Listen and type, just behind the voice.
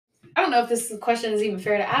I don't know if this question is even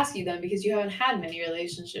fair to ask you then, because you haven't had many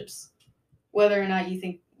relationships. Whether or not you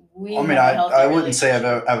think I wouldn't say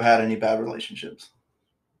I've had any bad relationships.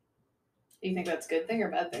 Do you think that's a good thing or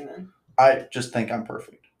bad thing then? I just think I'm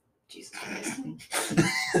perfect. Jesus Christ.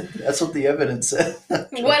 That's what the evidence said.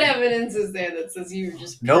 What evidence is there that says you're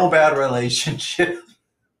just perfect? No bad relationship?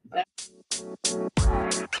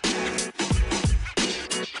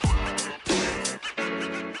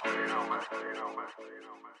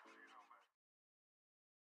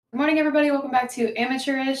 Good morning, everybody. Welcome back to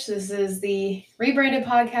Amateurish. This is the rebranded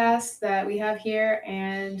podcast that we have here,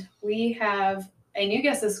 and we have a new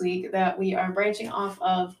guest this week that we are branching off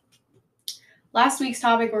of last week's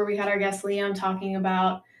topic, where we had our guest Leighton talking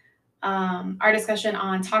about our discussion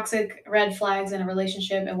on toxic red flags in a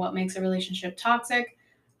relationship and what makes a relationship toxic.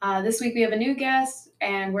 This week we have a new guest,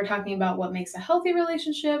 and we're talking about what makes a healthy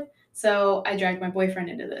relationship. So I dragged my boyfriend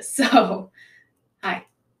into this. So, hi,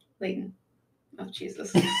 Leighton. Oh,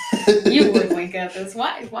 Jesus. You would wink at this.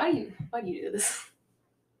 Why do you do this?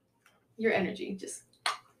 Your energy, just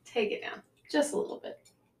take it down. Just a little bit.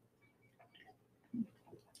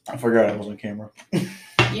 I forgot I was on camera.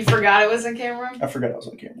 You forgot it was on camera? I forgot I was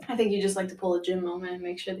on camera. I think you just like to pull a gym moment and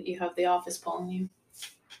make sure that you have the office pulling you.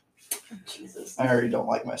 Oh, Jesus. I already don't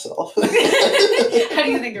like myself. How do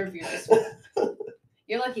you think I review this one?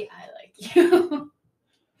 You're lucky I like you.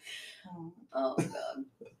 Oh, God.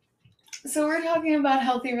 So we're talking about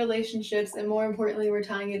healthy relationships, and more importantly, we're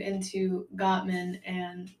tying it into Gottman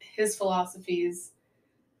and his philosophies.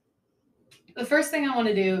 The first thing I want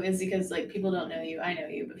to do is, because people don't know you, I know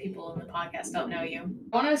you, but people in the podcast don't know you.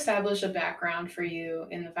 I want to establish a background for you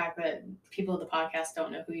in the fact that people in the podcast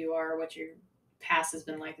don't know who you are, what your past has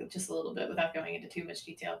been like, just a little bit, without going into too much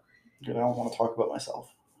detail. Good, I don't want to talk about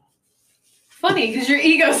myself. Funny, because your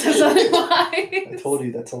ego says otherwise. I told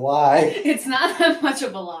you that's a lie. It's not that much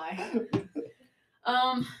of a lie.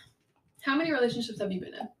 How many relationships have you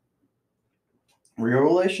been in? Real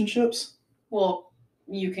relationships? Well,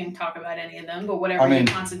 you can talk about any of them, but whatever you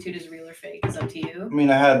constitute as real or fake is up to you.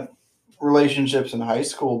 I had relationships in high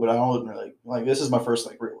school, but I don't really, this is my first,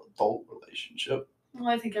 real adult relationship. Well,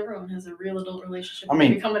 I think everyone has a real adult relationship when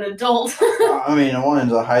you become an adult. The ones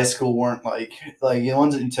in high school weren't the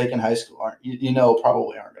ones that you take in high school aren't,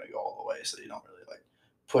 probably aren't going to go all the way, so you don't really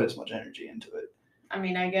put as much energy into it.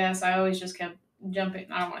 I guess I always just kept jumping.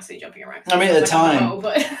 I don't want to say jumping around. At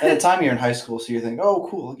the time you're in high school, so you think, oh,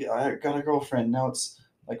 cool, I got a girlfriend. Now it's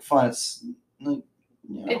fun. It's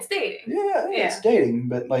it's dating. Yeah, it's dating.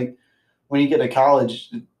 But when you get to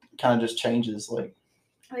college, it kind of just changes. Oh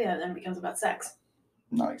yeah, then it becomes about sex.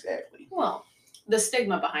 Not exactly. Well, the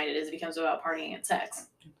stigma behind it is it becomes about partying and sex.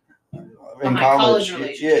 In college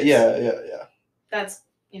relationships. Yeah. That's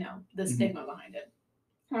the stigma behind it.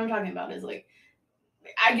 What I'm talking about is I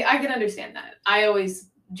can understand that. I always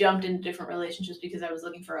jumped into different relationships because I was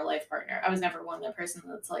looking for a life partner. I was never one of that person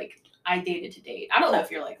that's I dated to date. I don't know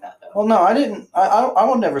if you're like that though. Well, no, I didn't. I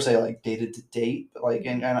would never say dated to date, but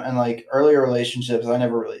and earlier relationships, I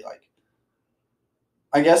never really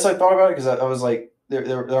I guess I thought about it because I was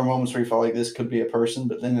there are moments where you felt like this could be a person,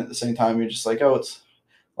 but then at the same time you're just oh, it's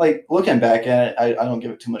looking back at it, I don't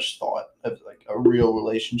give it too much thought of a real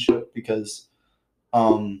relationship because I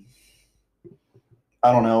don't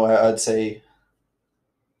know, I'd say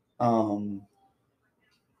I don't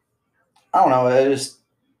know,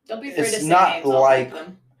 don't be afraid to say names.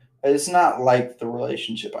 It's not like the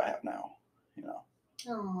relationship I have now,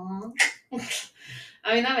 Aww.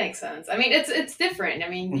 That makes sense. It's different.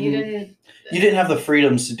 You didn't have the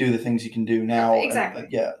freedoms to do the things you can do now. Exactly.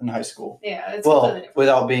 In high school. Yeah. It's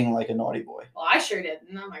without being a naughty boy. Well, I sure did.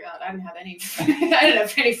 Oh my God, I didn't have any. I didn't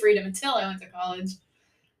have any freedom until I went to college.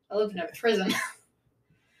 I lived in a prison.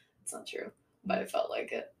 It's not true, but I felt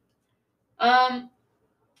like it.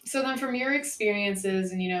 So then, from your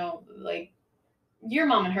experiences, and your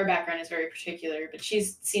mom and her background is very particular, but she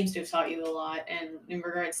seems to have taught you a lot, and in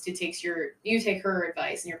regards to you take her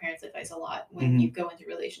advice and your parents' advice a lot when you go into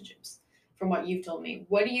relationships. From what you've told me,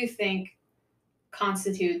 what do you think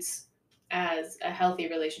constitutes as a healthy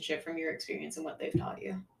relationship from your experience and what they've taught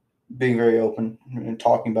you?Ing very open and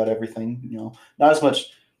talking about everything, not as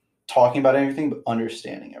much talking about everything, but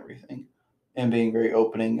understanding everything, and being very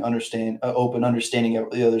understanding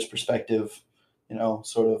the other's perspective,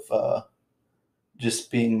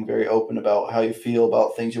 just being very open about how you feel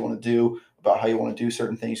about things you want to do, about how you want to do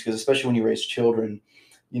certain things. Because especially when you raise children,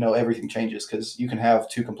 everything changes because you can have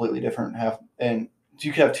two completely different and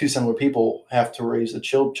you could have two similar people have to raise a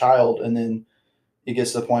child. And then it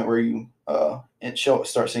gets to the point where you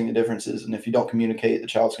start seeing the differences. And if you don't communicate, the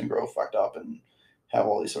child's going to grow fucked up and have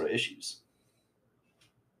all these sort of issues.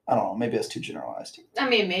 I don't know. Maybe that's too generalized. I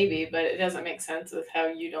mean, maybe, but it doesn't make sense with how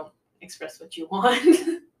you don't express what you want.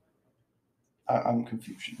 I'm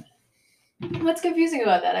confused. What's confusing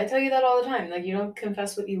about that? I tell you that all the time. Like, you don't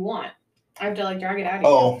confess what you want. I have to, like, drag it out of you.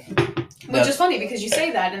 Oh. Which is funny because you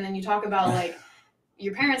say that and then you talk about, like,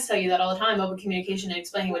 your parents tell you that all the time. Open communication and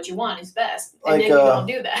explaining what you want is best. And Like, then you don't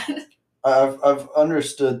do that. I've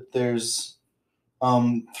understood there's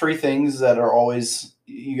 3 things that are always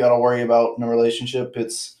you got to worry about in a relationship.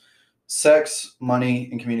 It's sex, money,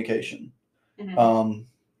 and communication. Mm-hmm.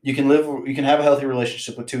 You can have a healthy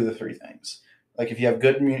relationship with 2 of the 3 things. Like if you have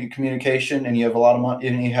good communication and you have a lot of money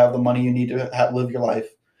and you have the money you need to live your life,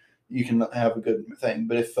 you can have a good thing.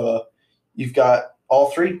 But if you've got all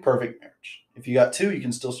 3, perfect marriage. If you got 2, you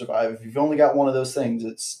can still survive. If you've only got one of those things,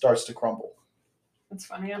 it starts to crumble. That's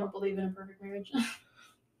funny. I don't believe in a perfect marriage.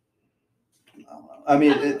 I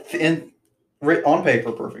mean, on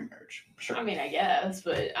paper, perfect marriage. Sure. I mean, I guess,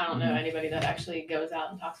 but I don't know anybody that actually goes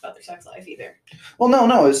out and talks about their sex life either. Well,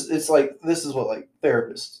 no. It's like this is what like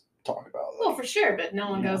therapists talk about. Like, well, for sure, but no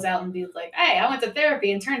one goes out and be like, "Hey, I went to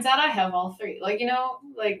therapy and turns out I have all 3." Like,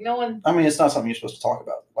 like no one. I mean, it's not something you're supposed to talk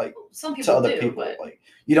about. Like some people to other do, people, but like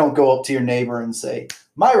you don't go up to your neighbor and say,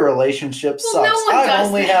 "My relationship sucks. I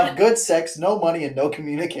only have good sex, no money, and no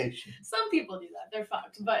communication." Some people do that. They're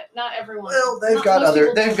fucked, but not everyone. Well, they've got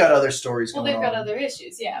other stories. Well, they've got other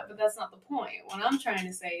issues, yeah, but that's not the point. What I'm trying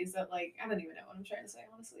to say is that, like, I don't even know what I'm trying to say,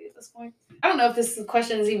 honestly, at this point. I don't know if this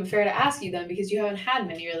question is even fair to ask you then, because you haven't had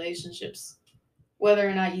many relationships. Whether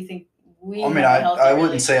or not you think we. I mean, I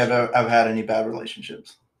wouldn't say I've had any bad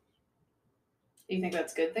relationships. Do you think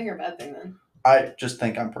that's a good thing or bad thing then? I just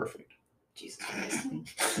think I'm perfect. Jesus Christ.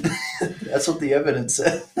 That's what the evidence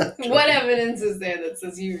said. What evidence is there that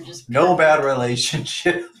says you're just perfect? No bad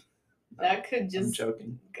relationship? That could just. I'm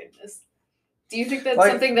joking. Goodness. Do you think that's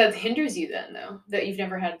something that hinders you then, though? That you've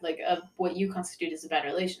never had like what you constitute as a bad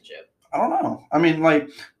relationship? I don't know. I mean, like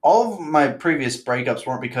all of my previous breakups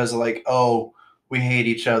weren't because of like, oh, we hate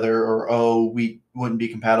each other or oh, we wouldn't be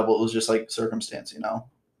compatible. It was just like circumstance,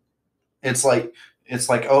 It's like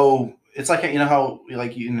oh, it's like how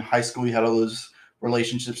like in high school you had all those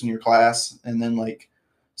relationships in your class, and then like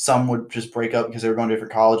some would just break up because they were going to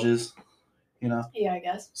different colleges, Yeah, I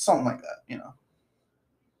guess something like that,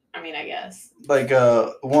 I mean, I guess like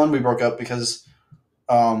one we broke up because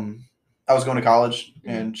I was going to college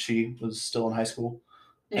and she was still in high school,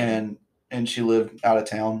 and she lived out of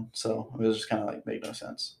town, so it was just kind of like made no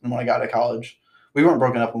sense. And when I got to college, we weren't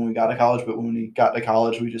broken up when we got to college, but when we got to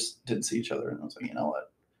college, we just didn't see each other, and I was like, you know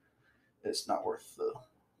what, it's not worth the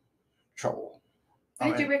trouble.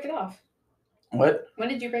 When did you break it off? What? When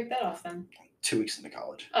did you break that off then? 2 weeks into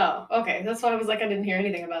college. Oh, okay. That's why I was like, I didn't hear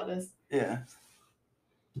anything about this. Yeah.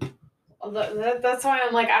 That's why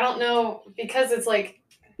I'm like, I don't know, because it's like,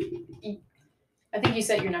 I think you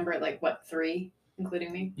set your number at like, what, 3,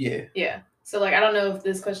 including me? Yeah. Yeah. So like, I don't know if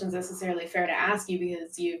this question's necessarily fair to ask you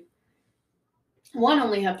because you, 1,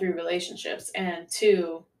 only have 3 relationships, and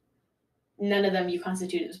 2, none of them you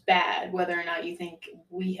constitute as bad, whether or not you think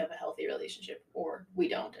we have a healthy relationship or we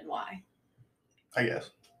don't, and why. I guess.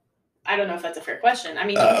 I don't know if that's a fair question. I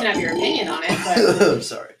mean, you can have your opinion on it, but I'm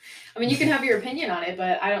sorry. I mean, you can have your opinion on it,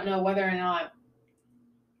 but I don't know whether or not.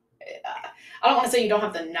 I don't want to say you don't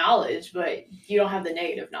have the knowledge, but you don't have the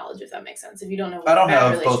negative knowledge, if that makes sense. If you don't know, what I don't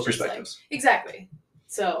have both perspectives. Like. Exactly.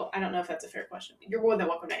 So I don't know if that's a fair question. You're more than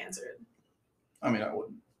welcome to answer it. I mean, I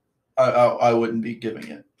wouldn't. I wouldn't be giving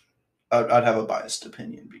it. I'd have a biased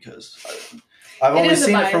opinion because I've only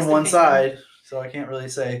seen it from one side, so I can't really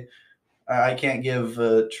say. I can't give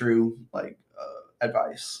true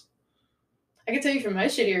advice. I can tell you from my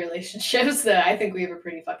shitty relationships that I think we have a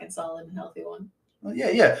pretty fucking solid and healthy one. Well,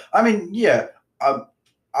 yeah. I mean, yeah.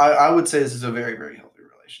 I would say this is a very, very healthy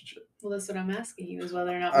relationship. Well, that's what I'm asking you, is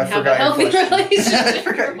whether or not we have a healthy relationship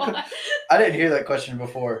or what. I didn't hear that question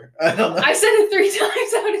before. I don't know. I said it 3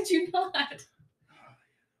 times. How did you not?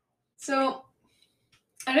 So,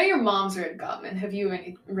 I know your mom's read Gottman. Have you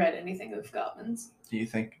read anything of Gottman's? Do you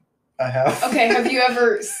think I have? Okay, have you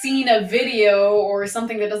ever seen a video or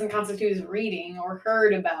something that doesn't constitute as reading or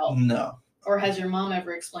heard about? No. Or has your mom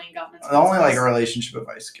ever explained Gottman's? The only relationship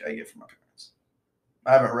advice I get from my parents.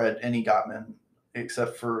 I haven't read any Gottman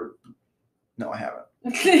except for. No, I haven't.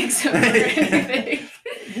 Except for anything.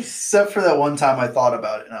 Except for that one time I thought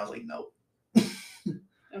about it and I was like, nope.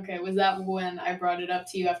 Okay, was that when I brought it up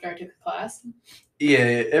to you after I took a class?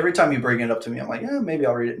 Yeah, every time you bring it up to me, I'm like, yeah, maybe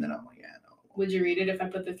I'll read it. And then I'm like, yeah, no. Would you read it if I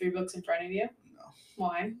put the 3 books in front of you? No.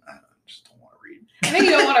 Why? I just don't want to read. I think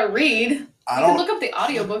you don't want to read. You can look up the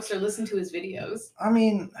audiobooks or listen to his videos. I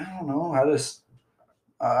mean, I don't know.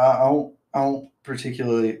 I don't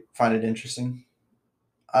particularly find it interesting.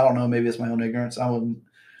 I don't know. Maybe it's my own ignorance. I don't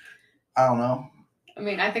know. I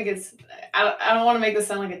mean, I think it's. I don't want to make this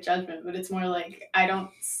sound like a judgment, but it's more like I don't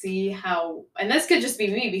see how. And this could just be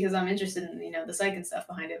me because I'm interested in the psych and stuff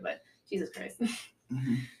behind it. But Jesus Christ,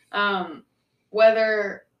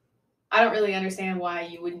 whether I don't really understand why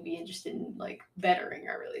you wouldn't be interested in like bettering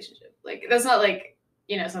our relationship. Like that's not like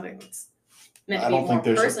something that's meant to be more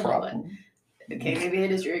personal. But okay, maybe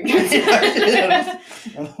it is your ignorance.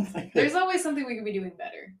 There's always something we could be doing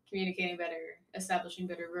better, communicating better, establishing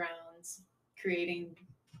better grounds, creating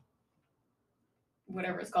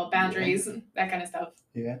whatever it's called, boundaries, that kind of stuff.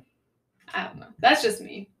 Yeah. I don't know. That's just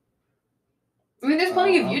me. I mean, there's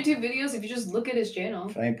plenty of YouTube videos if you just look at his channel.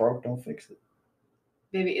 If it ain't broke, don't fix it.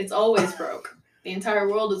 Baby, it's always broke. The entire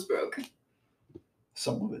world is broke.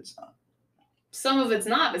 Some of it's not. Some of it's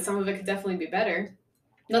not, but some of it could definitely be better.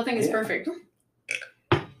 Nothing is perfect.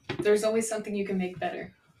 There's always something you can make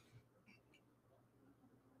better.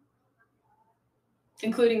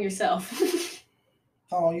 Including yourself.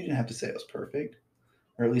 Oh, you didn't have to say it was perfect.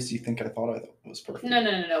 Or at least you think I thought it was perfect.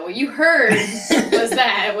 No. What you heard was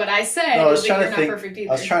that. What I said was that you're not perfect either.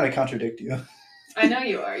 I was trying to contradict you. I know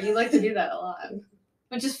you are. You like to do that a lot.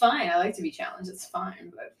 Which is fine. I like to be challenged. It's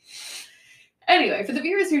fine. But anyway, for the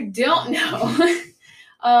viewers who don't know,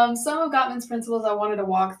 some of Gottman's principles I wanted to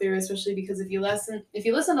walk through, especially because if you listen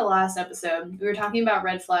to last episode, we were talking about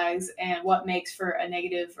red flags and what makes for a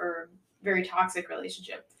negative or very toxic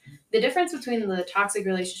relationship. The difference between the toxic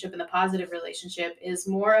relationship and the positive relationship is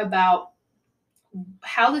more about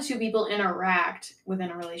how the two people interact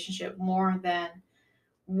within a relationship more than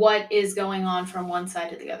what is going on from one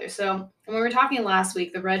side to the other. So when we were talking last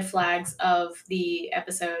week, the red flags of the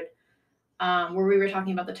episode where we were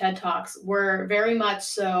talking about the TED Talks were very much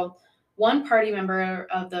so one party member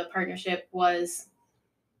of the partnership was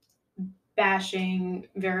bashing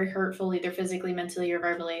very hurtful, either physically, mentally, or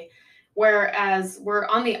verbally. Whereas we're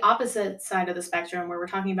on the opposite side of the spectrum where we're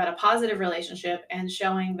talking about a positive relationship and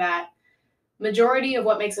showing that majority of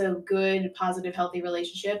what makes a good, positive, healthy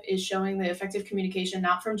relationship is showing the effective communication,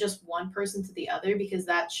 not from just one person to the other, because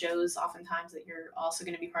that shows oftentimes that you're also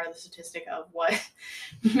going to be part of the statistic of what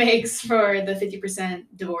makes for the 50%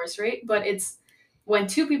 divorce rate. But it's when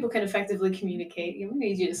two people can effectively communicate. We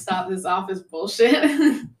need you to stop this office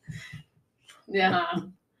bullshit. Yeah.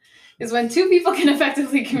 Is when two people can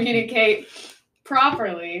effectively communicate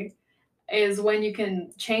properly is when you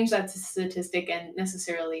can change that statistic and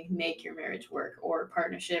necessarily make your marriage work or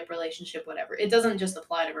partnership, relationship, whatever. It doesn't just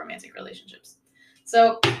apply to romantic relationships.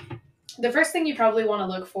 So the first thing you probably want to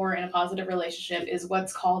look for in a positive relationship is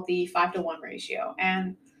what's called the 5-to-1 ratio.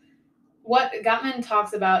 And what Gottman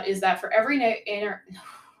talks about is that for every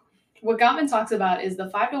what Gottman talks about is the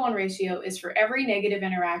 5-to-1 ratio is for every negative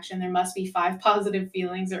interaction, there must be 5 positive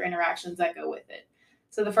feelings or interactions that go with it.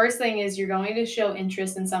 So the first thing is you're going to show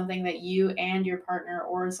interest in something that you and your partner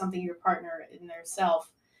or something your partner in their self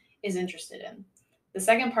is interested in. The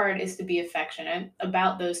second part is to be affectionate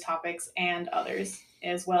about those topics and others,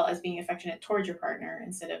 as well as being affectionate towards your partner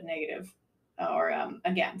instead of negative or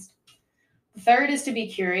against. The third is to be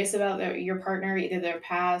curious about your partner, either their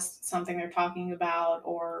past, something they're talking about,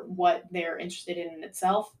 or what they're interested in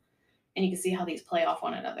itself. And you can see how these play off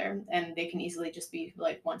one another. And they can easily just be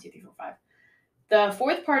like 1, 2, 3, 4, 5. The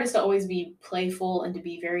fourth part is to always be playful and to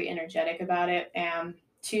be very energetic about it and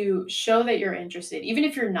to show that you're interested. Even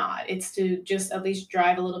if you're not, it's to just at least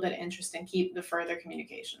drive a little bit of interest and keep the further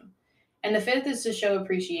communication. And the fifth is to show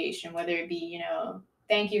appreciation, whether it be,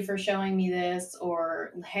 thank you for showing me this,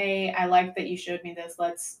 or hey, I like that you showed me this.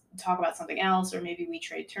 Let's talk about something else, or maybe we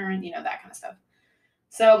trade turn, that kind of stuff.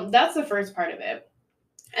 So that's the first part of it.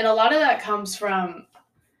 And a lot of that comes from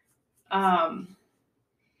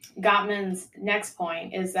Gottman's next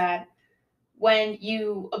point is that when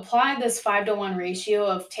you apply this 5-to-1 ratio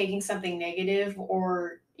of taking something negative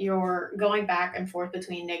or you're going back and forth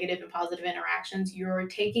between negative and positive interactions, you're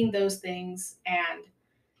taking those things and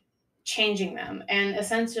changing them. And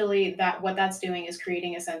essentially what that's doing is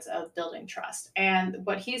creating a sense of building trust. And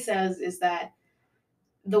what he says is that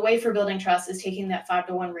the way for building trust is taking that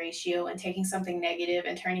 5-to-1 ratio and taking something negative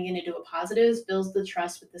and turning it into a positive builds the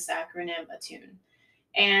trust with this acronym ATTUNE.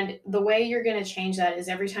 And the way you're going to change that is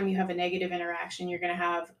every time you have a negative interaction, you're going to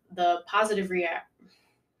have the positive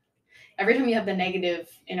Every time you have the negative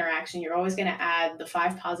interaction, you're always going to add the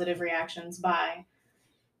 5 positive reactions by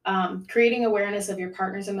creating awareness of your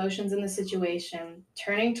partner's emotions in the situation,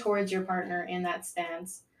 turning towards your partner in that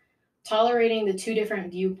stance, tolerating the 2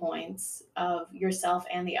 different viewpoints of yourself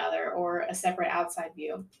and the other, or a separate outside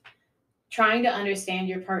view, trying to understand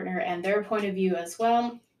your partner and their point of view as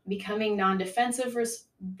well, becoming non-defensive,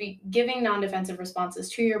 giving non-defensive responses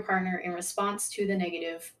to your partner in response to the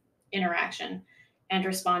negative interaction, and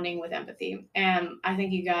responding with empathy. And I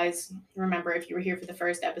think you guys remember, if you were here for the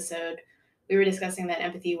first episode, we were discussing that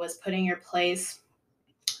empathy was putting yourself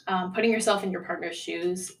in your partner's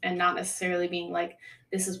shoes, and not necessarily being like,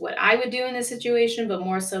 this is what I would do in this situation, but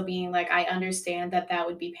more so being like, I understand that that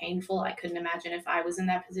would be painful. I couldn't imagine if I was in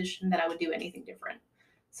that position that I would do anything different.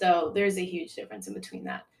 So there's a huge difference in between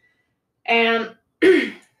that. And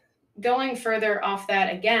going further off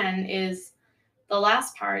that again is the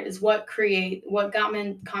last part is what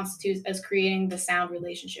Gottman constitutes as creating the sound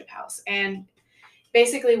relationship house. And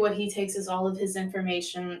basically what he takes is all of his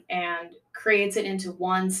information and creates it into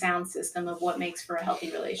one sound system of what makes for a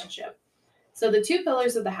healthy relationship. So the 2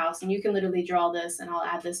 pillars of the house, and you can literally draw this, and I'll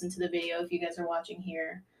add this into the video if you guys are watching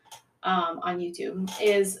here on YouTube,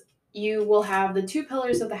 is you will have the 2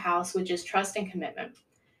 pillars of the house, which is trust and commitment.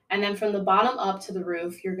 And then from the bottom up to the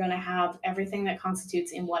roof, you're going to have everything that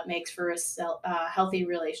constitutes in what makes for a healthy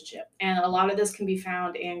relationship. And a lot of this can be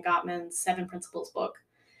found in Gottman's 7 Principles book,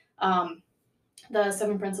 the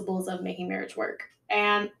 7 Principles of Making Marriage Work.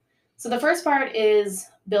 And so the first part is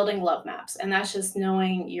building love maps. And that's just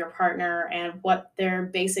knowing your partner and what their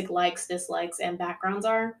basic likes, dislikes, and backgrounds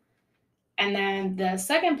are. And then the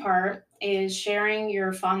second part is sharing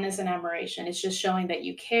your fondness and admiration. It's just showing that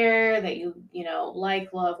you care, that you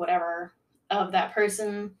like, love, whatever of that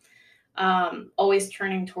person. Always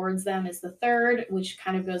turning towards them is the third, which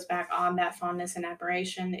kind of goes back on that fondness and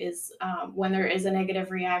admiration, is when there is a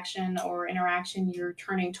negative reaction or interaction, you're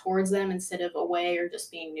turning towards them instead of away or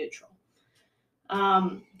just being neutral.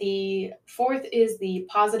 The fourth is the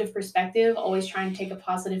positive perspective, always trying to take a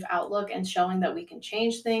positive outlook and showing that we can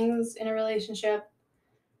change things in a relationship.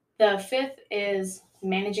 The fifth is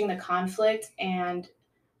managing the conflict, and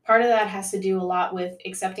part of that has to do a lot with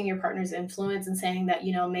accepting your partner's influence and saying that,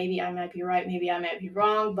 maybe I might be right, maybe I might be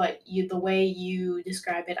wrong, but the way you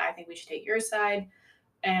describe it, I think we should take your side.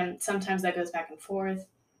 And sometimes that goes back and forth.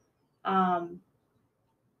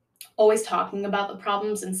 Always talking about the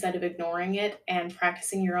problems instead of ignoring it, and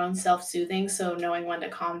practicing your own self-soothing, so knowing when to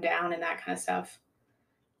calm down and that kind of stuff.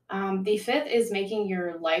 The fifth is making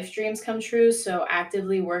your life dreams come true, so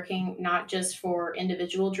actively working not just for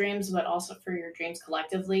individual dreams, but also for your dreams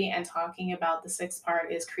collectively. And talking about the sixth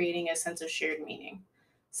part is creating a sense of shared meaning.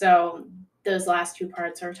 So those last 2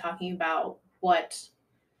 parts are talking about what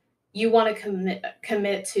you want to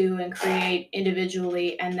commit to and create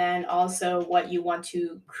individually, and then also what you want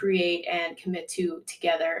to create and commit to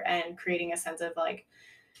together, and creating a sense of like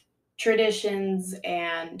traditions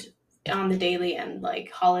and on the daily and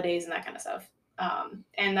like holidays and that kind of stuff.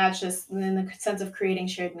 And that's just in the sense of creating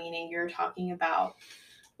shared meaning. You're talking about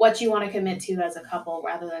what you want to commit to as a couple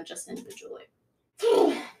rather than just individually.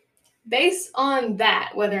 Based on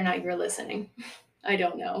that, whether or not you're listening, I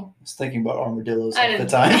don't know. I was thinking about armadillos at the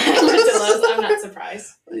time. Armadillos, I'm not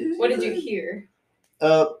surprised. What did you hear?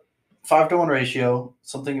 5-to-1 ratio.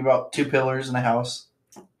 Something about 2 pillars in a house.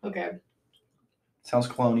 Okay. Sounds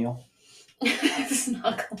colonial. It's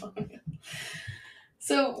not colonial.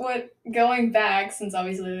 So going back, since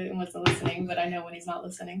obviously Leighton wasn't listening, but I know when he's not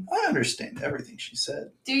listening. I understand everything she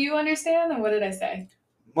said. Do you understand? And what did I say?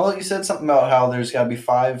 Well, you said something about how there's got to be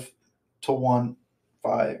 5-to-1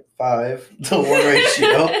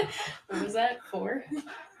 ratio. What was that? 4?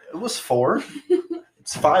 It was 4.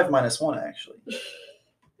 It's 5 minus 1, actually.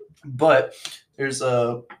 But there's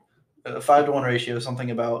a 5-to-1 ratio, something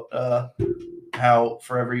about how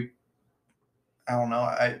for every, I don't know,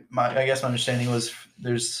 I guess my understanding was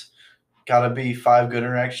there's got to be 5 good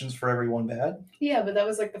interactions for every 1 bad. Yeah, but that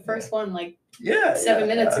was like the first one, like 7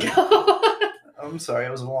 minutes ago. I'm sorry,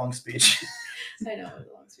 it was a long speech. I know, it was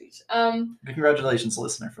a long speech. Congratulations,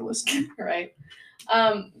 listener, for listening. Right.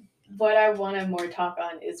 What I want to more talk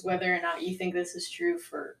on is whether or not you think this is true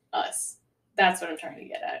for us. That's what I'm trying to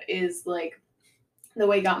get at, is like the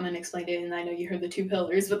way Gottman explained it, and I know you heard the 2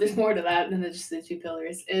 pillars, but there's more to that than just the 2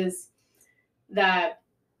 pillars, is that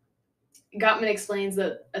Gottman explains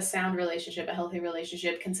that a sound relationship, a healthy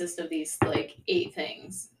relationship, consists of these like 8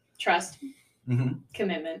 things: trust,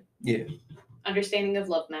 commitment, understanding of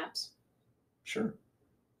love maps. Sure.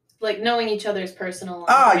 Like knowing each other's personal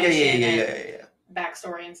yeah.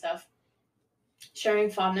 backstory and stuff. Sharing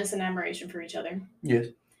fondness and admiration for each other. Yes.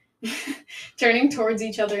 Turning towards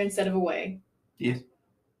each other instead of away. Yes.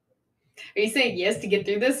 Are you saying yes to get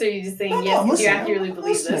through this, or are you just saying yes because you accurately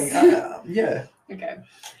believe this? Yeah. Okay.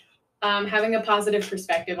 Having a positive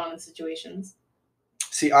perspective on the situations.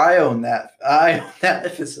 See, I own that. I own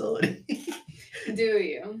that facility. Do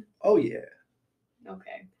you? Oh, yeah.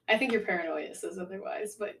 Okay. I think your paranoia says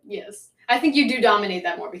otherwise, but yes. I think you do dominate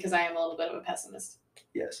that more because I am a little bit of a pessimist.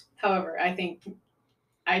 Yes. However, I think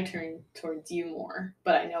I turn towards you more,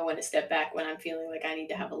 but I know when to step back when I'm feeling like I need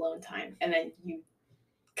to have alone time, and then you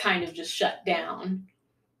kind of just shut down.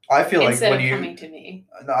 I feel like instead when of you coming to me.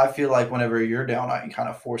 I feel like whenever you're down, I kind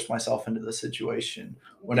of force myself into the situation.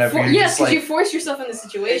 Whenever you're yes, just because like, you force yourself in the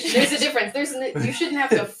situation. There's a difference. You shouldn't have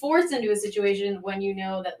to force into a situation when you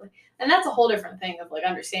know that, and that's a whole different thing of like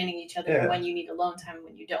understanding each other Yeah. when you need alone time and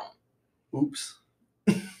when you don't. Oops.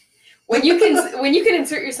 When you can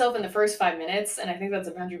insert yourself in the first 5 minutes, and I think that's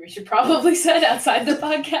a boundary we should probably set outside the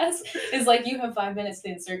podcast, is like you have 5 minutes to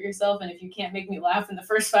insert yourself, and if you can't make me laugh in the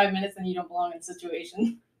first 5 minutes, then you don't belong in the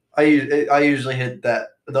situation. I usually hit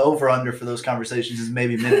that. The over under for those conversations is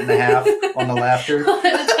maybe a minute and a half on the laughter.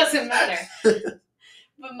 It doesn't matter.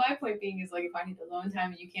 But my point being is like if I need alone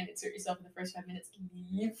time and you can't insert yourself in the first 5 minutes,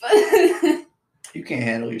 leave. You can't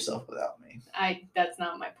handle yourself without me. That's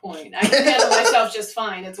not my point. I can handle myself just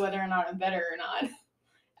fine. It's whether or not I'm better or not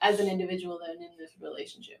as an individual than in this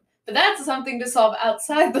relationship. But that's something to solve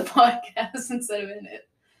outside the podcast instead of in it.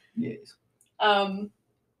 Yes.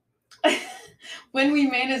 When we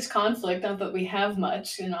manage conflict, not that we have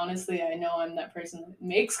much, and honestly, I know I'm that person that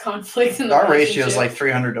makes conflict in the Our ratio is like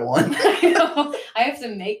 300 to 1. I know. I have to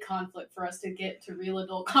make conflict for us to get to real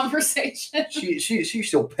adult conversation.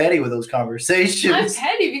 She's so petty with those conversations. I'm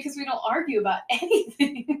petty because we don't argue about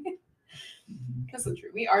anything. That's not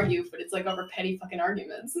true. We argue, but it's like over petty fucking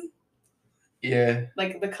arguments. Yeah.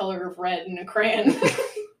 Like the color of red in a crayon.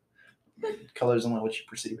 Color is only what you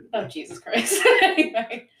perceive it. Oh, Jesus Christ.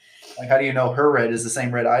 Anyway. Like, how do you know her red is the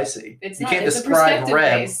same red I see? It's you not. can't It's describe a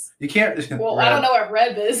red. base. You can't. Well, red. I don't know what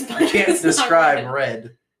red is, but you can't describe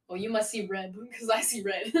red. Well, you must see red because I see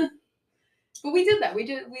red. But we did that. We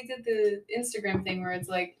did the Instagram thing where it's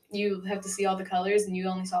like you have to see all the colors and you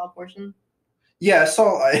only saw a portion. Yeah, I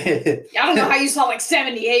saw. I don't know how you saw like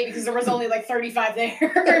 78 because there was only like 35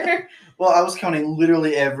 there. Well, I was counting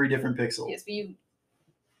literally every different pixel. Yes, but you.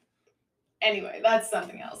 Anyway, that's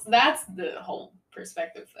something else. That's the whole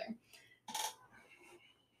perspective thing.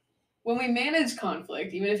 When we manage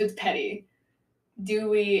conflict, even if it's petty, do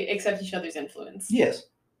we accept each other's influence? Yes.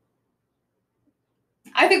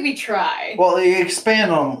 I think we try. Well,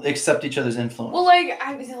 expand on accept each other's influence. Well,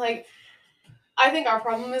 I think our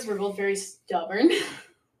problem is we're both very stubborn.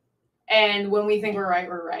 And when we think we're right,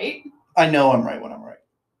 we're right. I know I'm right when I'm right.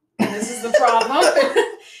 And this is the problem.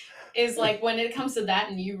 Is like when it comes to that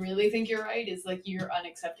and you really think you're right, is like you're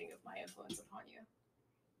unaccepting of my influence upon you.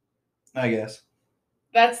 I guess.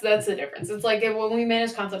 That's the difference. It's like when we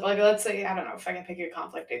manage conflict, like let's say, I don't know if I can pick a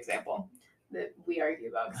conflict example that we argue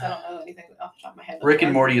about because I don't know anything off the top of my head. Rick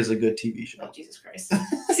and Morty is a good TV show. Oh, Jesus Christ.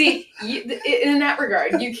 See, in that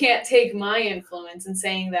regard, you can't take my influence in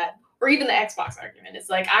saying that, or even the Xbox argument. It's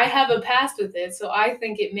like, I have a past with it, so I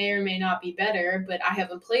think it may or may not be better, but I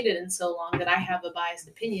haven't played it in so long that I have a biased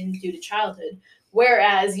opinion due to childhood.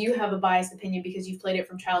 Whereas you have a biased opinion because you've played it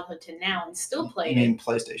from childhood to now and still played You mean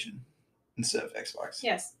PlayStation instead of Xbox?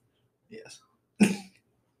 Yes. Yes.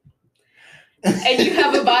 And you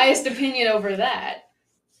have a biased opinion over that.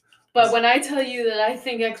 But when I tell you that I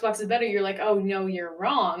think Xbox is better, you're like, oh, no, you're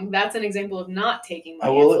wrong. That's an example of not taking my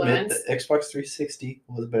influence. I will admit that Xbox 360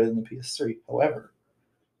 was better than the PS3. However,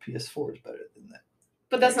 PS4 is better than that.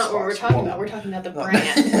 But that's not what we're talking about. We're talking about the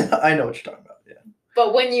brand. I know what you're talking about, yeah.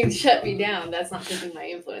 But when you shut me down, that's not taking my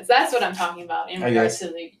influence. That's what I'm talking about in regards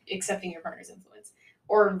to accepting your partner's influence.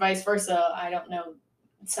 Or vice versa, I don't know,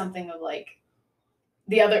 something of like,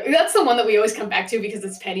 that's the one that we always come back to because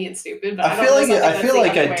it's petty and stupid. But I feel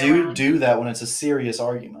like I do that when it's a serious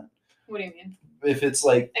argument. What do you mean? If it's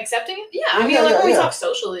like accepting it? Yeah, I mean, when we talk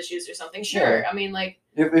social issues or something, sure. Yeah. I mean, like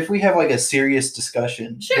if we have like a serious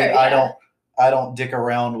discussion, sure. Yeah. I don't dick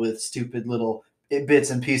around with stupid little bits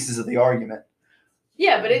and pieces of the argument.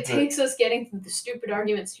 Yeah, but it takes us getting through the stupid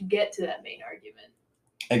arguments to get to that main argument.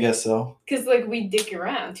 I guess so. Because, like, we dick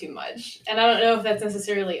around too much. And I don't know if that's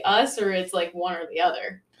necessarily us or it's, like, one or the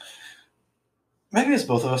other. Maybe it's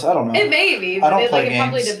both of us. I don't know. It may be. I don't play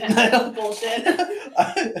games. It probably depends on bullshit.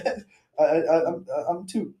 I'm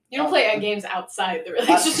too... You don't play games outside the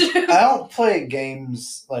relationship. I don't play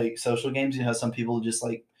games, like, social games. You know, some people just,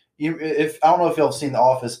 like... I don't know if y'all have seen The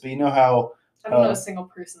Office, but you know how... I don't know a single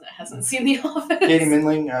person that hasn't seen The Office. Katie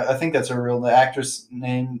Minling, I think that's the actress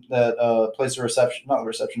name that plays not the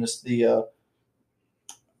receptionist, I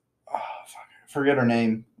forget her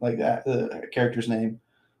name, like the character's name.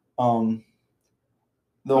 The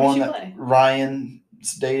one that Ryan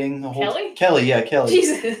dating the whole Kelly? Kelly, yeah, Kelly.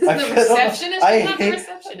 Jesus, the receptionist. Not the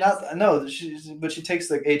receptionist. No, but she takes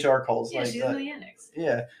the HR calls. Yeah, like, she's in the annex.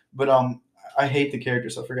 Yeah, but I hate the character,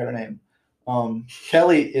 so I forgot her name.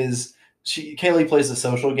 Kelly Kaylee plays the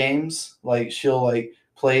social games. Like she'll like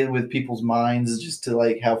play with people's minds just to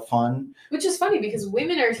like have fun. Which is funny because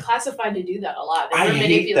women are classified to do that a lot. I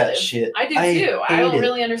hate that shit. I do too. I don't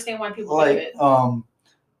really understand why people do it.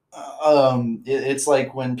 It's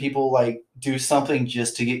like when people like do something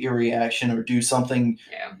just to get your reaction, or do something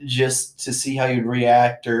just to see how you'd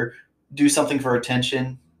react, or do something for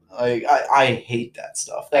attention. Like I hate that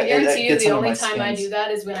stuff. I guarantee you, the only time I do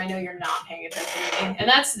that is when I know you're not paying attention to me, and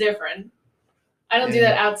that's different. I don't do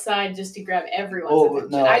that outside just to grab everyone's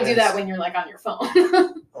attention. No, I do that when you're like on your phone.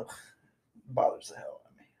 Bothers the hell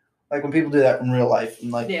out of me. Like when people do that in real life,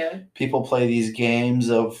 and like people play these games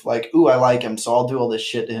of like, ooh, I like him, so I'll do all this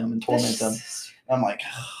shit to him and torment them. I'm like,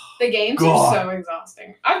 the games are so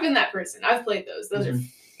exhausting. I've been that person. I've played those. Those are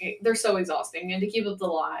they're so exhausting, and to keep up the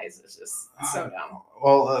lies is just so dumb.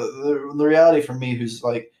 Well, the reality for me, who's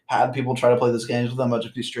like had people try to play those games with them, I'll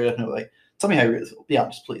just be straight up and be like, tell me how you really feel. Be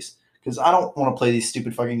honest, please, because I don't want to play these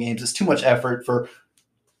stupid fucking games. It's too much effort for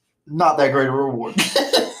not that great a reward.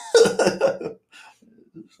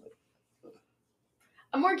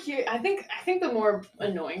 I'm more curious. I think the more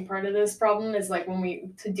annoying part of this problem is like when we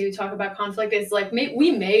do talk about conflict, it's like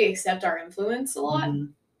we may accept our influence a lot,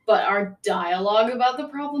 but our dialogue about the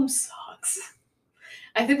problem sucks.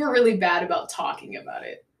 I think we're really bad about talking about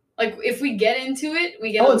it. Like if we get into it,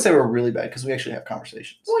 we get. I wouldn't say we're really bad because we actually have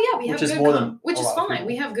conversations. Well, yeah, we have good, which is fine.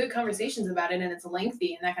 We have good conversations about it, and it's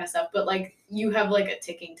lengthy and that kind of stuff. But like you have like a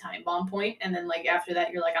ticking time bomb point, and then like after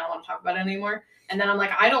that, you're like, I don't want to talk about it anymore. And then I'm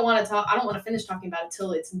like, I don't want to talk. I don't want to finish talking about it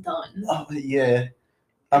till it's done. Oh yeah,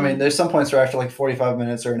 I mean, there's some points where after like 45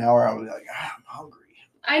 minutes or an hour, I'll be like, I'm hungry.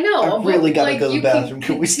 I know. I really gotta go to the bathroom.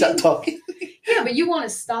 Can we stop talking? Yeah, but you want to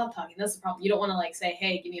stop talking. That's the problem. You don't want to like say,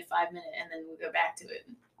 hey, give me a 5 minute, and then we'll go back to it.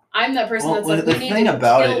 I'm that person that's like, we need to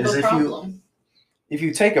kill the problem. If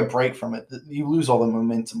you take a break from it, you lose all the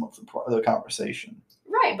momentum of the conversation.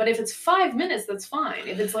 Right, but if it's 5 minutes, that's fine.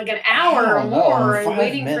 If it's like an hour or more and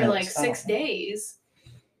waiting for like 6 days,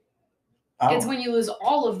 it's when you lose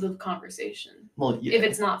all of the conversation. Well, yeah. If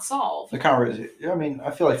it's not solved. The conversation. I mean,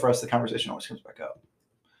 I feel like for us, the conversation always comes back up.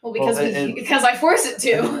 Well, because I force it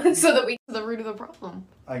to, so that we get to the root of the problem.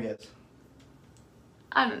 I guess.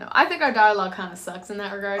 I don't know. I think our dialogue kind of sucks in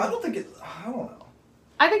that regard. I don't know.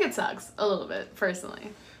 I think it sucks a little bit, personally.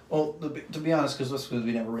 Well, to be honest, because we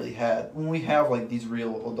never really had. When we have like these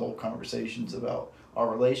real adult conversations about our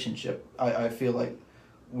relationship, I feel like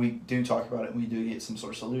we do talk about it and we do get some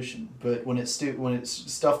sort of solution. But when it's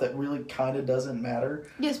stuff that really kind of doesn't matter.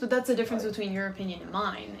 Yes, but that's the difference between your opinion and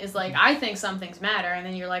mine. Is like I think some things matter, and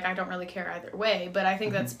then you're like, I don't really care either way. But I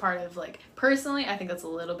think that's part of like personally, I think that's a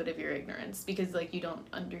little bit of your ignorance because like you don't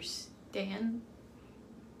understand.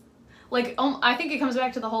 Like I think it comes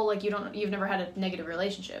back to the whole like you've never had a negative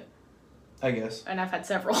relationship. I guess. And I've had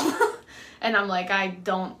several. And I'm like, I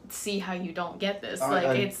don't see how you don't get this.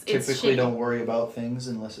 I typically don't worry about things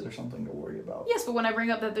unless there's something to worry about. Yes, but when I bring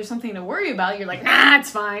up that there's something to worry about, you're like, nah, it's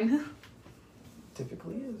fine.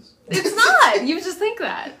 Typically is. It's not. You just think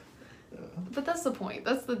that. But that's the point.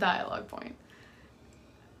 That's the dialogue point.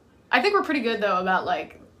 I think we're pretty good, though, about,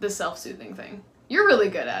 like, the self-soothing thing. You're really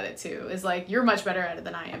good at it, too. It's like, you're much better at it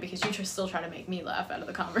than I am because you still try to make me laugh out of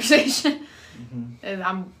the conversation. And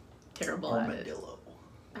I'm terrible at it. Armadillos.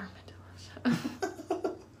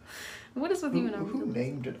 What is with you and armadillos? Who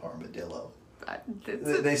named an armadillo?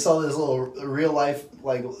 They saw this little real life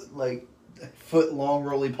like foot long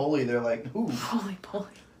roly poly. They're like, ooh, roly poly.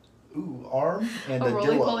 Ooh, arm and a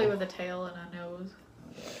roly poly with a tail and a nose.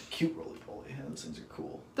 Yeah, cute roly poly. Those things are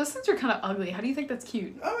cool. Those things are kind of ugly. How do you think that's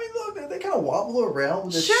cute? I mean, look, they kind of wobble around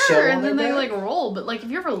with this shell on and then they back. like roll. But like, have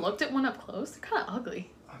you ever looked at one up close? They're kind of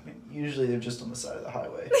ugly. I mean, usually they're just on the side of the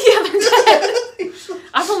highway. Yeah, they're dead.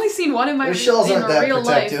 I've only seen one in my real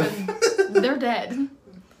life, and they're dead.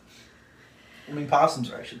 I mean, possums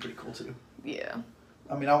are actually pretty cool too. Yeah.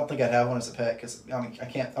 I mean, I don't think I'd have one as a pet because I mean, I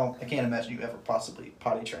can't imagine you ever possibly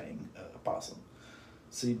potty training a possum.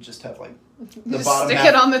 So you just have like the just bottom stick half,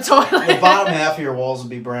 it on the toilet. The bottom half of your walls would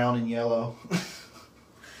be brown and yellow.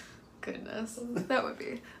 Goodness, that would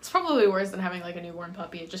be. It's probably worse than having like a newborn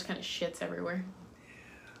puppy. It just kind of shits everywhere.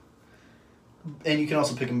 And you can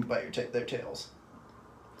also pick them by their tails.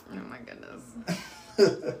 Oh my goodness.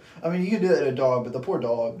 I mean, you can do that to a dog, but the poor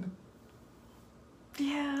dog.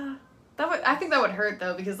 Yeah. I think that would hurt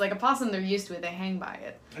though, because like a possum, they're used to it. They hang by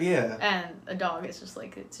it. Yeah. And a dog is just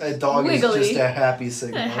like it's A dog wiggly. is just a happy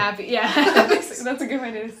signal. That's a good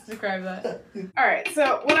way to describe that. All right,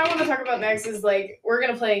 so what I want to talk about next is like we're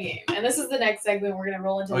gonna play a game, and this is the next segment. We're gonna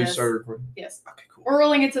roll into. You started recording? Yes. Okay, cool. We're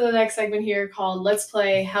rolling into the next segment here called "Let's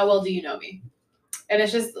Play How Well Do You Know Me," and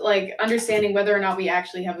it's just like understanding whether or not we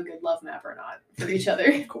actually have a good love map or not for each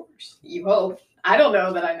other. Of course. You hope. I don't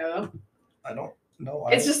know that I know them. I don't know.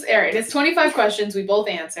 It's just Aaron. It's 25 questions. We both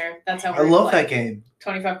answer. That's how I love that game.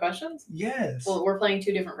 25 questions? Yes. Well, we're playing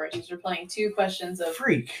two different versions. We're playing 2 questions of...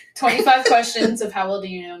 Freak. 25 questions of how well do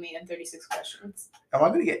you know me and 36 questions. Am I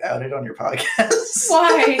going to get outed on your podcast?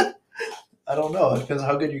 Why? I don't know. It depends on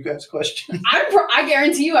how good you guys question. I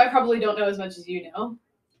guarantee you I probably don't know as much as you know.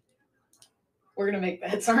 We're going to make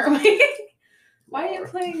bets, aren't we? Why are you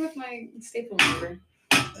playing with my staple mover?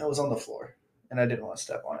 It was on the floor, and I didn't want to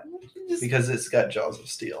step on it. Because it's got jaws of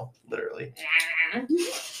steel, literally.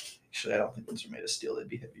 Actually, I don't think those are made of steel. They'd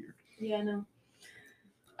be heavier. Yeah, no.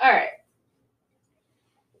 All right.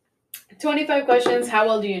 25 questions. How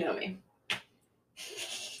well do you know me?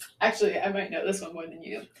 Actually, I might know this one more than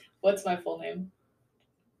you. What's my full name?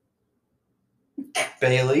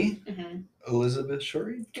 Bailey. Mm-hmm. Elizabeth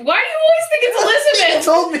Shorey. Why do you always think it's Elizabeth? You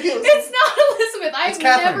told me it was... It's not Elizabeth. I've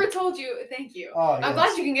Catherine. never told you. Thank you. Oh, yes. I'm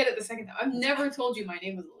glad you can get it the second time. I've never told you my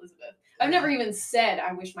name was Elizabeth. I've never even said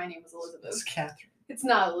I wish my name was Elizabeth. It's Catherine. It's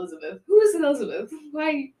not Elizabeth. Who is Elizabeth?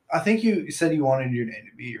 Why? I think you said you wanted your name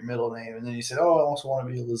to be your middle name, and then you said, "Oh, I also want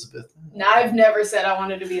to be Elizabeth." No, I've never said I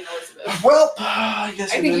wanted to be an Elizabeth. Well, I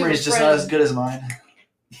guess your memory is just not as good as mine.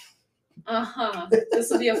 This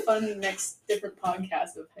will be a fun next different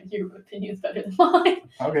podcast of your opinion's better than mine.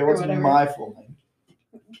 Okay, what's my full name?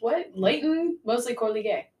 What? Leighton, mostly Corley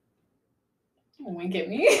Gay. Don't wink at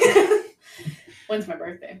me. When's my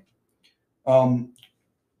birthday?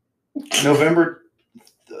 November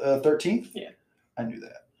 13th? Yeah. I knew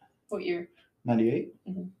that. What year? 98?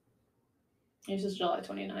 Mm-hmm. Yours is July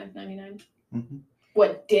 29th, 99. Mm-hmm.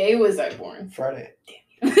 What day was I born? Friday.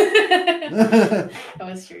 Damn you. That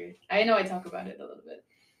was true. I know I talk about it a little bit.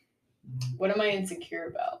 What am I insecure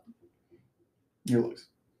about? Your looks.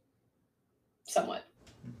 Somewhat.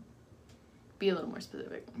 Be a little more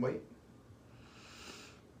specific. Wait.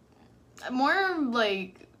 More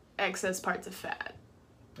like excess parts of fat.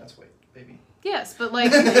 That's weight, baby. Yes, but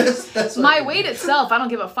like That's my weight itself, I don't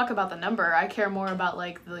give a fuck about the number. I care more about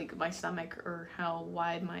like my stomach or how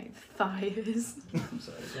wide my thigh is. I'm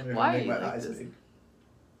sorry. Why make are you my like eyes this? big.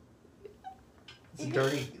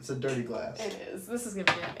 It's a dirty glass. It is. This is gonna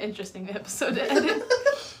be an interesting episode to edit.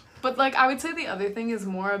 But like I would say the other thing is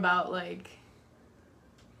more about like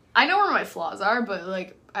I know where my flaws are, but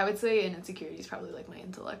like I would say an insecurity is probably like my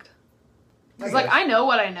intellect. Because like I know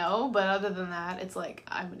what I know, but other than that, it's like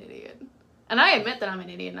I'm an idiot. And I admit that I'm an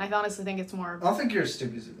idiot, and I honestly think it's more... I don't think you're as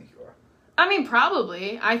stupid as you think you are. I mean,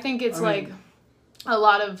 probably. I think it's like a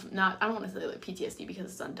lot of not... I don't want to say like PTSD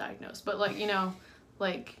because it's undiagnosed, but like, you know,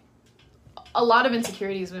 like a lot of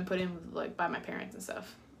insecurity has been put in like by my parents and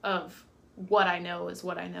stuff of what I know is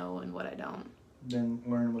what I know and what I don't. Then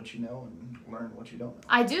learn what you know and learn what you don't know.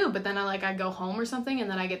 I do, but then I go home or something,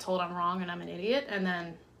 and then I get told I'm wrong and I'm an idiot, and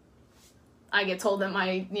then I get told that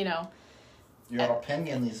my, you know... Your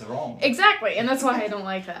opinion is wrong. Exactly, and that's why I don't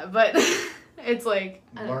like that. But it's like...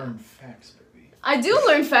 Learn facts, baby. I do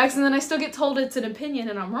learn facts, and then I still get told it's an opinion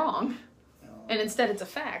and I'm wrong. No. And instead it's a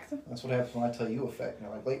fact. That's what happens when I tell you a fact. And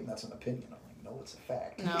you're like, Leighton, that's an opinion. I'm like, no, it's a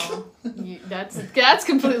fact. No, that's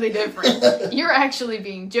completely different. You're actually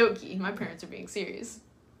being jokey. My parents are being serious.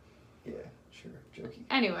 Yeah, sure, jokey.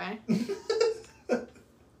 Anyway.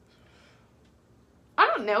 I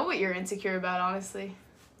don't know what you're insecure about, honestly.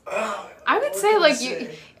 I would say like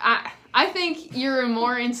I think you're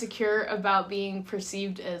more insecure about being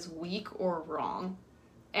perceived as weak or wrong,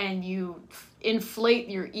 and you inflate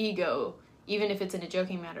your ego even if it's in a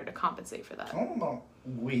joking manner to compensate for that. I don't know,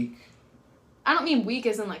 weak. I don't mean weak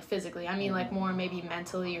as in like physically. I mean like more maybe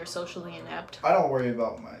mentally or socially inept. I don't worry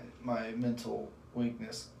about my mental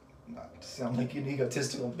weakness. Not to sound like an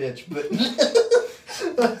egotistical bitch, but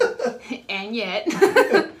and yet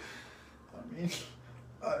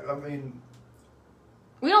I mean,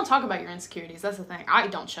 we don't talk about your insecurities. That's the thing. I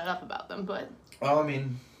don't shut up about them, but... Well, I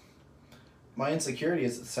mean, my insecurity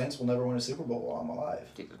is that the Saints will never win a Super Bowl while I'm alive.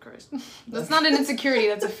 Jesus Christ. That's not an insecurity.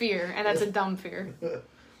 That's a fear, and that's a dumb fear.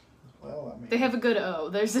 Well, I mean... They have a good O.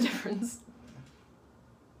 There's a difference.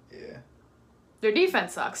 Yeah. Their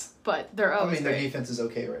defense sucks, but their O is their great. defense is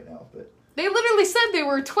okay right now, but... They literally said they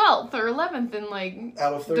were 12th or 11th in, like...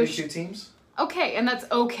 Out of 32 teams? Okay, and that's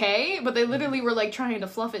okay, but they literally were like trying to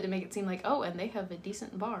fluff it to make it seem like, oh, and they have a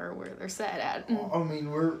decent bar where they're set at. I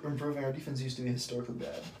mean, we're improving. Our defense used to be historically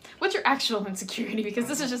bad. What's your actual insecurity? Because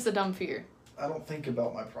this is just a dumb fear. I don't think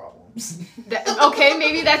about my problems. Okay,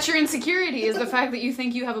 maybe that's your insecurity, is the fact that you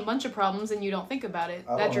think you have a bunch of problems and you don't think about it.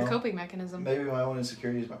 That's your coping mechanism. Maybe my own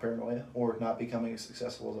insecurity is my paranoia, or not becoming as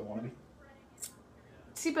successful as I want to be.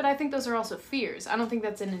 See, but I think those are also fears. I don't think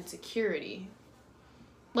that's an insecurity.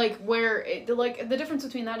 Like, the difference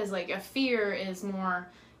between that is, like, a fear is more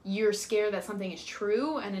you're scared that something is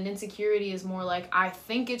true, and an insecurity is more like, I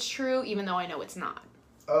think it's true, even though I know it's not.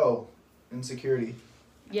 Oh, insecurity.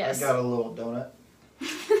 Yes. I got a little donut.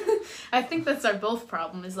 I think that's our both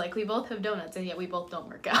problem, is, like, we both have donuts, and yet we both don't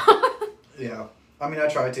work out. Yeah. I mean, I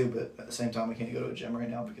try to, but at the same time, I can't go to a gym right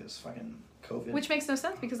now because fucking COVID. Which makes no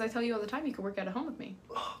sense, because I tell you all the time you can work out at home with me.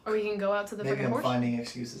 Or we can go out to the Maybe fucking I'm horse. finding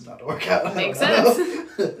excuses not to work out. Makes sense.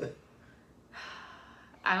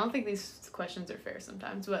 I don't think these questions are fair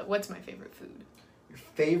sometimes, but what's my favorite food? Your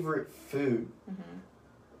favorite food? Mm-hmm.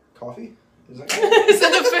 Coffee? Is that Is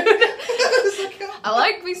that a food? I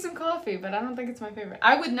like me some coffee, but I don't think it's my favorite.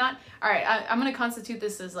 I would not... Alright, I'm going to constitute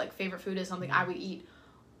this as, like, favorite food is something I would eat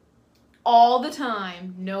all the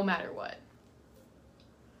time, no matter what.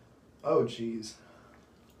 Oh, jeez.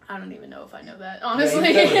 I don't even know if I know that,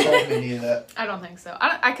 honestly. Yeah, you've never told me any of that. I don't think so.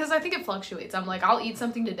 Because I think it fluctuates. I'm like, I'll eat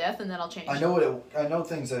something to death and then I'll change. I know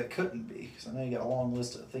things that it couldn't be, because I know you got a long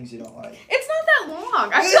list of things you don't like. It's not that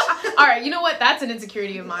long. Alright, you know what? That's an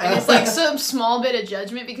insecurity of mine. It's like some small bit of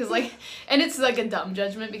judgment because, like, and it's like a dumb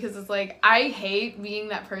judgment because it's like, I hate being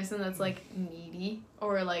that person that's like needy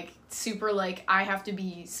or like super like, I have to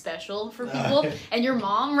be special for people. And your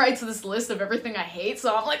mom writes this list of everything I hate,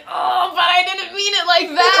 so I'm like, oh, but I didn't mean it like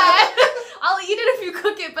that. I'll eat it if you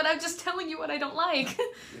cook it, but I'm just telling you what I don't like.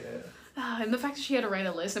 Yeah. And the fact that she had to write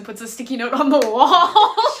a list and puts a sticky note on the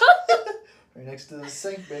wall. Right next to the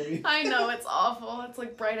sink, baby. I know, it's awful. It's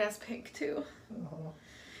like bright ass pink too. Uh-huh.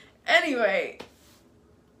 Anyway,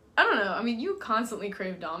 I don't know. I mean, you constantly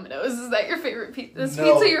crave Domino's. Is that your favorite pizza? Is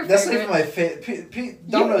No, pizza your that's favorite? not even my favorite.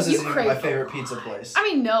 Domino's isn't even my favorite a pizza lot. place. I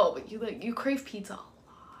mean, no, but you crave pizza a lot.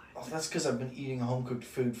 Oh, that's because I've been eating home cooked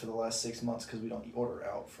food for the last 6 months because we don't order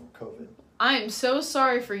out from COVID. I am so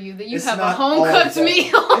sorry for you that you It's have a not home cooked all that-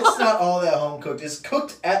 meal. It's not all that home cooked. It's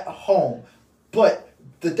cooked at home, but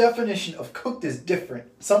the definition of cooked is different.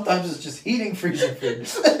 Sometimes it's just heating freezer food.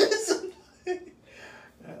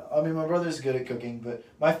 I mean, my brother's good at cooking, but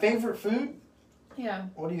my favorite food? Yeah.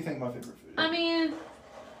 What do you think my favorite food is? I mean,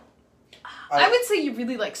 I would say you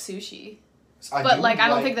really like sushi. I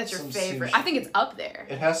don't think that's your favorite. Sushi. I think it's up there.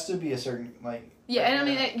 It has to be a certain, like... Yeah, and I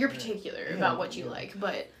mean, you're particular about what you yeah. like,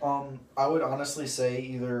 but... I would honestly say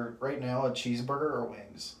either, right now, a cheeseburger or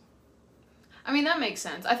wings. I mean, that makes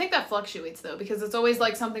sense. I think that fluctuates, though, because it's always,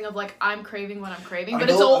 like, something of, like, I'm craving what I'm craving, but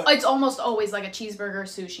it's almost always, like, a cheeseburger,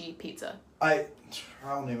 sushi, pizza. I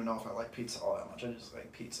don't even know if I like pizza all that much. I just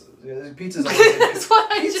like pizza. Pizza's always That's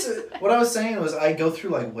what I pizza. just... What I was saying was I go through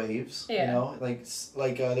like waves. Yeah. You know,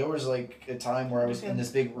 like there was like a time where I was in this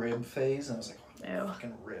big rib phase, and I was like, oh,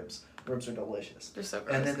 fucking ribs. Ribs are delicious. They're so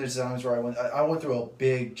gross. And then there's times where I went through a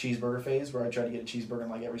big cheeseburger phase where I tried to get a cheeseburger in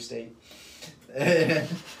like every state. And,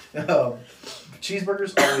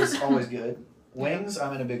 cheeseburgers always good. Wings,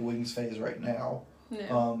 I'm in a big wings phase right now.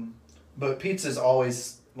 Yeah. But pizza's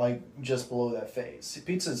always like just below that phase.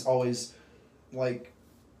 Pizza's always like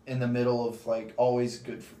in the middle of like always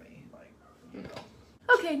good for me. Like, you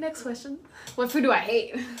know. Okay, next question. What food do I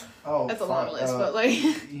hate? Oh, that's a long list, but like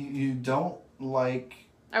you don't like.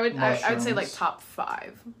 I would say like mushrooms. top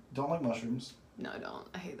 5. Don't like mushrooms. No, I don't.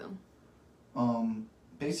 I hate them.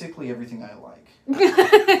 Basically everything I like.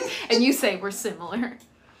 And you say we're similar.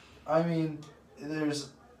 I mean, there's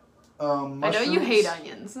mushrooms. I know you hate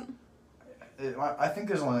onions. I think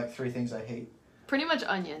there's only like 3 things I hate. Pretty much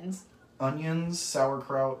onions. Onions,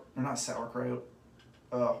 sauerkraut, or not sauerkraut,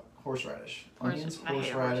 horseradish. Onions, I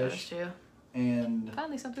hate horseradish too. And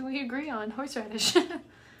finally something we agree on, horseradish.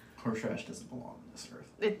 Horseradish doesn't belong on this earth.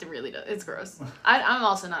 It really does. It's gross. I'm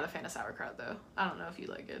also not a fan of sauerkraut though. I don't know if you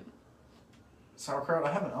like it. Sauerkraut?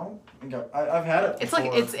 I've had it. It's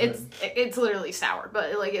before, like it's literally sour,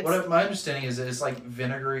 but like it's. My understanding is that it's like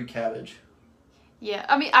vinegary cabbage. Yeah,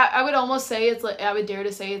 I mean, I would almost say it's like, I would dare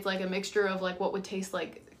to say it's like a mixture of like what would taste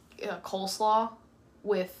like coleslaw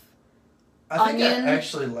with onion I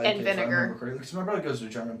actually like and it, vinegar. Because my brother goes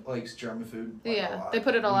to likes German food. Like, Yeah, a lot. they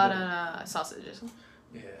put it a lot on sausages.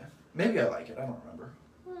 Yeah, maybe I like it. I don't remember.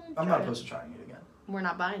 I'm not opposed to trying it again. We're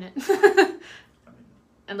not buying it. I mean,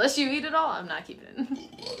 Unless you eat it all, I'm not keeping it.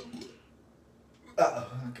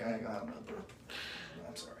 okay, I don't know.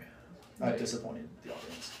 I'm sorry. I've disappointed the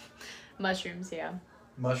audience. Mushrooms, yeah.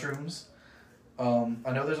 Mushrooms. I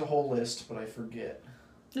know there's a whole list, but I forget.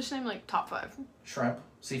 Just name like top 5. Shrimp,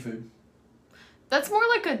 seafood. That's more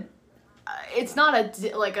like a. It's not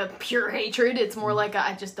a pure hatred. It's more like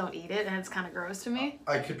I just don't eat it, and it's kind of gross to me.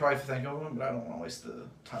 I could probably think of one, but I don't want to waste the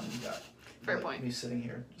time we got. Fair point. Me sitting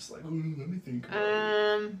here, just like, let me think.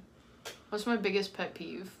 What's my biggest pet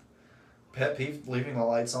peeve? Pet peeve? Leaving the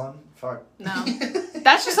lights on? Fuck. No.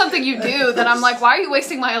 That's just something you do that I'm like, why are you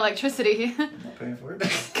wasting my electricity? I'm not paying for it.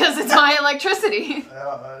 Because it's my electricity.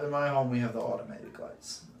 In my home, we have the automated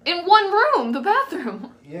lights. In one room, the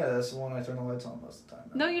bathroom. Yeah, that's the one I turn the lights on most of the time.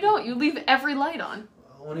 No, you don't. You leave every light on.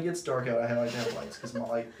 When it gets dark out, I like to have lights because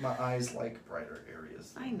my eyes like brighter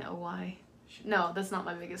areas. I know why. No, that's not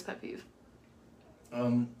my biggest pet peeve.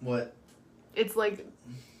 What? It's like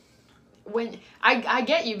when I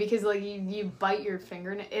get you because like you bite your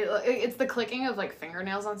fingernail. It's the clicking of like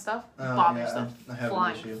fingernails on stuff. Bothers the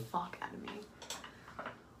flying fuck out of me.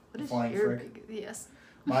 What is flying your frick? yes?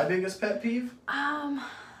 My biggest pet peeve?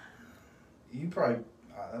 You probably.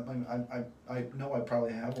 I know I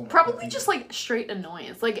probably have one. Probably just like straight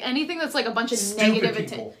annoyance. Like anything that's like a bunch of negative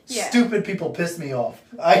attention. Yeah. Stupid people piss me off.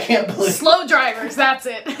 I can't believe. Slow drivers. That's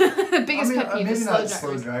it. The biggest pet peeve is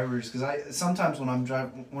slow drivers. Because sometimes when I'm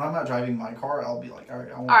not driving my car, I'll be like, all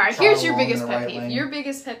right. All right. Here's your biggest pet peeve. Your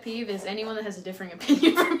biggest pet peeve is anyone that has a differing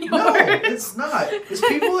opinion from yours. No, it's not. It's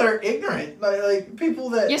people that are ignorant. Like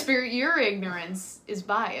people that. Yes, but your ignorance is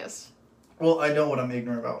biased. Well, I know what I'm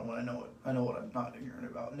ignorant about, and I know what I'm not ignorant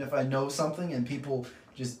about. And if I know something and people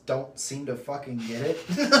just don't seem to fucking get it,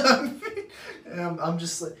 and I'm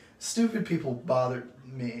just like, stupid people bother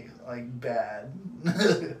me like bad.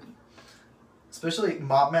 Especially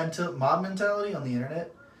mob mentality on the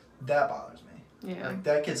internet, that bothers me. Yeah. Like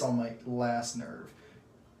that gets on my last nerve.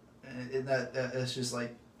 And it's just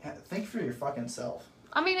like, think for your fucking self.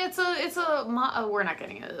 I mean, we're not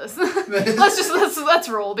getting into this. let's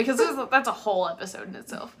roll because that's a whole episode in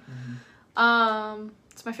itself. Mm-hmm.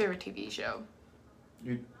 It's my favorite TV show.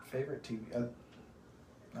 Your favorite TV? I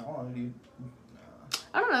don't know.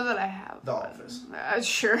 I don't know that I have. The Office.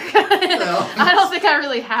 Sure. I don't think I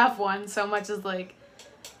really have one so much as like,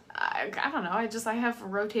 I don't know. I have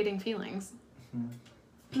rotating feelings.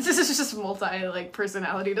 Mm-hmm. This is just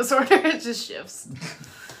personality disorder. It just shifts.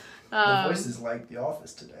 My voice is like The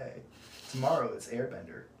Office today. Tomorrow it's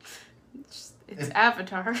Airbender. It's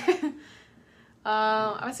Avatar.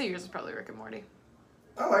 I would say yours is probably Rick and Morty.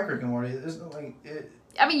 I like Rick and Morty. There's no like it.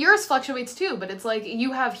 I mean, yours fluctuates too, but it's like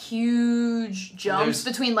you have huge jumps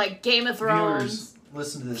between like Game of Thrones. Viewers,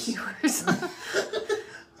 listen to this. Viewers.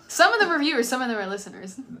 Some of them are viewers, some of them are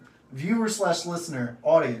listeners. Viewer/listener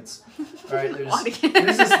audience. All right,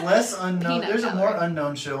 there's this less unknown. There's a more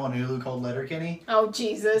unknown show on Hulu called Letterkenny. Oh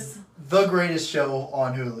Jesus! The greatest show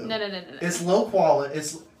on Hulu. No. It's low quality.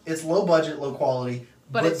 It's low budget, low quality.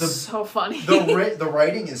 But it's so funny. The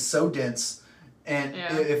writing is so dense, and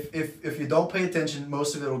if you don't pay attention,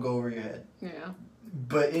 most of it will go over your head. Yeah.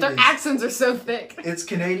 But their accents are so thick. It's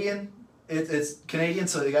Canadian. It's Canadian,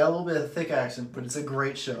 so they got a little bit of a thick accent, but it's a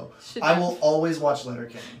great show. I will always watch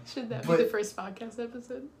Letterkenny. Should that be the first podcast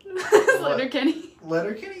episode? Letterkenny?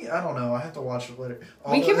 Letterkenny? I don't know. I have to watch Letterkenny.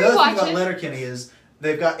 We can rewatch it. The other thing about Letterkenny is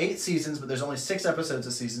they've got 8 seasons, but there's only 6 episodes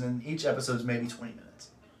a season, and each episode's maybe 20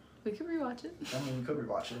 minutes. We could rewatch it. I mean, we could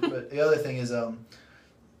rewatch it, but the other thing is, I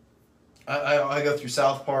go through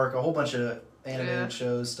South Park, a whole bunch of animated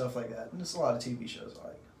shows, stuff like that, and there's a lot of TV shows I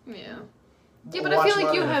like. Yeah. Yeah, but I feel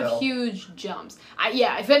like you have huge jumps.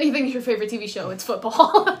 If anything is your favorite TV show, it's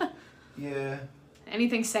football. Yeah.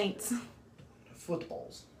 Anything Saints.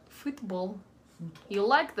 Football. You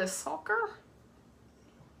like the soccer?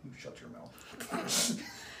 You shut your mouth.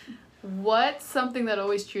 What's something that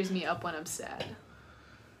always cheers me up when I'm sad?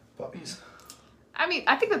 Puppies. I mean,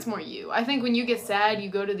 I think that's more you. I think when you get sad, you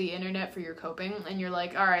go to the internet for your coping, and you're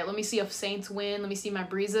like, all right, let me see if Saints win, let me see my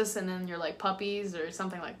breezes, and then you're like puppies or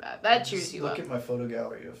something like that. That cheers you up. Look at my photo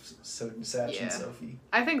gallery of Satch and Sophie.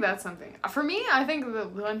 I think that's something. For me, I think the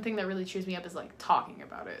one thing that really cheers me up is like talking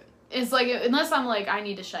about it. It's like, unless I'm like, I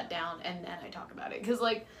need to shut down, and then I talk about it. Because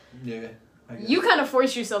like, you kind of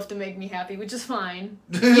force yourself to make me happy, which is fine.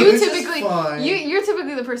 You typically, you're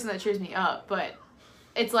typically the person that cheers me up, but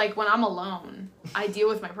it's like when I'm alone, I deal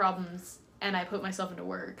with my problems and I put myself into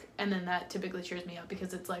work, and then that typically cheers me up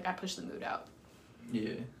because it's like I push the mood out.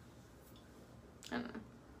 Yeah. I don't know.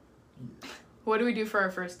 Yeah. What do we do for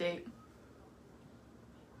our first date?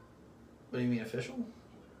 What do you mean, official?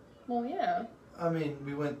 Well, yeah. I mean,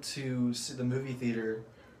 we went to see the movie theater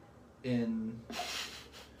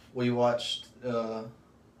we watched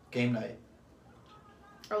Game Night.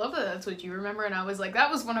 I love that that's what you remember, and I was like, that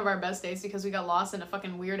was one of our best days because we got lost in a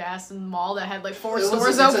fucking weird-ass mall that had, like, 4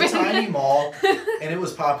 stores open. It's a tiny mall, and it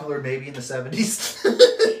was popular maybe in the 70s.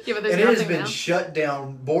 Yeah, but there's and it has nothing been now. shut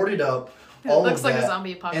down, boarded up, It all looks of like that. a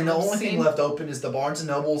zombie apocalypse And the only scene. thing left open is the Barnes &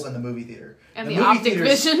 Nobles and the movie theater. And the the movie Optic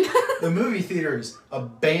theater's- Vision. The movie theater's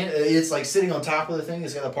it's like sitting on top of the thing.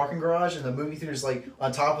 It's got a parking garage, and the movie theater's like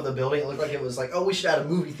on top of the building. It looked like it was like, oh, we should add a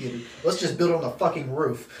movie theater. Let's just build it on the fucking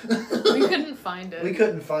roof. We couldn't find it. We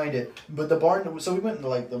couldn't find it. But the barn, so we went into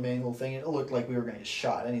like the main little thing. It looked like we were going to get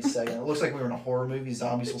shot any second. It looks like we were in a horror movie.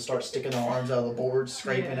 Zombies will start sticking their arms out of the boards,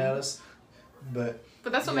 scraping at us. But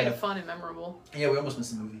that's what made it fun and memorable. Yeah, we almost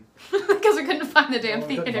missed the movie. Because we couldn't find the damn We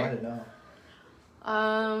theater. couldn't find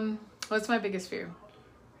it, no. What's my biggest fear?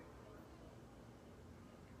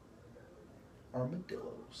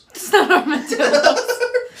 Armadillos. It's not armadillos.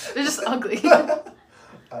 They're just ugly.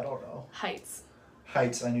 I don't know. Heights.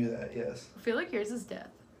 Heights, I knew that, yes. I feel like yours is death.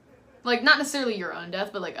 Like, not necessarily your own death,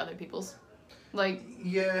 but like other people's. Like,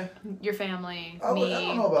 yeah, your family, I me,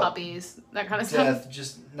 don't know about puppies, that kind of stuff. death,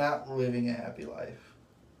 just not living a happy life.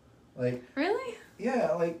 Like, Really?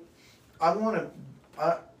 yeah, like, I want to...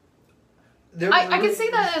 I could see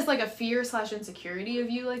that as like a fear / insecurity of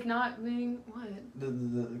you like not being what?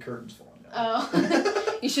 The curtain's falling down.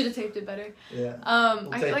 Oh, you should have taped it better. Yeah.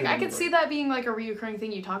 I could see that being like a reoccurring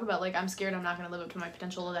thing you talk about. Like, I'm scared I'm not going to live up to my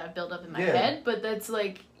potential that I've built up in my head. But that's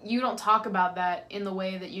like, you don't talk about that in the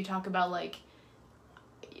way that you talk about like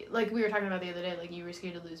we were talking about the other day. Like, you were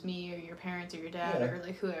scared to lose me or your parents or your dad or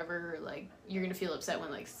like whoever. Or, like, you're going to feel upset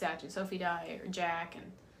when like Satch and Sophie die or Jack,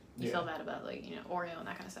 and you feel bad about like Oreo and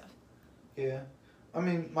that kind of stuff. Yeah, I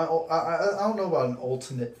mean, I don't know about an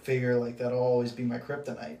ultimate figure like that'll always be my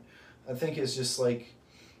kryptonite. I think it's just like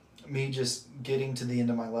me just getting to the end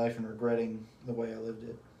of my life and regretting the way I lived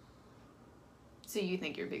it. So you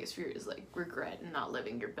think your biggest fear is like regret and not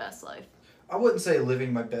living your best life? I wouldn't say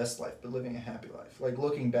living my best life, but living a happy life. Like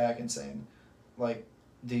looking back and saying, like,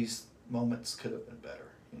 these moments could have been better,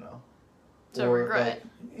 you know. So or, regret.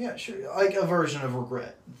 Like, yeah, sure. Like a version of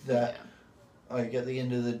regret that. Yeah. Like at the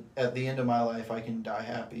end of my life, I can die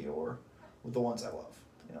happy or with the ones I love,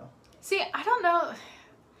 you know. See, I don't know.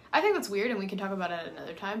 I think that's weird, and we can talk about it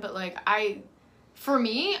another time. But like, for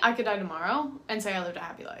me, I could die tomorrow and say I lived a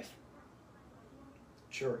happy life.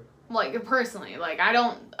 Sure. Like personally, like I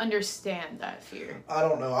don't understand that fear. I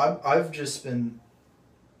don't know. I've just been.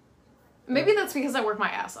 Maybe that's because I work my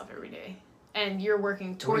ass off every day. And you're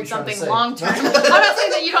working towards something to long term. I'm not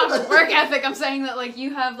saying that you don't have work ethic. I'm saying that like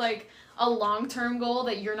you have like a long-term goal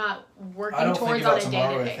that you're not working towards on a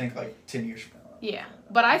day-to-day. I think like 10 years from now. Yeah.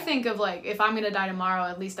 But I think of like, if I'm going to die tomorrow,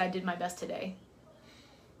 at least I did my best today.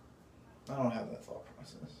 I don't have that thought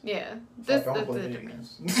process. Yeah. Fuck, I don't play video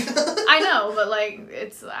games. I know, but like,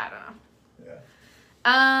 I don't know.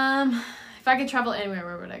 Yeah. If I could travel anywhere,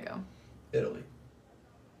 where would I go? Italy.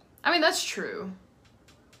 I mean, that's true.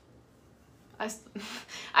 I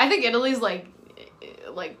think Italy's like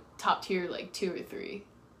top tier, like 2 or 3.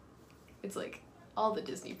 It's like all the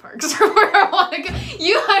Disney parks are where I want to go.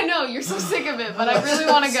 I know, you're so sick of it, but I really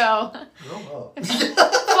want to go. Grow up.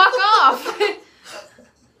 Fuck off.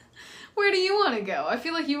 Where do you want to go? I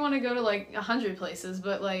feel like you want to go to like 100 places,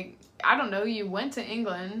 but like, I don't know, you went to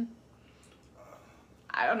England.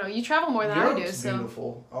 I don't know, you travel more than I do, so.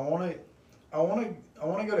 Beautiful. I want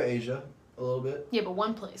to go to Asia a little bit. Yeah, but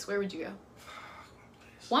one place. Where would you go?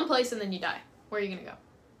 One place and then you die. Where are you going to go?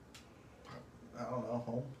 I don't know,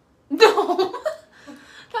 home. No.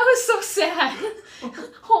 That was so sad.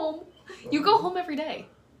 Home. You go home every day.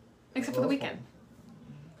 Except for the weekend. Home.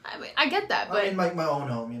 I mean, I get that, but... I mean, like my own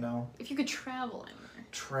home, you know. If you could travel anywhere.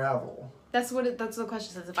 Travel? That's what the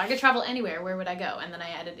question says. If I could travel anywhere, where would I go? And then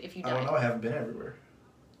I added, if you died. I don't know, I haven't been everywhere.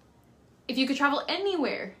 If you could travel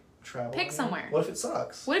anywhere. Travel? Pick somewhere. What if it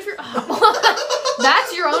sucks? What if you're...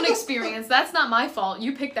 That's your own experience. That's not my fault.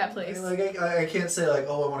 You picked that place. Like I can't say like,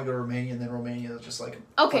 oh, I want to go to Romania, and then Romania is just like.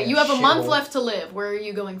 Okay, you have a month left to live. Where are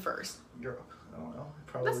you going first? Europe. I don't know.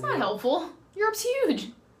 Probably. That's not helpful. Europe's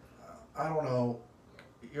huge. I don't know.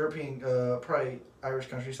 European, probably Irish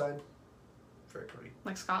countryside. Very pretty.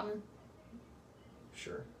 Like Scotland.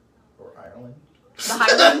 Sure. Or Ireland. The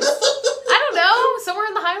Highlands. I don't know. Somewhere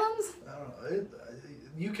in the Highlands. I don't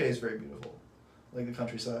know. UK is very beautiful. Like the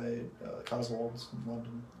countryside, Cotswolds,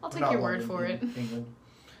 London. I'll take your word for it. England.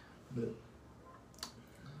 But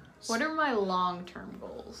what are my long-term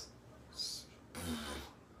goals?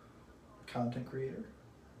 Content creator?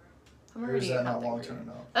 Or is that not long-term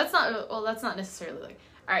enough? That's not, well, that's not necessarily like,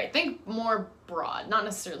 alright, think more broad, not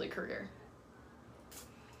necessarily career.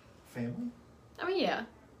 Family? I mean, yeah.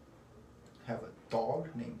 Have a dog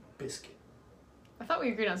named Biscuit. I thought we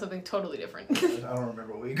agreed on something totally different. I don't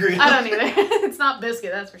remember what we agreed on. I don't either. It's not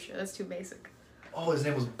Biscuit, that's for sure. That's too basic. Oh, his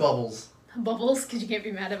name was Bubbles. Bubbles? Because you can't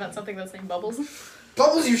be mad about something that's named Bubbles.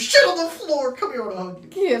 Bubbles, you shit on the floor! Come here, I want to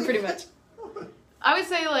hug you. Yeah, pretty much. I would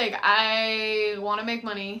say, like, I want to make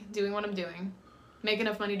money doing what I'm doing, make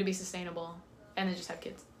enough money to be sustainable, and then just have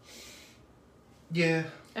kids. Yeah.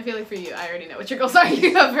 I feel like for you, I already know what your goals are.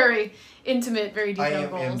 You have very intimate, very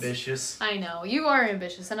detailed goals. I am ambitious. I know. You are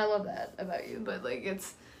ambitious, and I love that about you. But, like,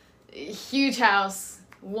 it's a huge house,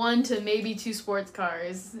 1 to maybe 2 sports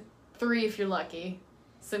cars, 3 if you're lucky,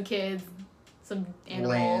 some kids, some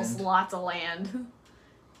animals, lots of land,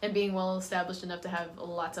 and being well established enough to have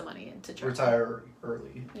lots of money and to travel. Retire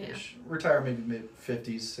early-ish. Yeah. Retire maybe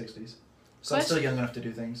mid-50s, 60s. So I'm still young enough to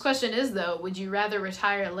do things. Question is, though, would you rather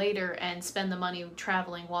retire later and spend the money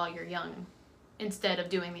traveling while you're young instead of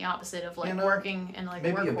doing the opposite of, like, working and, like,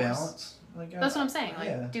 maybe workforce? a balance. Like, That's what I'm saying.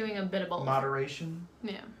 Like, doing a bit of both. Moderation.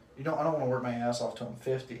 Yeah. I don't want to work my ass off till I'm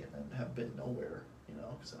 50 and then have been nowhere,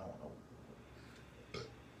 because I don't want to.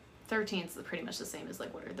 13's pretty much the same as,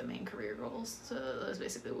 like, what are the main career goals. So that's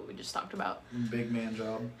basically what we just talked about. Big man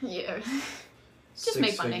job. Yeah. Just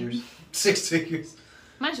make money. Figures. 6 figures.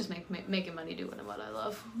 Mine's just making money doing what I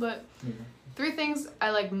love. But 3 things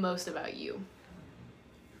I like most about you.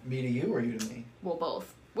 Me to you or you to me? Well,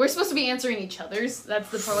 both. We're supposed to be answering each other's.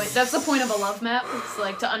 That's the point. That's the point of a love map. It's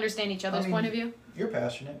like to understand each other's point of view. You're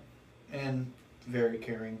passionate and very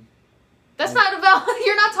caring. That's not about.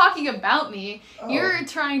 You're not talking about me. Oh. You're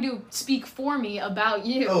trying to speak for me about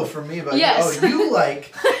you. Oh, for me about yes. you. Oh, you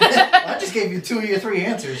like. I just gave you 2 of your 3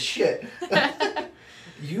 answers. Shit.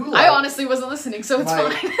 You like. I honestly wasn't listening, so it's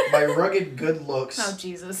fine. My rugged good looks. Oh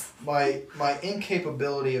Jesus. My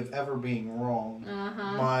incapability of ever being wrong.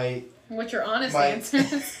 My. What's your honest answer?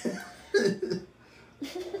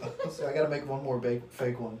 So I gotta make one more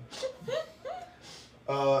fake one.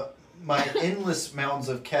 My endless mounds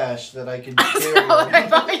of cash that I can carry. That's what I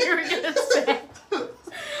thought you were gonna say. I thought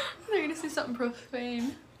you were gonna say something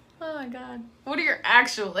profane. Oh my god. What are your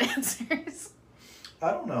actual answers?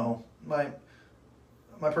 I don't know. My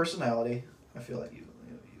personality. I feel like you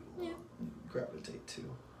gravitate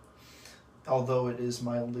to. Although it is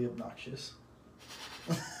mildly obnoxious.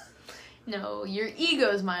 No, your ego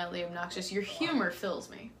is mildly obnoxious. Your humor fills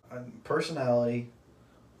me. Personality,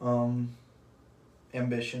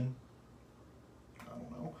 ambition. I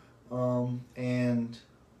don't know. And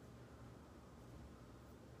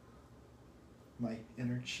my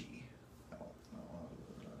energy. I don't know.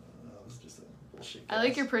 That was just a bullshit guess. I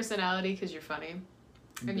like your personality because you're funny.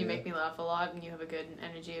 And you make me laugh a lot, and you have a good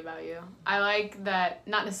energy about you. I like that,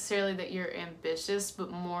 not necessarily that you're ambitious,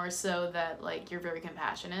 but more so that, like, you're very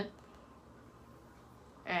compassionate.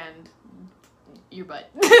 And your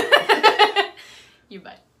butt. Your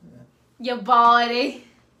butt. Yeah. Your body.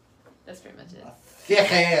 That's pretty much it.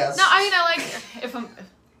 Thick ass. No, I mean, I like, if I'm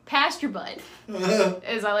past your butt,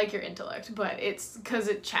 is I like your intellect, but it's because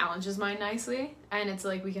it challenges mine nicely, and it's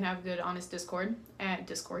like we can have good, honest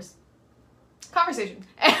conversation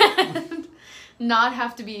and not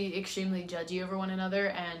have to be extremely judgy over one another,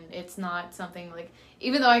 and it's not something like,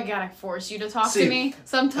 even though I gotta force you to talk to me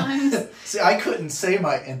sometimes. See, I couldn't say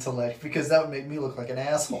my intellect because that would make me look like an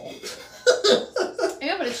asshole.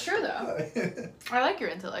 Yeah, but it's true though. I like your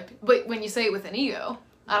intellect, but when you say it with an ego,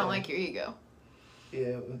 I don't like your ego.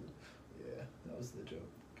 Yeah, that was the joke,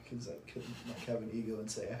 because I couldn't have an ego and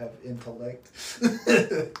say I have intellect.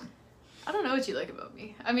 I don't know what you like about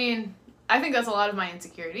me. I mean, I think that's a lot of my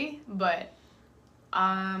insecurity, but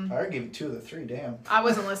I already gave you 2 of the 3, damn. I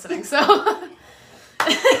wasn't listening, so.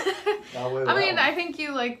 I mean, I think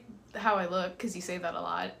you like how I look, because you say that a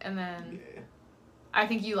lot, and then I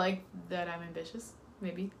think you like that I'm ambitious,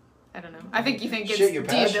 maybe. I don't know. I think you think it's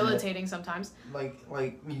debilitating sometimes. Like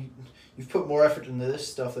you've put more effort into this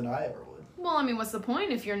stuff than I ever would. Well, I mean, what's the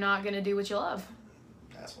point if you're not going to do what you love?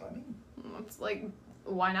 That's what I mean. It's like,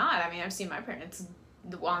 why not? I mean, I've seen my parents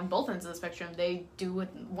on both ends of the spectrum. They do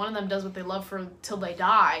one of them does what they love for till they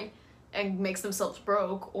die and makes themselves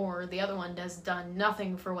broke, or the other one has done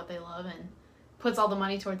nothing for what they love and puts all the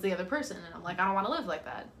money towards the other person. And I'm like, I don't want to live like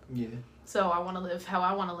that. Yeah. So I want to live how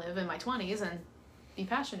I want to live in my 20s and be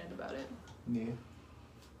passionate about it. Yeah.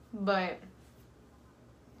 But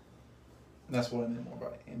that's what I meant more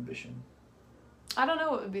about ambition. I don't know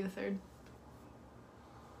what would be the third.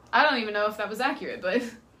 I don't even know if that was accurate, but I'd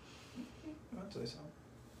say so.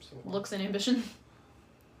 Looks and ambition.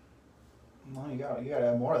 No, you gotta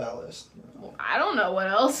have more of that list. Well, I don't know what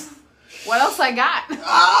else. What else I got?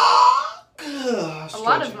 A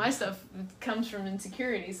lot of my stuff comes from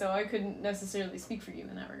insecurity, so I couldn't necessarily speak for you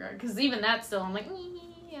in that regard. Because even that still, I'm like,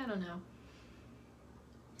 I don't know.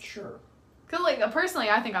 Sure. Cause like personally,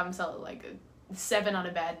 I think I'm selling like a 7 on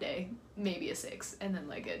a bad day, maybe a 6, and then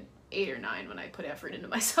like a 8 or 9 when I put effort into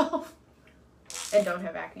myself and don't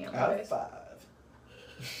have acne on my Out of face. 5.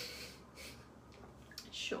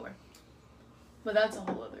 Sure, but that's a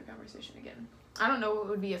whole other conversation again. I don't know what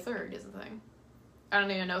would be a third is the thing. I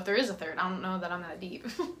don't even know if there is a third. I don't know that I'm that deep.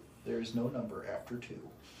 There is no number after 2.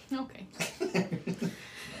 Okay. No,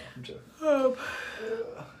 I'm joking.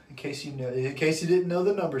 In case you didn't know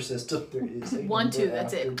the number system, there is a 1, number 2.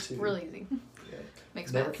 That's after it. 2. Real easy. Yeah.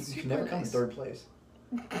 Makes Never, math you super can never come in nice. third place.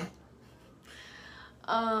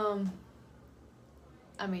 I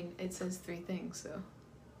mean, it says 3 things, so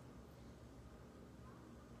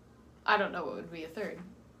I don't know what would be a third.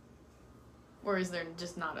 Or is there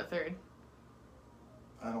just not a third?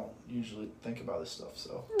 I don't usually think about this stuff,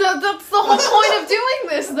 so. That's the whole point of doing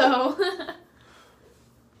this, though.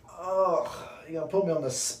 Oh, you gotta put me on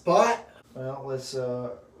the spot. Well, let's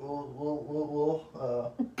we'll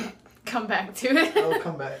Come back to it. I'll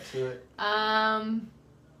come back to it.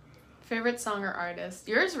 Favorite song or artist?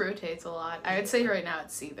 Yours rotates a lot. I would say right now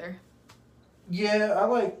it's Seether. Yeah, I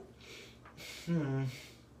like.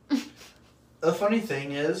 The funny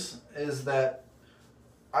thing is that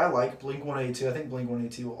I like Blink-182. I think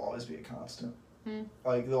Blink-182 will always be a constant.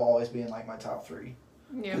 Like they'll always be in like my top 3.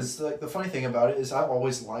 Yeah. Because like the funny thing about it is I've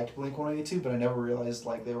always liked Blink-182, but I never realized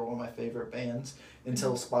like they were one of my favorite bands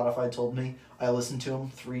until Spotify told me I listened to them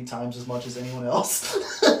 3 times as much as anyone else.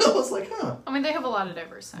 I was like, huh. I mean, they have a lot of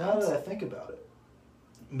diverse Now sounds. that I think about it.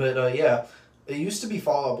 But yeah, it used to be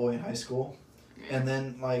Fall Out Boy in high school, and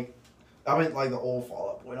then like I mean like the old Fall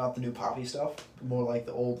Out Boy, not the new poppy stuff. More like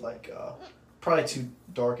the old like probably too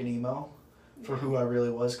dark and emo for who I really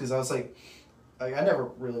was, because I was like I never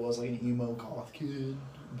really was like an emo goth kid,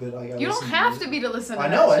 but like You don't have to be to listen to I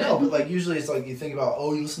that know, shit. but like usually it's like you think about,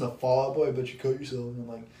 oh, you listen to Fall Out Boy, but you cut yourself, and I'm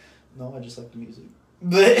like, no, I just like the music.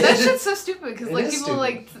 That shit's so stupid because It like is people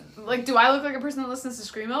like do I look like a person that listens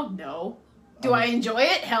to screamo? No. Do I enjoy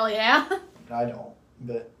it? Hell yeah. I don't,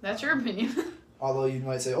 but That's your opinion. although you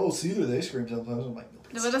might say, oh, Seether, they scream sometimes. I'm like, no,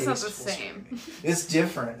 No, but that's not the tasteful same. screaming. It's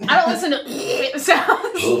different. I don't listen to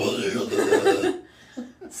sounds.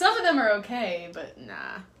 Some of them are okay, but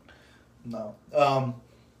nah. No.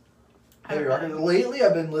 I don't know. Lately,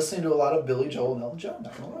 I've been listening to a lot of Billy Joel and Elton John.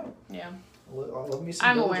 Not gonna lie. Yeah. I love me some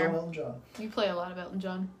I'm Billy aware. Joel and Elton John. You play a lot of Elton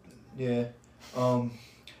John. Yeah.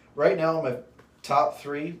 Right now, my top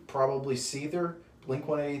 3 probably Seether,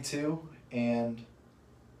 Blink-182, and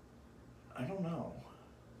I don't know.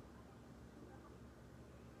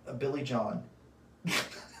 Billy John.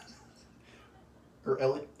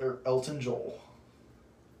 or Elton Joel.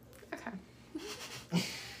 Okay.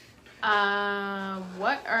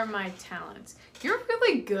 What are my talents? You're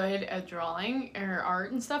really good at drawing or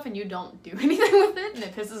art and stuff, and you don't do anything with it, and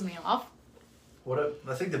it pisses me off.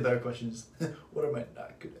 I think the better question is, what am I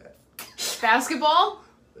not good at? Basketball,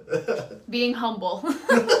 being humble.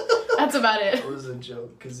 That's about it. That was a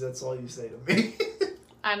joke, because that's all you say to me.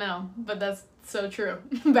 I know, but that's so true.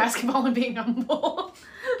 Basketball and being humble.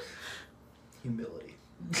 Humility.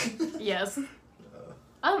 Yes.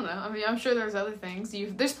 I don't know. I mean, I'm sure there's other things.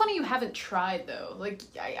 There's plenty you haven't tried, though. Like,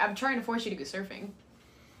 I'm trying to force you to go surfing.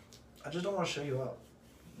 I just don't want to show you up.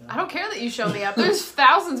 You know? I don't care that you show me up. The's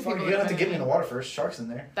thousands of Fuck, people. you're gonna that have to are get me in the water first. Sharks in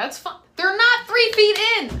there. That's fine. They're not 3 feet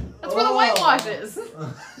in. That's where the whitewash is.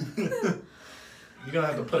 You're gonna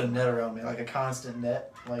have to put a net around me, like a constant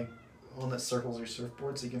net, like one that circles your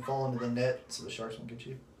surfboard, so you can fall into the net, so the sharks won't get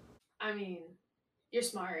you. I mean, you're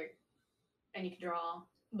smart, and you can draw,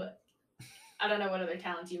 but I don't know what other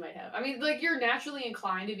talents you might have. I mean, like, you're naturally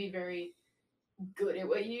inclined to be very good at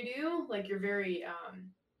what you do. Like, you're very,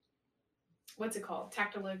 what's it called?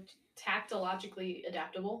 Tactilogically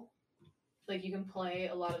adaptable. Like, you can play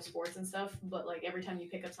a lot of sports and stuff, but, like, every time you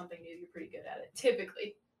pick up something new, you're pretty good at it.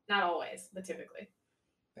 Typically. Not always, but typically.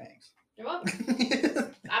 Thanks. You're welcome.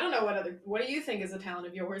 I don't know what do you think is a talent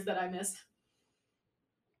of yours that I missed?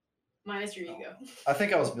 Minus your ego. I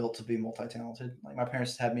think I was built to be multi-talented. Like my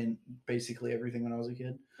parents had me in basically everything when I was a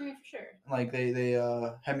kid. I mean, for sure. Like they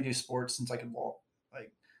had me do sports since I could walk.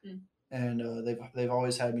 Like, and they've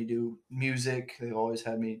always had me do music. They've always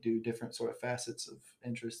had me do different sort of facets of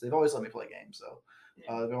interest. They've always let me play games though.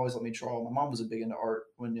 Yeah. They've always let me draw. My mom was a big into art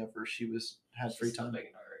whenever she had free time. Big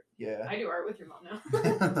into art. Yeah. I do art with your mom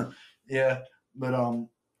now. Yeah, but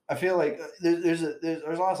I feel like there's a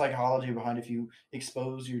lot of psychology behind if you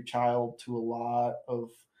expose your child to a lot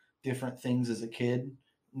of different things as a kid,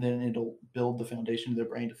 then it'll build the foundation of their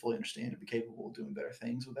brain to fully understand and be capable of doing better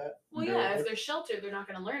things with that. Well, yeah, if they're sheltered, they're not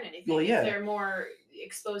going to learn anything. Well, yeah. If they're more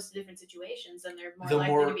exposed to different situations, then they're more The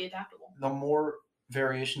likely more- to be adaptable. The more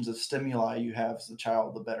variations of stimuli you have as a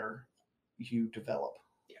child, the better you develop.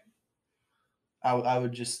 Yeah. I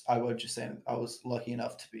would just say I was lucky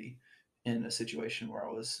enough to be in a situation where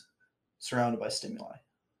I was surrounded by stimuli.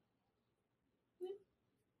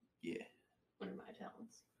 Yeah. What are my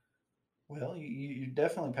talents? Well, you're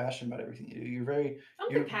definitely passionate about everything you do. You're very. I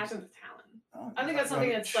don't think passion's a talent. Oh, I think that's something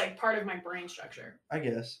that's like part of my brain structure. I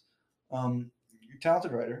guess. You're a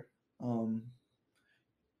talented writer.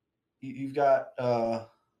 You've got a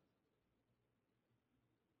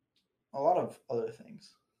lot of other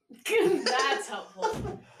things. That's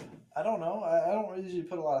helpful. I don't know. I don't usually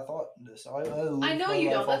put a lot of thought into this. I know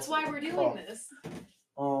you don't. That's why we're doing this.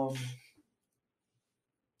 Now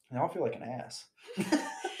I feel like an ass. Well,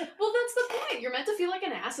 that's the point. You're meant to feel like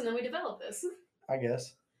an ass, and then we develop this. I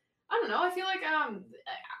guess. I don't know. I feel like I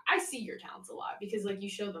see your talents a lot because like you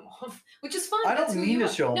show them off, which is fun. I That's don't who mean you to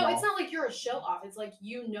are. show them No, off. it's not like you're a show off. It's like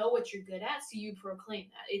you know what you're good at, so you proclaim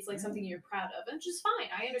that. It's like something you're proud of, and which is fine.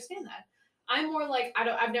 I understand that. I'm more like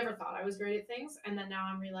I've never thought I was great at things, and then now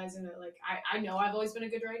I'm realizing that like I know I've always been a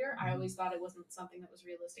good writer. I always thought it wasn't something that was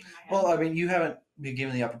realistic in my head. Well, I mean, you haven't been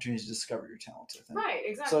given the opportunity to discover your talents, I think. Right,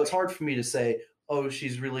 exactly. So it's hard for me to say, oh,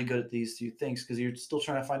 she's really good at these two things because you're still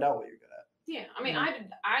trying to find out what you're good at. Yeah, I mean,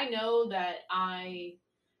 I know that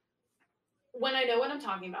when I know what I'm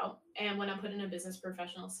talking about and when I'm put in a business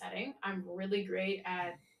professional setting, I'm really great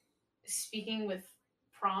at speaking with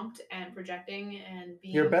prompt and projecting and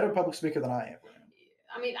being. You're a better public speaker than I am.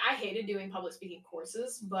 I mean, I hated doing public speaking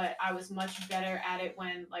courses, but I was much better at it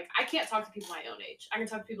when, like, I can't talk to people my own age. I can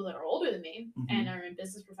talk to people that are older than me and are in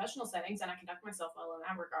business professional settings, and I conduct myself well in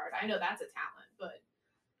that regard. I know that's a talent, but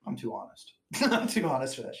I'm too honest. I'm too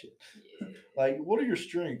honest for that shit. Yeah. Like, what are your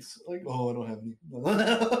strengths? Like, oh, I don't have any.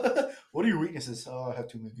 What are your weaknesses? Oh, I have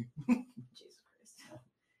too many. Jesus Christ.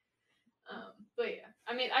 But yeah,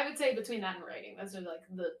 I mean, I would say between that and writing, those are like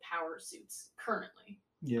the power suits currently.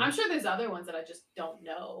 Yeah. I'm sure there's other ones that I just don't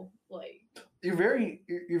know. Like, you're very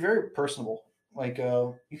personable. Like, I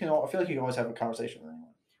feel like you can always have a conversation with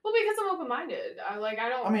anyone. Well, because I'm open-minded. I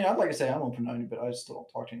don't. I mean, I'd like to say I'm open-minded, but I still don't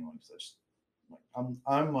talk to anyone because I just like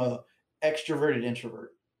I'm a extroverted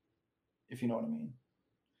introvert, if you know what I mean.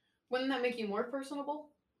 Wouldn't that make you more personable?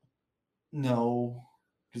 No,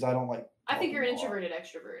 because I don't like. I think you're an introverted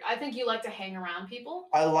extrovert. I think you like to hang around people.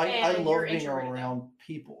 I love being around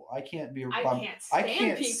people. I can't be. I can't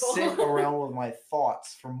stand people. Sit around with my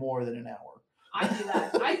thoughts for more than an hour. I do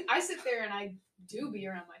that. I sit there and I do be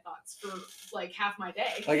around my thoughts for like half my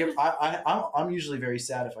day. Like if I'm usually very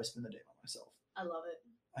sad if I spend the day by myself. I love it.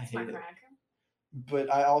 I It's hate my it. crack. But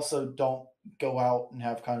I also don't go out and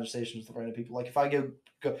have conversations with random people. Like if I go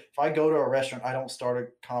to a restaurant, I don't start a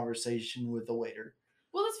conversation with the waiter.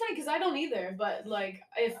 Well, that's funny because I don't either. But like,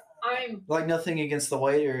 if I'm like nothing against the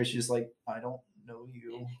waiter, it's just like I don't know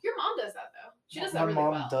you. Your mom does that though. She does that really well.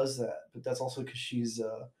 My well. mom does that, but that's also because she's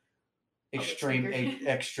extreme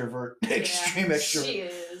extrovert. Yeah, extreme extrovert. She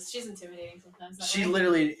is. She's intimidating sometimes. She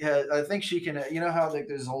literally has, I think she can. You know how like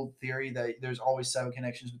there's an old theory that there's always 7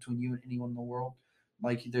 connections between you and anyone in the world.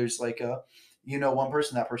 Like there's like one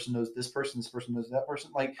person, that person knows this person knows that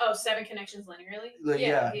person. Like 7 connections linearly.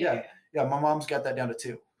 Yeah. My mom's got that down to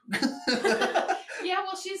 2. Yeah,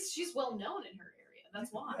 well, she's well known in her area.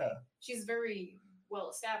 That's why she's very well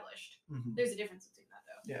established. Mm-hmm. There's a difference between that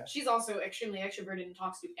though. Yeah. She's also extremely extroverted and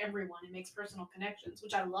talks to everyone and makes personal connections,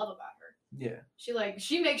 which I love about her. Yeah.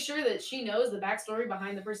 She makes sure that she knows the backstory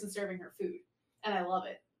behind the person serving her food, and I love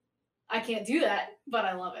it. I can't do that, but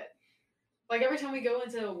I love it. Like every time we go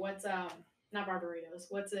into what's not Barbaritos,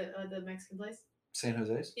 what's it the Mexican place? San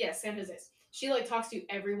Jose's? Yeah, San Jose's. She like talks to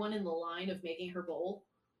everyone in the line of making her bowl.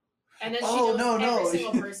 And then she knows every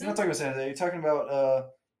single person. You're not talking about San Jose, you're talking about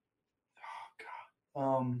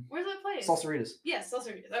where's that place? Salsaritas. Yes,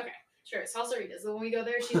 Salsaritas. Okay. Sure, Salsaritas. So when we go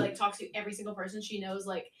there, she like talks to every single person she knows,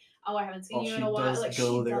 like, oh, I haven't seen you in a while. Like she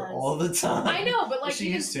go there all the time. I know, but like she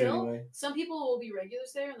even used to still, anyway. Some people will be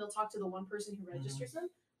regulars there and they'll talk to the one person who registers them.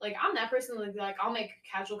 Like I'm that person, like I'll make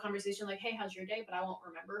a casual conversation like, hey, how's your day? But I won't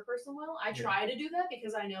remember a person well. I try to do that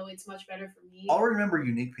because I know it's much better for me. I'll remember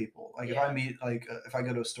unique people. Like if I meet, like if I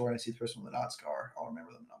go to a store and I see the person with a knot scar, I'll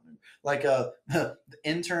remember them. Like the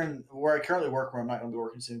intern where I currently work, where I'm not going to be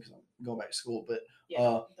working soon because I'm going back to school. But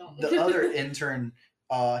the other intern,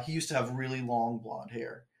 he used to have really long blonde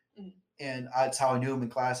hair, and that's how I knew him in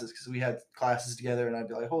classes because we had classes together, and I'd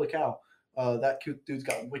be like, holy cow, that cute dude's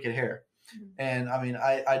got wicked hair. Mm-hmm. And I mean,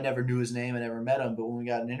 I never knew his name. I never met him. But when we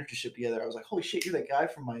got an internship together, I was like, holy shit, you're that guy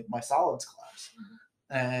from my solids class. Mm-hmm.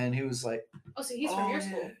 And he was like, oh, so he's from your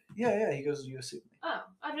school? Yeah. He goes to USC with me. Oh,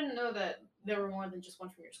 I didn't know that there were more than just one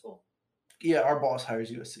from your school. Yeah, our boss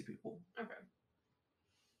hires USC people. Okay.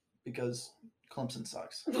 because Clemson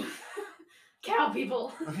sucks. Cow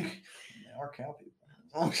people. They are cow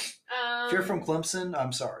people. If you're from Clemson,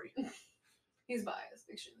 I'm sorry. He's biased,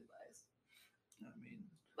 extremely biased. I mean,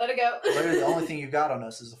 let it go. literally the only thing you got on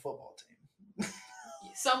us is a football team.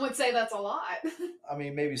 Some would say that's a lot. I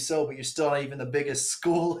mean, maybe so, but you're still not even the biggest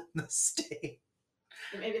school in the state.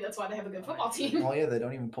 Maybe that's why they have a good football team. Well, yeah, they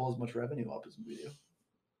don't even pull as much revenue up as we do.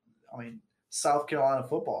 I mean, South Carolina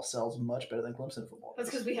football sells much better than Clemson football. That's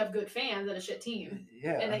because we have good fans and a shit team.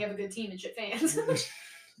 Yeah. And they have a good team and shit fans.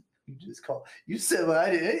 You said what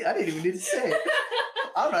I didn't even need to say it.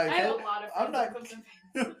 I have a lot of friends that are Clemson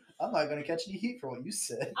fans. I'm not going to catch any heat for what you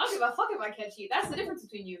said. I don't give a fuck if I catch heat. That's the difference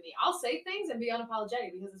between you and me. I'll say things and be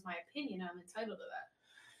unapologetic because it's my opinion. I'm entitled to that.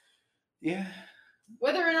 Yeah.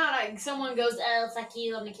 Whether or not someone goes, oh, fuck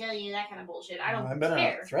you, I'm going to kill you, that kind of bullshit. I don't I better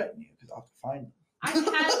care. not threaten you because I'll have to find them. I've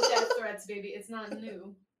had death threats, baby. It's not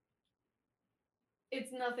new.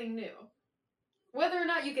 It's nothing new. Whether or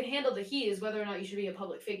not you can handle the heat is whether or not you should be a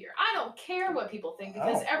public figure. I don't care what people think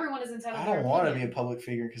because everyone is entitled to their opinion. I don't want to be a public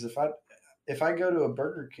figure because if I go to a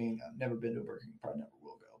Burger King, I've never been to a Burger King, probably never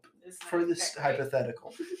will go. For this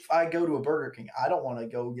hypothetical, if I go to a Burger King, I don't want to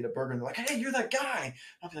go get a burger and they're like, hey, you're that guy.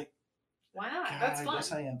 I'll be like, why not? That's fun.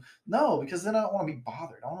 Yes, I am. No, because then I don't want to be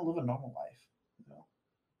bothered. I want to live a normal life. You know?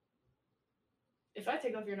 If I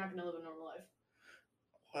take off, you're not going to live a normal life.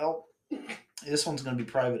 Well, this one's going to be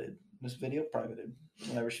privated. This video privated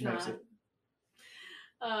whenever she makes it.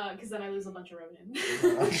 Because then I lose a bunch of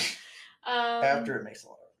revenue. After it makes a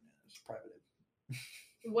lot of revenue, it's privated.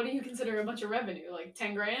 What do you consider a bunch of revenue? Like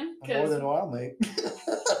 10 grand? More than what I'll make.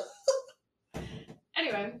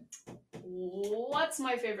 Anyway, what's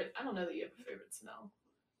my favorite? I don't know that you have a favorite smell.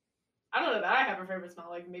 I don't know that I have a favorite smell.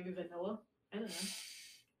 Like maybe vanilla. I don't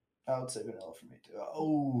know. I would say vanilla for me too.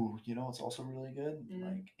 Oh, you know what's also really good?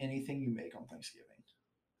 Like anything you make on Thanksgiving.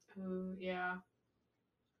 Ooh, yeah.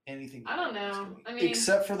 Anything. I don't know. I mean,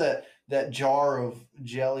 except for that jar of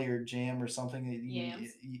jelly or jam or something. Yams.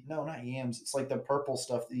 No, not yams. It's like the purple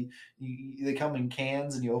stuff. They come in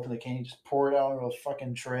cans, and you open the can, you just pour it out into a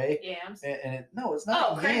fucking tray. Yams. And it's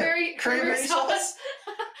not. Oh, cranberry sauce.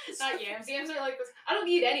 Not yams. Yams are like this. I don't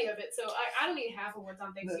eat any of it, so I don't eat half of what's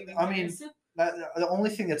on Thanksgiving. I mean, the only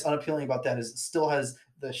thing that's unappealing about that is it still has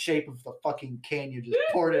the shape of the fucking can you just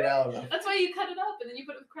poured it out of. That's why you cut it up and then you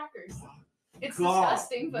put it with crackers. It's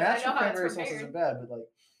disgusting, but I know how it's prepared. Sauce isn't bad, but like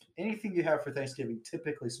anything you have for Thanksgiving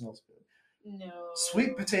typically smells good. No.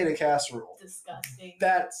 Sweet potato casserole. Disgusting.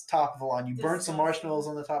 That's top of the line. You burn some marshmallows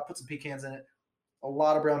on the top, put some pecans in it, a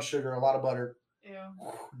lot of brown sugar, a lot of butter. Ew.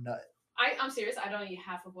 Nut. I'm serious. I don't eat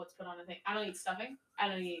half of what's put on a thing. I don't eat stuffing. I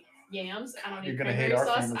don't eat yams. I don't eat cranberry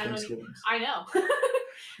sauce. I know.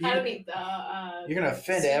 I don't eat the. You're gonna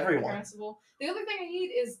offend everyone. The only thing I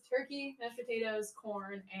eat is turkey, mashed potatoes,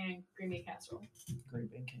 corn, and green bean casserole. Green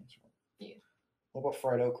bean casserole. Yeah. What about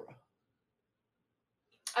fried okra?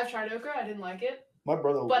 I've tried okra. I didn't like it. My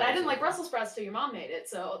brother. But I didn't like Brussels sprouts till your mom made it.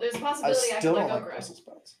 So there's a possibility I still could don't like like okra. Brussels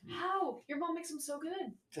sprouts. How? Your mom makes them so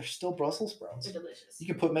good. They're still Brussels sprouts. They're delicious. You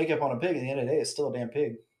can put makeup on a pig. At the end of the day, it's still a damn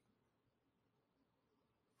pig.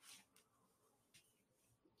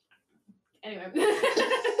 Anyway.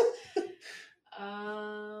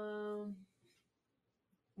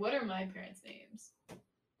 What are my parents' names?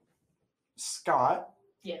 Scott.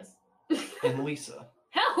 Yes. And Lisa.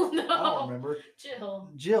 Hell no. I don't remember.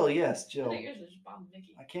 Jill. Jill, yes, Jill. I think yours was Bob and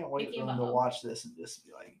Vicky. I can't wait for them to watch this and just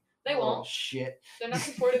be like, they won't. Shit. They're not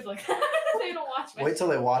supportive like that. They don't watch my Wait till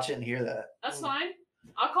they watch it and hear that. That's fine.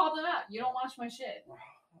 I'll call them out. You don't watch my shit.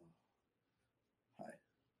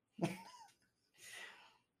 Hi.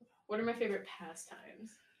 What are my favorite pastimes?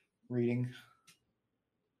 Reading.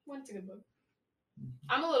 What's a good book?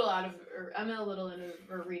 I'm a little in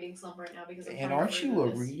a reading slump right now because And aren't you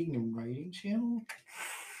a reading and writing channel?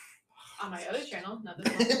 On my other channel, not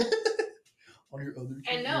this one. On your other channel.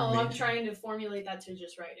 And no, I'm trying to formulate that to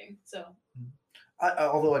just writing. So,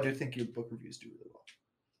 although I do think your book reviews do really well.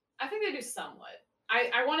 I think they do somewhat.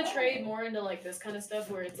 I want to trade more into like this kind of stuff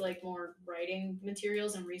where it's like more writing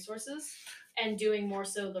materials and resources, and doing more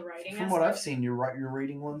so the writing. From what I've seen, you're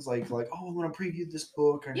reading ones like oh, I'm going to preview this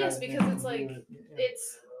book. Yes, because it's like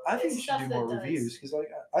it's. I think you should do more reviews because like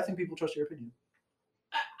I think people trust your opinion.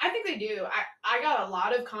 I think they do. I got a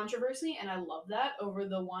lot of controversy, and I love that over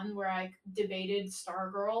the one where I debated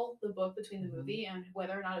Stargirl, the book between the movie, and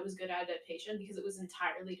whether or not it was good adaptation because it was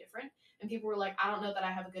entirely different. And people were like, I don't know that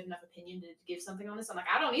I have a good enough opinion to give something on this. I'm like,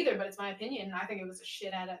 I don't either, but it's my opinion, and I think it was a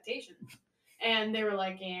shit adaptation. And they were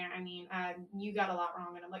like, yeah, I mean, you got a lot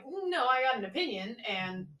wrong. And I'm like, no, I got an opinion,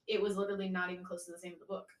 and it was literally not even close to the same of the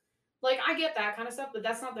book. Like, I get that kind of stuff, but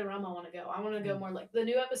that's not the realm I want to go. I want to go more like the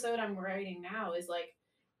new episode I'm writing now is like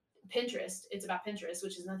Pinterest. It's about Pinterest,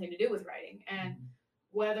 which has nothing to do with writing, and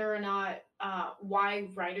whether or not why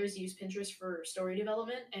writers use Pinterest for story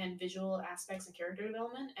development and visual aspects and character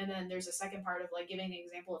development. And then there's a second part of like giving an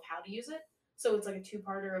example of how to use it. So it's like a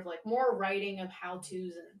two-parter of like more writing of how-tos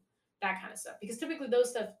and that kind of stuff. Because typically those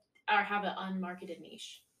stuff have an unmarketed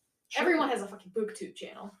niche. Sure. Everyone has a fucking booktube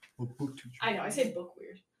channel. I know, I say book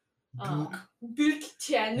weird. Book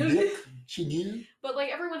channel. But like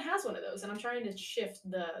everyone has one of those, and I'm trying to shift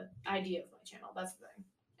the idea of my channel. That's the thing.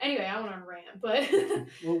 Anyway, I went on a rant, but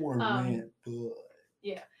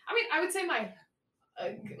yeah. I mean, I would say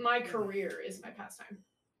my career is my pastime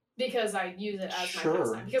because I use it as my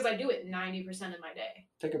pastime because I do it 90% of my day.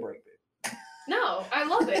 Take a break, babe. No, I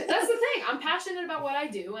love it. That's the thing. I'm passionate about what I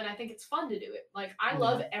do, and I think it's fun to do it. Like I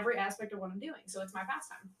love every aspect of what I'm doing, so it's my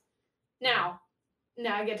pastime. Now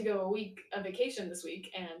I get to go a week of vacation this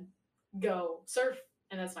week and go surf,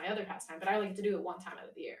 and that's my other pastime. But I like to do it one time out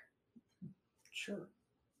of the year. Sure.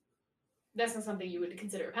 That's not something you would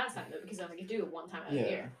consider a pastime, though, because you only get to do it one time out of the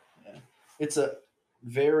year. Yeah. It's a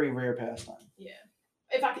very rare pastime. Yeah.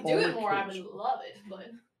 If I could do it more, I would love it. But,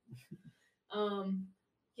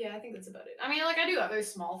 yeah, I think that's about it. I mean, like, I do other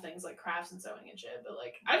small things like crafts and sewing and shit, but,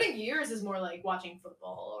 like, I think yours is more like watching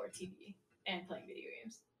football or TV and playing video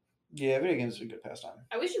games. Yeah, video games are a good pastime.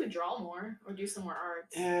 I wish you would draw more or do some more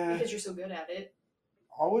arts because you're so good at it.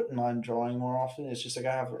 I wouldn't mind drawing more often. It's just like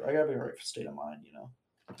I gotta be in the right state of mind, you know.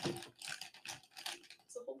 It's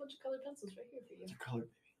a whole bunch of colored pencils right here for you. They're colored,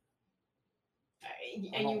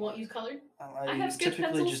 baby. And you won't use colored? I have typically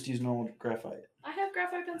pencils. Just use normal graphite. I have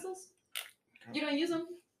graphite pencils. You don't use them.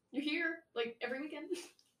 You're here like every weekend.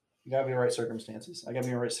 You gotta be in the right circumstances. I gotta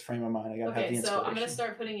be in the right frame of mind. I gotta have the inspiration. So I'm gonna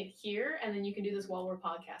start putting it here, and then you can do this while we're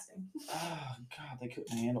podcasting. Oh God, they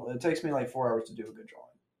couldn't handle it. It takes me like 4 hours to do a good drawing.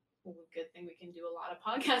 Well, good thing we can do a lot of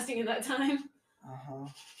podcasting in that time.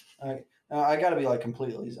 I gotta be like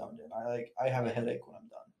completely zoned in. I have a headache when I'm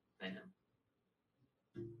done. I know.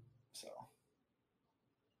 So.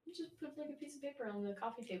 You just put like a piece of paper on the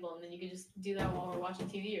coffee table, and then you can just do that while we're watching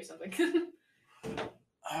TV or something.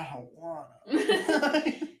 I don't wanna.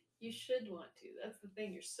 You should want to. That's the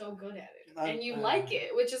thing. You're so good at it, and you like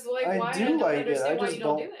it, which is like why I don't like understand why you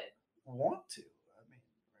don't do it. Want to? I mean,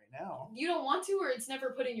 right now. You don't want to, or it's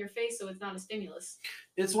never put in your face, so it's not a stimulus.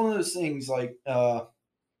 It's one of those things, like,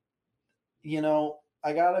 you know,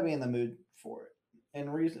 I gotta be in the mood for it,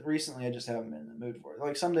 and recently I just haven't been in the mood for it.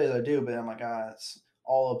 Like some days I do, but I'm like, it's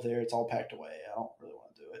all up there, it's all packed away. I don't really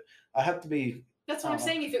want to do it. I have to be. That's what I'm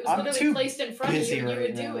saying. If it was literally placed in front of you, you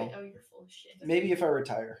would do it. Oh, you're full of shit. Maybe if I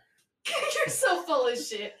retire. You're so full of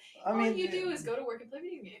shit. All you do is go to work and play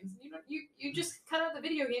video games. You just cut out the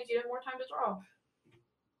video games. You have more time to draw.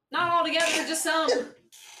 Not all together, just some.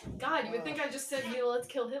 God, you would think I just said, let's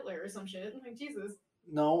kill Hitler or some shit. I'm like, Jesus.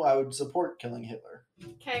 No, I would support killing Hitler.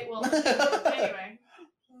 Okay, well, anyway.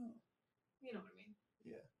 You know what I mean.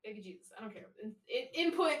 Yeah. Baby Jesus. I don't care.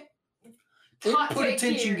 Input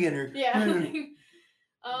attention getter. Yeah.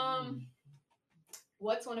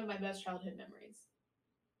 What's one of my best childhood memories?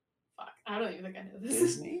 Fuck, I don't even think I know this.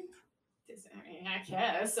 Disney? I mean, I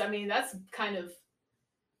guess. I mean, that's kind of.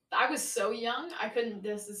 I was so young, I couldn't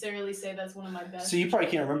necessarily say that's one of my best. So you probably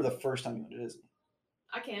can't remember the first time you went to Disney.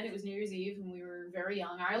 I can. It was New Year's Eve, and we were very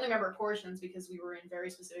young. I only remember portions because we were in very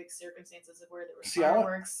specific circumstances of where there were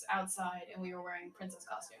fireworks outside, and we were wearing princess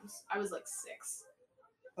costumes. I was like 6.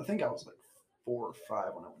 I think I was like 4 or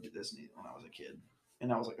 5 when I went to Disney when I was a kid. And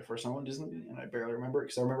that was like the first time I went to Disney, and I barely remember it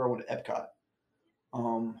because I remember I went to Epcot.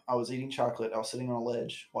 I was eating chocolate. I was sitting on a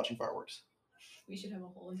ledge watching fireworks. We should have a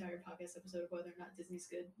whole entire podcast episode of whether or not Disney's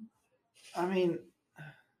good. I mean...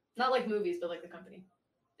 Not like movies, but like the company.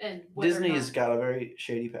 And Disney's got a very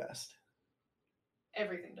shady past.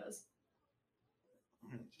 Everything does.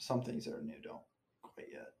 Some things that are new don't quite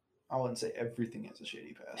yet. I wouldn't say everything has a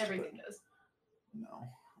shady past. Everything does. No.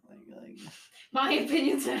 Like, my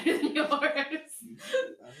opinion's better than yours.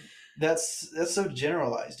 That's so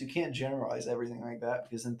generalized. You can't generalize everything like that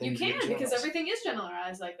because then things you can because everything is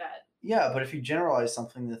generalized like that. Yeah, but if you generalize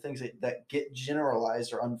something, the things that get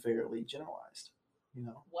generalized are unfairly generalized. You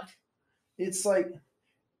know what? It's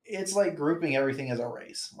like grouping everything as a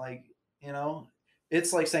race. Like, you know,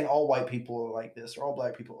 it's like saying all white people are like this or all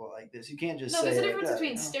black people are like this. You can't just say. No, there's a difference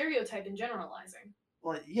between stereotype and generalizing.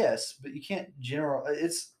 Well, yes, but you can't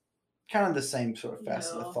It's kind of the same sort of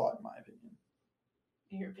facet of thought, in my opinion.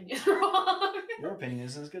 Your opinion's wrong. Your opinion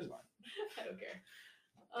isn't as good as mine. I don't care.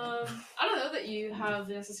 I don't know that you have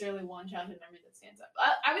necessarily one childhood memory that stands out.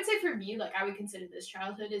 I would say for me, like I would consider this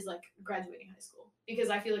childhood is like graduating high school because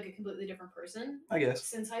I feel like a completely different person I guess.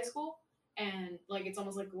 since high school. And like it's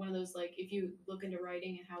almost like one of those like if you look into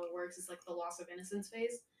writing and how it works, it's like the loss of innocence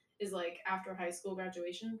phase is like after high school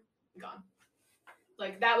graduation, gone.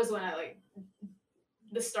 Like that was when I like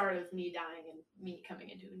the start of me dying and me coming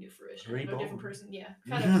into a new fruition. Reborn. A different person, yeah.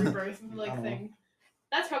 Kind of rebirth like thing.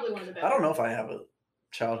 That's probably one of the better. I don't know if I have a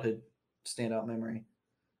childhood standout memory.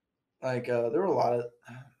 Like there were a lot of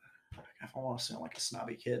I don't want to sound like a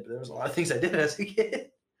snobby kid, but there was a lot of things I did as a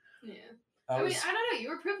kid. Yeah. I mean, I don't know. You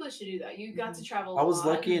were privileged to do that. You got to travel. I was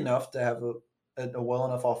lucky enough to have a well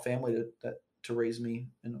enough off family to raise me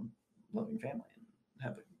in a loving family and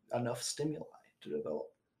have enough stimuli to develop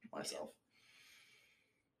myself.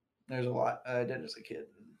 There's a lot I did as a kid,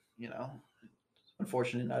 and, you know.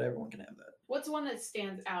 Unfortunately, not everyone can have that. What's one that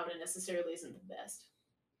stands out and necessarily isn't the best?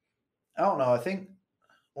 I don't know. I think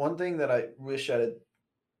one thing that I wish I had,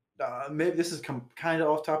 maybe this is kind of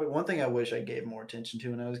off topic. One thing I wish I gave more attention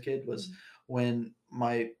to when I was a kid was when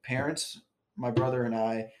my parents, my brother and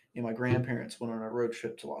I, and my grandparents went on a road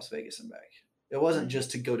trip to Las Vegas and back. It wasn't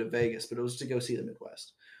just to go to Vegas, but it was to go see the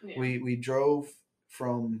Midwest. Yeah. We drove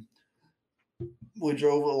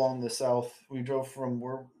along the south. We drove from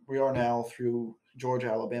where we are now through Georgia,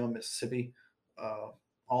 Alabama, Mississippi,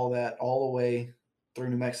 all the way through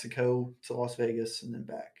New Mexico to Las Vegas and then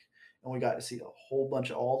back. And we got to see a whole bunch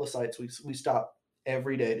of all the sites. We stopped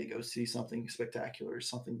every day to go see something spectacular,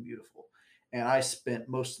 something beautiful. And I spent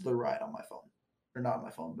most of the ride on my phone. Or not on my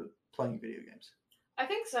phone, but playing video games. I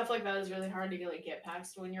think stuff like that is really hard to get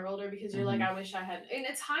past when you're older because you're like, I wish I had, and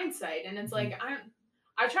it's hindsight. And it's like,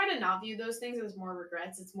 I try to not view those things as more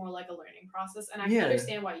regrets. It's more like a learning process. And I can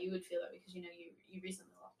understand why you would feel that because, you know, you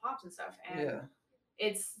recently lost pops and stuff. And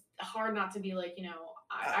it's hard not to be like, you know,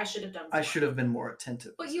 I should have done more. I should have been more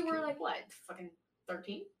attentive. But you were like, what, fucking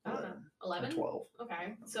 13? I don't know. 11? 12.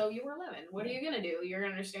 Okay. So you were 11. What are you going to do? You're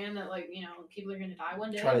going to understand that, like, you know, people are going to die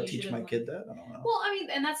one day. Try to teach my kid that? I don't know. Well, I mean,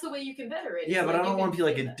 and that's the way you can better it. Yeah, but I don't want to be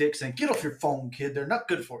like a dick saying, get off your phone, kid. They're not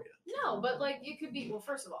good for you. No, but like you could be, well,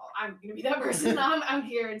 first of all, I'm going to be that person. I'm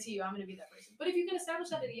guarantee you I'm going to be that person. But if you can establish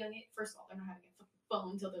that at a young age, first of all, they're not having a fucking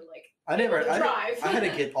phone until they're like, I had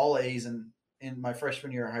to get all A's in my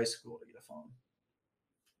freshman year of high school to get a phone.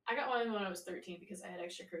 I got one when I was 13 because I had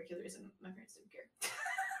extracurriculars and my parents didn't care.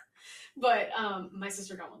 But my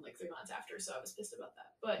sister got one like 3 months after, so I was pissed about that.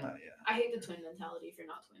 But I hate the twin mentality if you're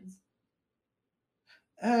not twins.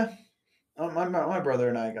 My brother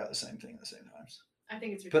and I got the same thing at the same times. I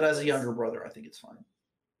think it's ridiculous. But as a younger brother, I think it's fine.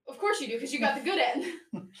 Of course you do, because you got the good end.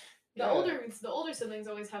 The older siblings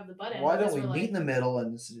always have the butt end. Why don't we meet in the middle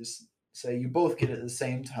and just say you both get it at the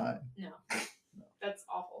same time? No. That's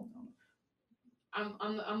awful. No.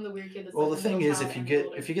 I'm the weird kid that's the thing is if you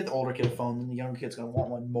get the older kid a phone, then the younger kid's gonna want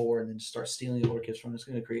one more and then just start stealing the older kid's phone. It's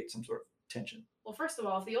gonna create some sort of tension. Well, first of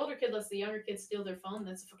all, if the older kid lets the younger kid steal their phone,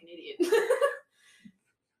 that's a fucking idiot.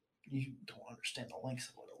 You don't understand the lengths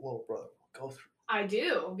of what a little brother will go through. I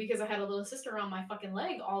do, because I had a little sister on my fucking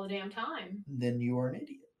leg all the damn time. Then you are an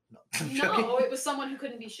idiot. No, it was someone who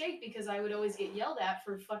couldn't be shaped because I would always get yelled at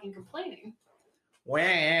for fucking complaining.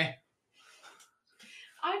 Wah.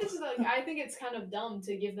 I think it's kind of dumb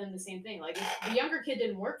to give them the same thing. Like, if the younger kid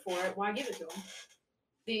didn't work for it, why give it to him?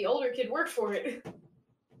 The older kid worked for it.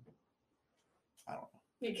 I don't know.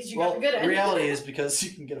 Because you got the good end. The reality is because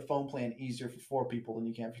you can get a phone plan easier for 4 people than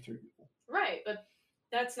you can for 3 people. Right, but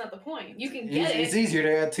that's not the point. You can get It's easier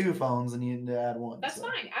to add 2 phones than you to add 1. That's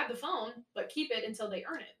fine. Add the phone, but keep it until they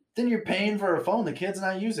earn it. Then you're paying for a phone the kid's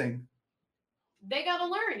not using. They gotta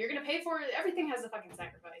learn. You're gonna pay for it. Everything has a fucking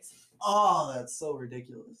sacrifice. Oh, that's so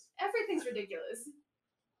ridiculous. Everything's ridiculous.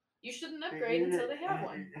 You shouldn't upgrade until they have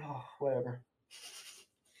one. Oh, whatever.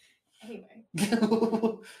 Anyway.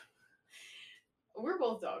 We're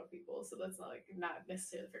both dog people, so that's not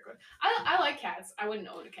necessarily fair question. I like cats. I wouldn't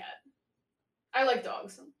own a cat. I like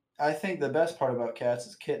dogs. I think the best part about cats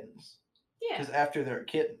is kittens. Yeah. Because after they're a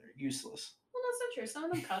kitten, they're useless. Well, that's not true. Some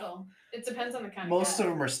of them cuddle. It depends on the kind Most of cat.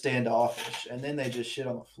 of them are standoffish, and then they just shit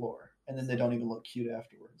on the floor. And then they don't even look cute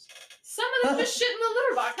afterwards. Some of them just shit in the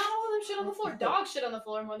litter box. Not all of them shit on the floor. Dogs shit on the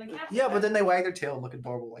floor more than cats. Yeah, but then they wag their tail and look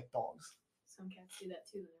adorable like dogs. Some cats do that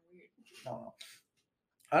too, and they're weird. I don't know.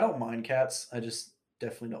 I don't mind cats. I just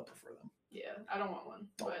definitely don't prefer them. Yeah, I don't want one.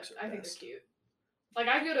 Dogs but I think they're cute. Like,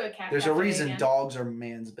 I go to a cat There's a reason again. dogs are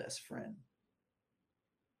man's best friend.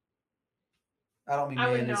 I don't mean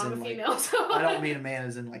man as in like. Female, so. I don't mean a man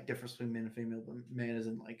as in like difference between man and female, but man as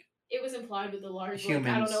in like. It was implied with the large. Humans.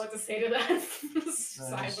 Like, I don't know what to say to that.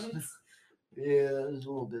 Silence. Yeah, there's a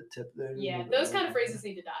little bit tip there. Yeah, those kind of phrases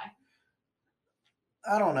need to die.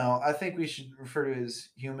 I don't know. I think we should refer to it as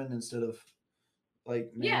human instead of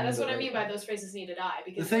like. Yeah, that's what I mean by those phrases need to die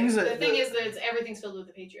because the thing is that everything's filled with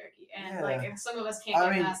the patriarchy, and like some of us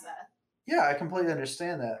can't get past that. Yeah, I completely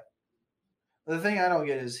understand that. The thing I don't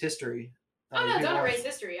get is history. Oh no, don't erase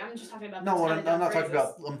history. I'm just talking about. No, I'm not talking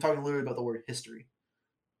about. I'm talking literally about the word history.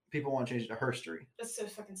 People want to change it to herstory. That's so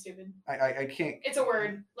fucking stupid. I can't. It's a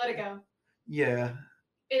word. Let it go. Yeah.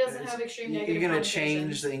 It doesn't have extreme negative. You're gonna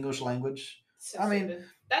change the English language. So I mean, stupid.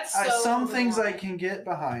 That's so some things I can get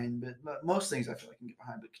behind, but most things I feel like I can get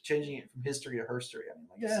behind. But changing it from history to herstory, I mean,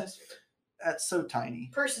 like, yeah, so that's so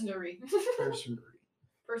tiny. Person story.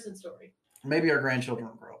 Person story. Maybe our grandchildren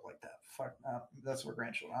will grow up like that. Fuck, that's our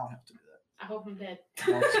grandchildren. I don't have to do that. I hope I'm dead.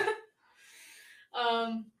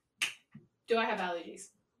 Do I have allergies?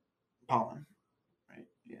 Pollen, right?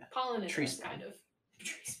 Yeah. Pollen is tree kind of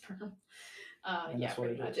tree sperm. Yeah,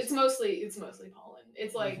 pretty much. It's mostly pollen.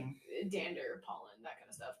 It's like dander pollen, that kind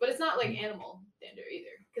of stuff. But it's not like animal dander either,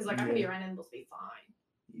 because like I can be around animals, be fine.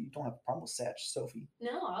 You don't have a problem with Satch, Sophie.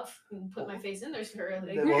 No, I'll put my face in there for her.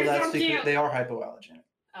 Well, that's because they are hypoallergenic.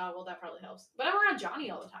 Well, that probably helps. But I'm around Johnny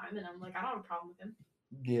all the time, and I'm like, I don't have a problem with him.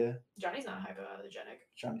 Yeah. Johnny's not hypoallergenic.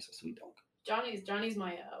 Johnny's a sweet dog. Johnny's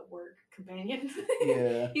my work companion.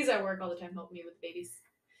 Yeah. He's at work all the time helping me with the babies.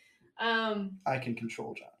 I can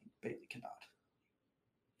control Johnny. Bailey cannot.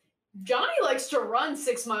 Johnny likes to run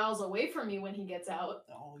 6 miles away from me when he gets out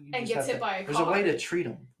and gets hit by a car. There's a way to treat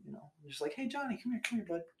him, you know. You're just like, hey, Johnny, come here,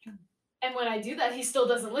 bud. Come. And when I do that, he still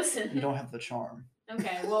doesn't listen. You don't have the charm.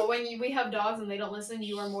 Okay, well, when we have dogs and they don't listen,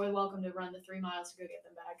 you are more than welcome to run the 3 miles to go get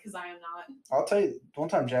them back, because I am not. I'll tell you, one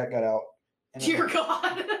time Jack got out. Dear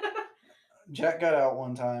God. Jack got out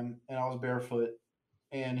one time, and I was barefoot,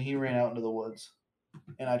 and he ran out into the woods,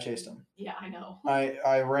 and I chased him. Yeah, I know.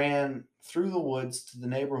 I ran through the woods to the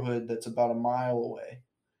neighborhood that's about a mile away,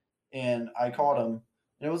 and I caught him.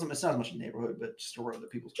 And it's not as much a neighborhood, but just a road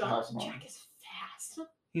that people's houses on. Jack is fast.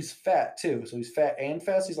 He's fat too, so he's fat and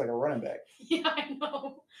fast. He's like a running back. Yeah, I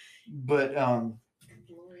know. But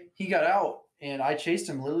he got out, and I chased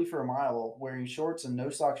him literally for a mile, wearing shorts and no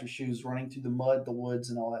socks or shoes, running through the mud, the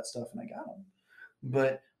woods, and all that stuff, and I got him.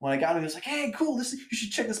 But when I got him, he was like, "Hey, cool! You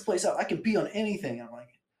should check this place out. I can pee on anything." And I'm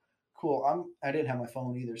like, "Cool." I didn't have my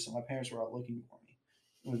phone either, so my parents were out looking for me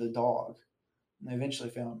with a dog, and they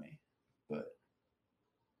eventually found me. But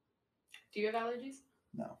do you have allergies?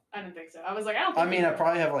 No, I didn't think so. I was like, I probably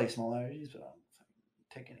have like small allergies, but I don't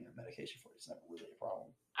take any medication for it. It's never really a problem.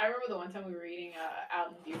 I remember the one time we were eating out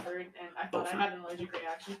in Beaufort, and I thought I had an allergic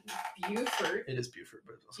reaction. Beaufort? It is Beaufort.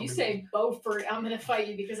 But you say Beaufort, I'm going to fight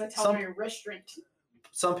you because I tell my restaurant.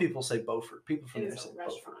 Some people say Beaufort. People from there say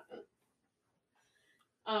restaurant.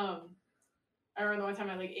 Beaufort. I remember the one time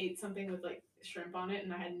I ate something with shrimp on it,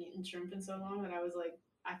 and I hadn't eaten shrimp in so long that I was like,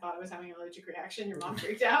 I thought I was having an allergic reaction. Your mom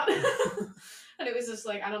freaked out. And it was just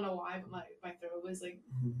I don't know why, but my throat was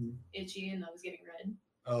itchy and I was getting red.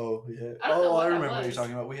 Oh, yeah. I remember what you're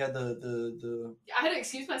talking about. We had the I had to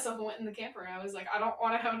excuse myself and went in the camper. And I was like, I don't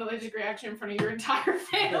want to have an allergic reaction in front of your entire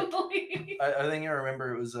family. I think I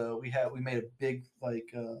remember it was, we made a big,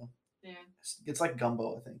 it's like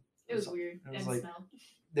gumbo, I think. It was weird. It smelled.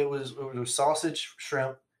 It was sausage,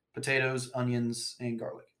 shrimp, potatoes, onions, and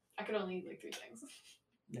garlic. I could only eat 3 things.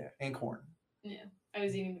 Yeah, and corn. Yeah, I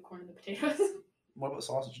was eating the corn and the potatoes. What about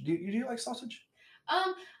sausage? Do you like sausage?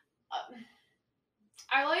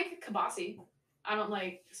 I like kibasi. I don't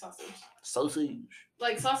like sausage. Sausage.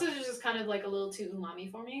 Sausage is just kind of a little too umami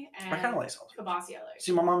for me. And I kind of like sausage. Kibasi I like.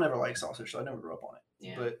 See, my mom never liked sausage, so I never grew up on it.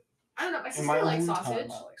 Yeah. But I don't know. My sister likes sausage.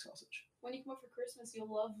 I like sausage. When you come over for Christmas,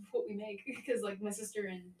 you'll love what we make because my sister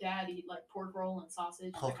and dad eat pork roll and sausage.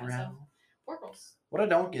 And that kind of stuff. Pork rolls. What I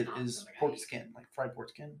don't get is pork skin, fried pork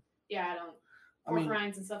skin. Yeah, I don't. Pork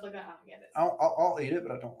rinds and stuff like that, I don't get it. I'll eat it,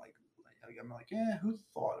 but I don't like. I'm like, who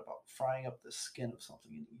thought about frying up the skin of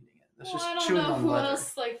something and eating it? That's just I don't chewing know on who leather.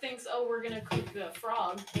 else thinks, we're gonna cook the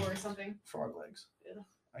frog or something. Frog legs. Yeah.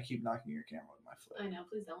 I keep knocking your camera with my foot. I know,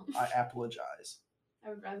 please don't. I apologize. I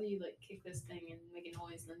would rather you kick this thing and make a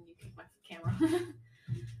noise than you kick my camera.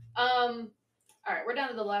 All right, we're down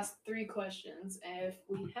to the last 3 questions. If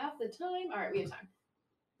we have the time, all right, we have time.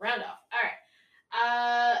 Round off. All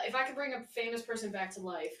right. If I could bring a famous person back to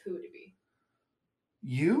life, who would it be?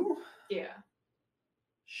 You? Yeah.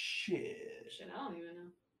 Shit, I don't even know.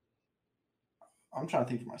 I'm trying to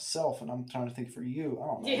think for myself, and I'm trying to think for you. I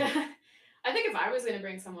don't know. Yeah. I think if I was going to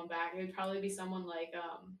bring someone back, it would probably be someone like,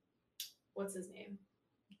 what's his name?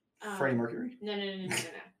 Freddie Mercury? No. I don't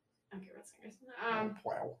care about singers.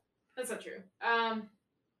 Wow. That's not true.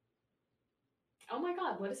 Oh my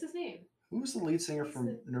God, what is his name? Who's the lead singer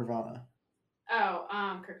from Nirvana? Oh,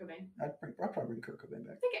 Kurt Cobain. I'd probably bring Kurt Cobain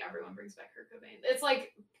back. I think everyone brings back Kurt Cobain. It's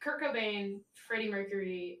like Kurt Cobain, Freddie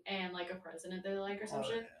Mercury, and like a president they like or some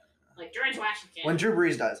shit. Yeah. Like George Washington. When Drew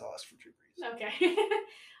Brees dies, I'll ask for Drew Brees. Okay.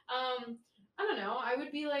 I don't know. I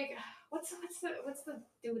would be like, what's the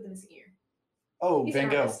dude with the missing ear? Oh, Van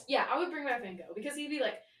Gogh. Yeah, I would bring back Van Gogh because he'd be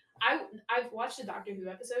like, I've watched a Doctor Who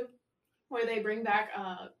episode where they bring back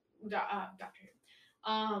Doctor Who.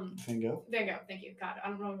 Van Gogh? Van Gogh, thank you. God, I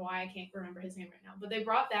don't know why I can't remember his name right now. But they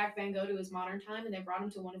brought back Van Gogh to his modern time, and they brought him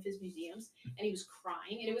to one of his museums, and he was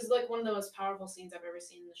crying. And it was like one of the most powerful scenes I've ever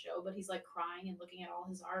seen in the show. But he's like crying and looking at all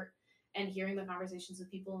his art and hearing the conversations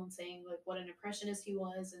with people and saying like what an impressionist he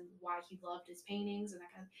was and why he loved his paintings and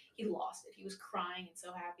that kind of. He lost it. He was crying and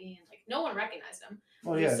so happy, and like no one recognized him.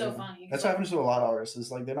 Oh yeah, it was so funny. That's what happens to a lot of artists.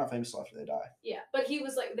 Is like they're not famous after they die. Yeah, but he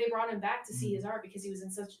was like they brought him back to see his art because he was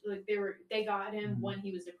in such like they got him when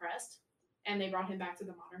he was depressed, and they brought him back to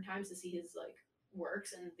the modern times to see his like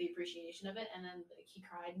works and the appreciation of it, and then like he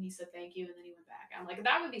cried and he said thank you, and then he went back. I'm like,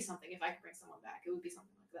 that would be something if I could bring someone back. It would be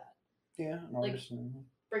something like that. Yeah, like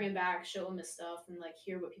bring him back, show him his stuff, and like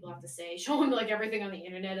hear what people have to say. Show him like everything on the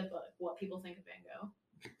internet of like, what people think of Van Gogh.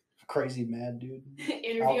 Crazy mad dude.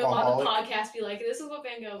 Interview him on the podcast. Be like, this is what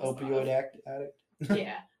Van Gogh was. Opioid addict.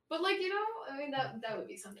 Yeah, but like I mean that would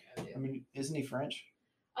be something I would do. I mean, isn't he French?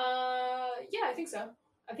 Yeah, I think so.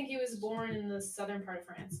 I think he was born in the southern part of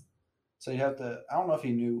France. So you have to. I don't know if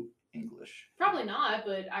he knew English. Probably not,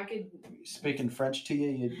 but I could. Speaking French to you,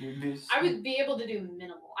 you'd be. I would be able to do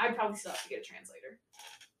minimal. I'd probably still have to get a translator.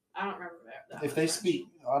 I don't remember that. If they French. speak,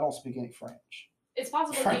 I don't speak any French. It's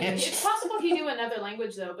possible. It's possible he knew another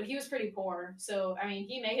language though, but he was pretty poor. So I mean,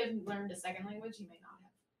 he may have learned a second language. He may not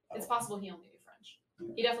have. It's possible he only knew French.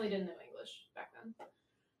 Yeah. He definitely didn't know English back then.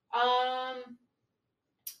 I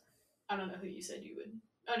don't know who you said you would.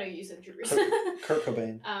 Oh no, you said Drew Brees. Kurt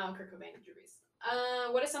Cobain. Kurt Cobain and Drew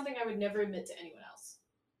Brees. What is something I would never admit to anyone else?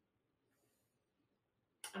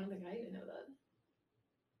 I don't think I even know that.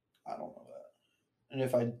 I don't know that. And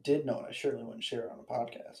if I did know it, I certainly wouldn't share it on a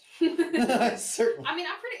podcast. Certainly. I mean,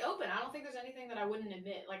 I'm pretty open. I don't think there's anything that I wouldn't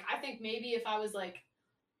admit. Like, I think maybe if I was like,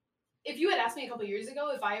 if you had asked me a couple years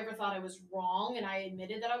ago if I ever thought I was wrong and I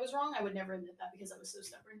admitted that I was wrong, I would never admit that because I was so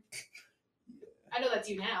stubborn. Yeah. I know that's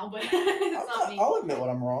you now, but it's not me. I'll admit when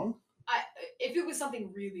I'm wrong. If it was something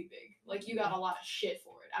really big, like you got a lot of shit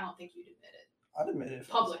for it, I don't think you'd admit it. I'd admit it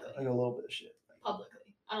publicly. Like a little bit of shit. Publicly.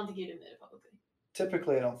 I don't think you'd admit it publicly.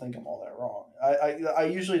 Typically, I don't think I'm all that wrong. I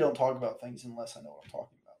usually don't talk about things unless I know what I'm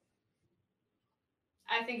talking about.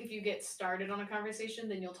 I think if you get started on a conversation,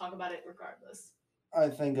 then you'll talk about it regardless. I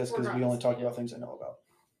think that's because we only talk about things I know about.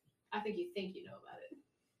 I think you know about it.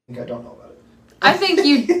 I think I don't know about it. I think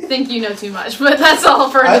you think you know too much, but that's all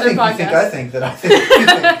for another podcast. I think that I think you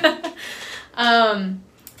think.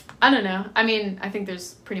 I don't know. I mean, I think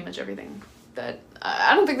there's pretty much everything that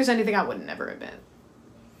I don't think there's anything I would never admit.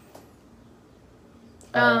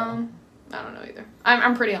 I don't know either.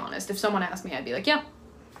 I'm pretty honest. If someone asked me, I'd be like, yeah.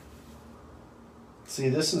 See,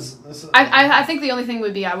 this is. I think the only thing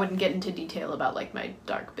would be I wouldn't get into detail about like my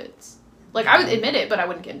dark bits. Like I would admit it, but I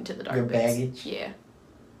wouldn't get into the dark bits. Your baggage. Yeah.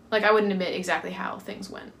 Like I wouldn't admit exactly how things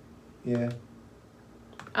went. Yeah.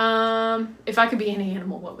 If I could be any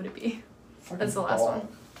animal, what would it be? That's the last one.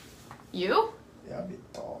 You? Yeah, I'd be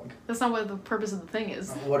a dog. That's not what the purpose of the thing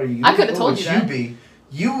is. What are you? I could have told you that.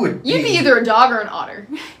 You'd be either a dog or an otter.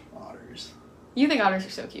 Otters. You think otters are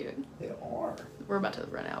so cute. They are. We're about to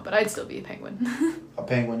run out, but I'd still be a penguin. A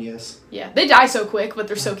penguin, yes. Yeah, they die so quick, but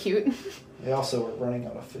they're so cute. They also are running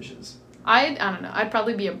out of fishes. I don't know. I'd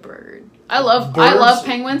probably be a bird. I love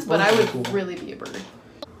penguins, but I would really be a bird.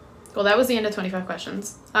 Well, that was the end of 25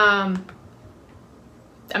 questions. I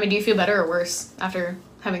mean, do you feel better or worse after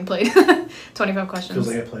having played 25 questions? Feels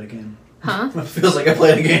like I played a game. Huh? Feels like I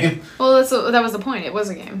played a game. Well, that was the point. It was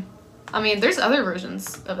a game. I mean, there's other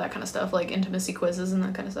versions of that kind of stuff, like intimacy quizzes and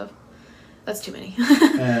that kind of stuff. That's too many.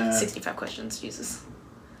 65 questions, Jesus.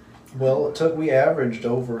 Well, we averaged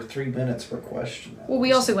over 3 minutes per question. Well,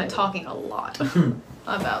 we also went talking a lot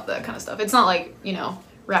about that kind of stuff. It's not like,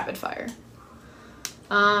 rapid fire.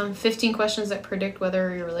 15 questions that predict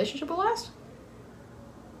whether your relationship will last.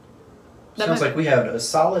 Sounds like we have a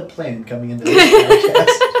solid plan coming into this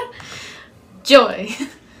podcast. Joy.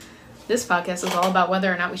 This podcast is all about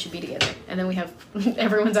whether or not we should be together. And then we have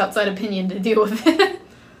everyone's outside opinion to deal with it.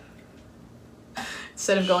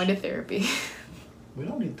 Instead of going to therapy. We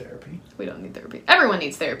don't need therapy. We don't need therapy. Everyone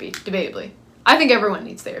needs therapy, debatably. I think everyone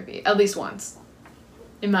needs therapy, at least once.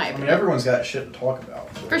 In my opinion. I mean, everyone's got shit to talk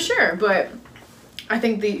about. So. For sure, but I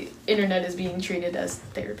think the internet is being treated as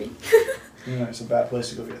therapy. It's a bad place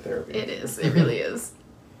to go get therapy. It is. It really is.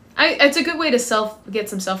 It's a good way to get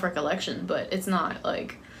some self-recollection, but it's not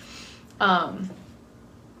like, not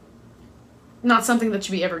something that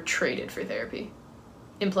should be ever traded for therapy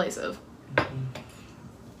in place of.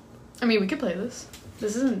 I mean, we could play this.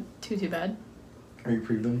 This isn't too bad. Are you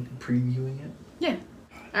previewing it? Yeah.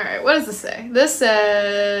 All right. What does this say? This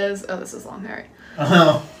says... Oh, this is long. All right.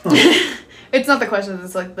 Oh. It's not the questions.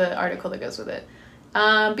 It's like the article that goes with it.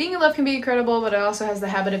 Being in love can be incredible, but it also has the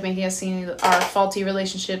habit of making us see our faulty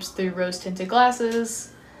relationships through rose-tinted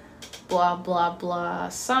glasses. Blah, blah, blah.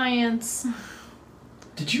 Science.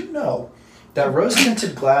 Did you know that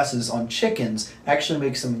rose-tinted glasses on chickens actually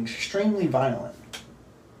makes them extremely violent?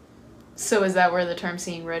 So is that where the term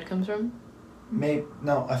seeing red comes from?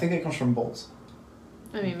 No, I think it comes from bulls.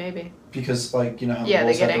 I mean, maybe. Because, like, you know how yeah,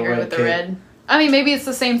 bulls they get have angry with the cape? red. I mean, maybe it's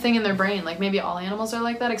the same thing in their brain. Like, maybe all animals are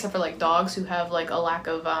like that, except for, like, dogs who have, like, a lack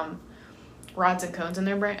of rods and cones in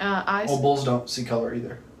their brain eyes. Well, bulls don't see color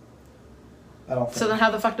either. I don't think. So then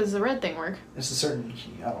how the fuck does the red thing work? It's a certain...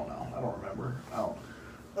 I don't know. I don't remember.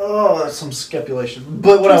 Oh, that's some speculation.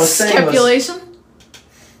 But what I was saying was...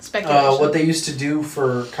 Speculation? What they used to do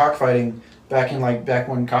for cockfighting back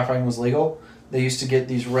when cockfighting was legal, they used to get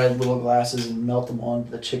these red little glasses and melt them on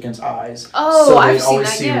the chicken's eyes. Oh, so I've they'd seen always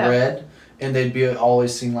that, see yeah. red, and they'd be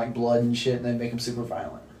always seeing like blood and shit, and they'd make them super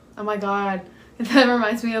violent. Oh my god. That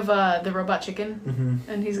reminds me of the robot chicken.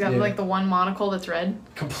 Mm-hmm. And he's got like the one monocle that's red.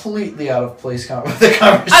 Completely out of place with the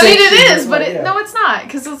conversation. I mean, it is, but no, it's not.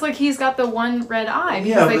 Because it's like he's got the one red eye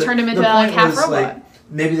because they turned him into like half robot. Like,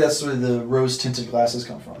 maybe that's where the rose-tinted glasses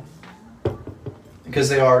come from. Because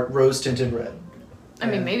they are rose-tinted red. I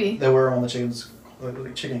mean, maybe. They wear on the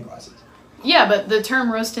chicken glasses. Yeah, but the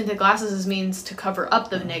term rose-tinted glasses means to cover up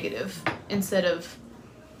the negative instead of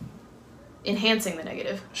enhancing the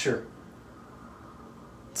negative. Sure.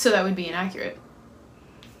 So that would be inaccurate.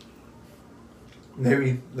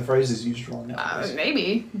 Maybe the phrase is used wrong now.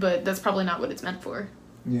 Maybe, but that's probably not what it's meant for.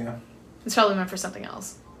 Yeah. It's probably meant for something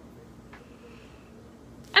else.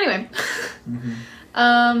 Anyway.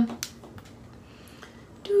 Mm-hmm.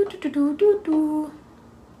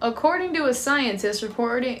 According to a scientist,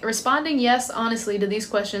 responding yes honestly to these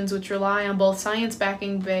questions, which rely on both science-backed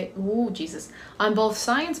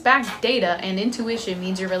data and intuition,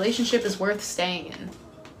 means your relationship is worth staying in.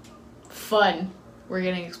 Fun. We're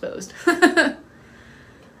getting exposed.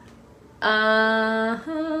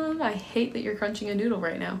 I hate that you're crunching a noodle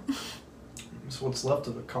right now. It's what's left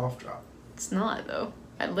of a cough drop. It's not, though.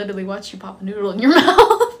 I literally watched you pop a noodle in your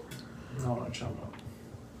mouth. No, not chum up.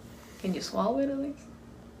 Can you swallow it at least?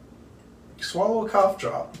 Swallow a cough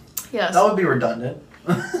drop. Yes. That would be redundant.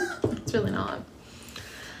 It's really not.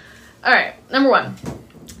 Alright, number 1.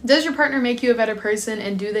 Does your partner make you a better person,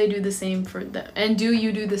 and do they do the same for them? And do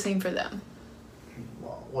you do the same for them?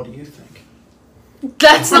 Well, what do you think?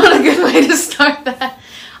 That's not a good way to start that.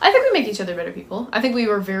 I think we make each other better people. I think we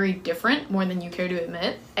were very different, more than you care to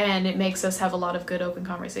admit, and it makes us have a lot of good open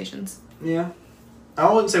conversations. Yeah.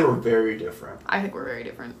 I wouldn't say we're very different. I think we're very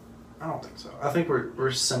different. I don't think so. I think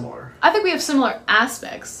we're similar. I think we have similar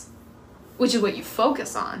aspects, which is what you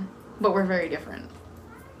focus on, but we're very different.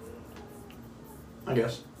 I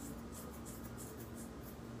guess.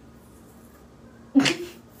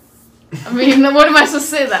 I mean, what am I supposed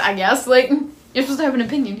to say that, I guess? Like, you're supposed to have an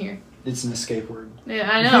opinion here. It's an escape word. Yeah,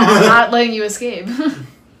 I know. I'm not letting you escape. You're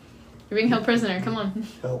being held prisoner. Come on.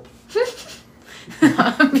 Help.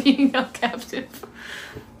 I'm being held captive.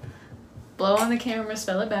 Blow on the camera,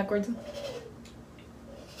 spell it backwards.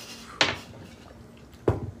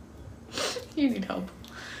 You need help.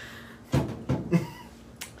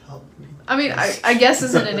 Help me. I mean, I guess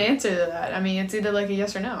isn't an answer to that. I mean, it's either like a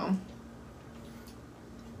yes or no.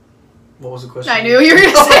 What was the question? I knew you were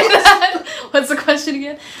going to say that. What's the question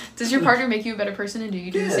again? Does your partner make you a better person, and do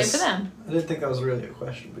you do the same for them? I didn't think that was really a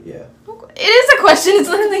question, but yeah. It is a question. It's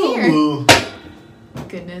literally here. Ooh.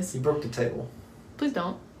 Goodness. You broke the table. Please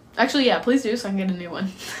don't. Actually, yeah, please do so I can get a new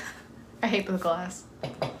one. I hate the glass.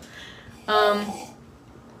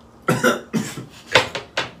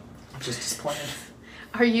 Just disappointed.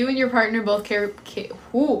 Are you and your partner both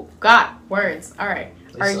Ooh, God, words. All right.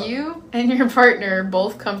 Are you and your partner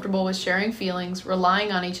both comfortable with sharing feelings,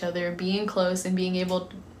 relying on each other, being close, and being able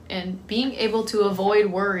to avoid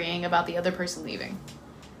worrying about the other person leaving?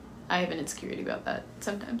 I have an insecurity about that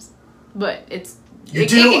sometimes, but it's. You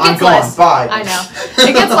do? I'm gone. Less. Bye. I know.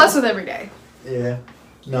 It gets less with every day. Yeah.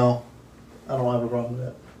 No. I don't have a problem with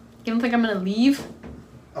that. You don't think I'm gonna leave?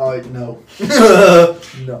 No.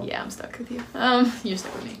 No. Yeah, I'm stuck with you. You're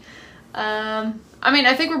stuck with me. I mean,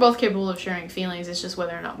 I think we're both capable of sharing feelings. It's just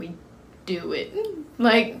whether or not we do it.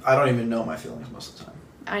 Like, I don't even know my feelings most of the time.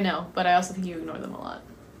 I know, but I also think you ignore them a lot.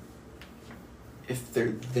 If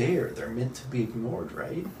they're there, they're meant to be ignored,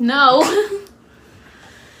 right? No.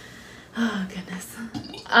 Oh, goodness.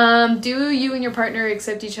 Do you and your partner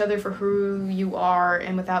accept each other for who you are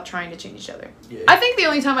and without trying to change each other? Yeah. I think the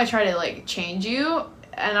only time I try to, like, change you,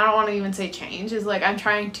 and I don't want to even say change, is, like, I'm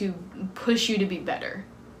trying to push you to be better,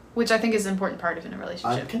 which I think is an important part of in a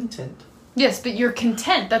relationship. I'm content. Yes, but you're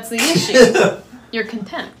content. That's the issue. You're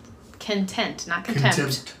content. Content, not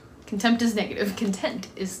contempt. Contempt is negative. Content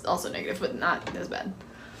is also negative, but not as bad.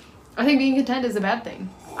 I think being content is a bad thing.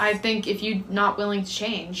 I think if you're not willing to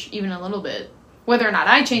change, even a little bit, whether or not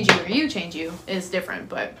I change you or you change you is different,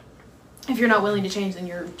 but if you're not willing to change, then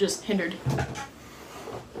you're just hindered.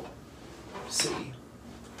 See.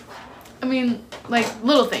 I mean, like,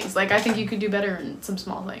 little things. Like, I think you could do better in some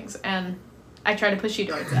small things, and I try to push you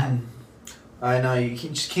towards that. I know,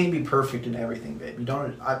 just can't be perfect in everything, babe.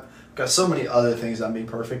 I've got so many other things I'm being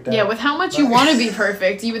perfect at. Yeah, with how much you want to be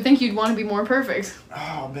perfect, you would think you'd want to be more perfect.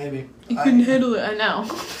 Oh, baby. You couldn't handle it, I know.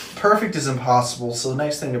 Perfect is impossible, so the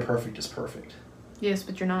next thing to perfect is perfect. Yes,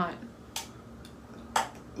 but you're not.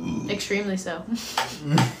 Extremely so.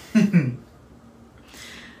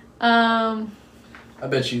 I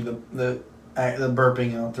bet you the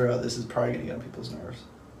burping out throughout this is probably going to get on people's nerves.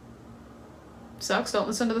 Sucks, don't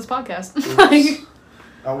listen to this podcast.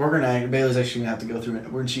 Bailey's actually gonna have to go through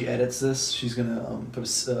it when she edits this. She's gonna put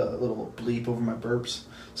a little bleep over my burps,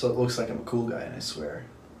 so it looks like I'm a cool guy, and I swear.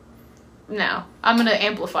 No, I'm gonna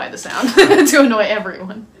amplify the sound to annoy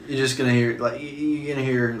everyone. You're just gonna hear you're gonna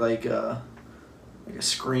hear like a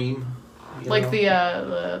scream, like know?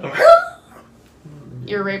 the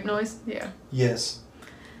ear rape noise. Yeah. Yes.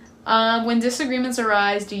 When disagreements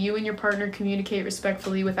arise, do you and your partner communicate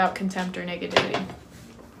respectfully without contempt or negativity?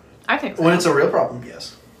 I think so. When it's a real problem,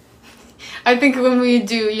 yes. I think when we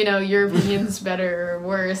do, your opinion's better or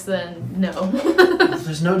worse, then no.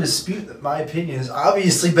 There's no dispute that my opinion is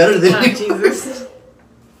obviously better than yours. Jesus.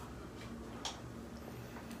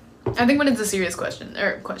 I think when it's a serious problem,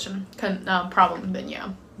 then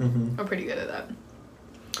yeah. Mm-hmm. We're pretty good at that.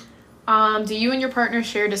 Do you and your partner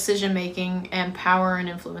share decision-making and power and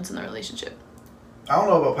influence in the relationship? I don't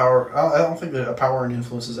know about power. I don't think that power and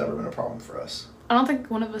influence has ever been a problem for us. I don't think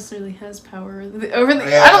one of us really has power over the.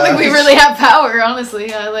 I don't think we really have power, honestly.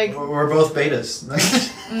 We're both betas.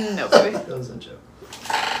 No, baby. That was a joke.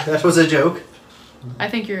 That was a joke. I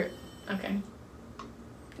think you're okay.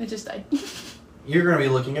 It just died. You're going to be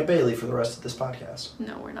looking at Bailey for the rest of this podcast.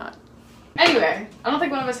 No, we're not. Anyway, I don't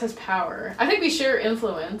think one of us has power. I think we share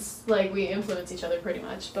influence. Like, we influence each other pretty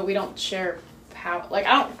much, but we don't share power. Like,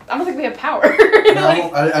 I don't think we have power.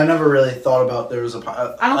 No, I never really thought about there was a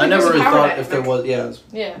power. I never really thought dynamic. If there was.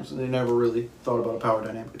 Yeah. So they never really thought about a power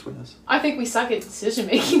dynamic between us. I think we suck at decision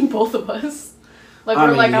making, both of us. Like,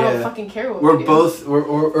 I don't fucking care what we do.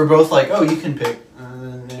 We're both like, oh, you can pick.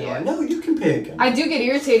 Yeah. Like, no, you can pick. I do get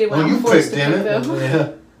irritated when I'm forced to pick, though.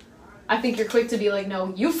 Yeah. I think you're quick to be like,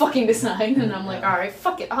 no, you fucking decide. And I'm like, all right,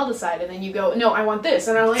 fuck it, I'll decide. And then you go, no, I want this.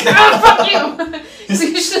 And I'm like, fuck you. So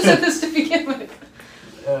you should have said this to begin with.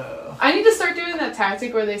 I need to start doing that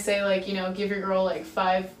tactic where they say, like, give your girl, like,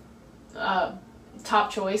 5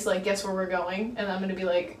 top choice, like, guess where we're going. And I'm going to be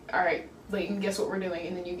like, all right, Leighton, guess what we're doing.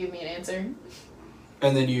 And then you give me an answer.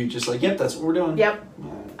 And then you just like, yep, that's what we're doing. Yep.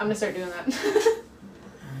 Yeah. I'm going to start doing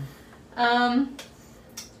that.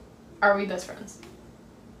 Are we best friends?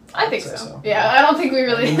 I think so. Yeah, I don't think we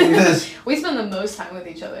really... We spend the most time with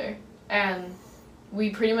each other. And we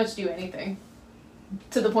pretty much do anything.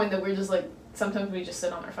 To the point that we're just like, sometimes we just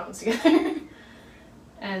sit on our phones together.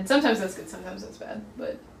 And sometimes that's good, sometimes that's bad.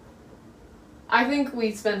 But I think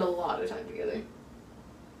we spend a lot of time together.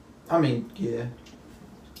 I mean, yeah.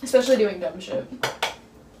 Especially doing dumb shit.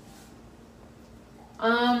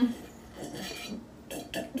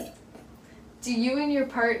 Do you and your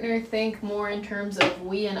partner think more in terms of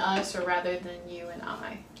we and us, or rather than you and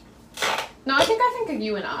I? No, I think of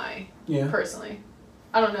you and I. Yeah. Personally.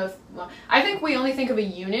 I don't know if... Well, I think we only think of a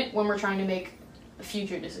unit when we're trying to make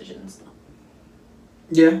future decisions.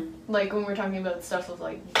 Yeah. Like, when we're talking about stuff of,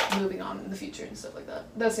 like, moving on in the future and stuff like that.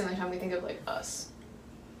 That's the only time we think of, like, us.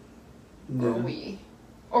 Yeah. Or we.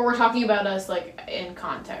 Or we're talking about us, like, in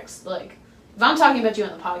context. Like, if I'm talking about you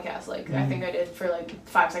on the podcast, like, I think I did for, like,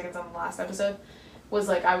 5 seconds on the last episode, was,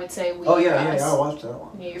 like, I would say we. Oh, yeah, I watched that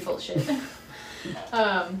one. Yeah, you're full of shit.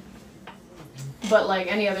 But, like,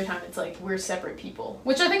 any other time, it's, like, we're separate people.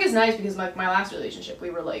 Which I think is nice because, like, my last relationship, we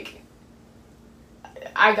were, like...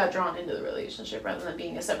 I got drawn into the relationship rather than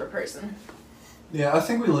being a separate person. Yeah, I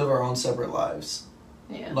think we live our own separate lives.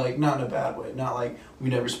 Yeah. Like, not in a bad way. Not like we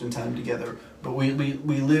never spend time together. But we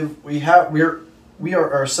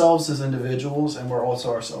are ourselves as individuals, and we're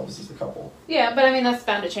also ourselves as a couple. Yeah, but I mean, that's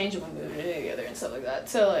bound to change when we move in together and stuff like that.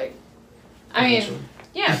 So, like, I mean,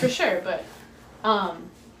 yeah, for sure. But,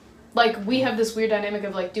 like, we have this weird dynamic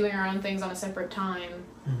of, like, doing our own things on a separate time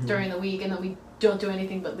during the week, and then we don't do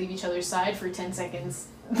anything but leave each other's side for 10 seconds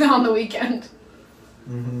on the weekend.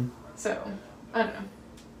 Mm-hmm. So, I don't know.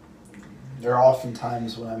 There are often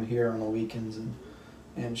times when I'm here on the weekends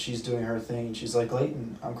and she's doing her thing and she's like,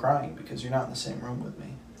 Leighton, I'm crying because you're not in the same room with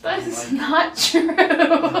me. That is not true.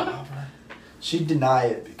 She'd deny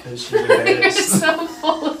it because she's embarrassed. You're so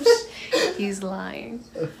full of shit. He's lying.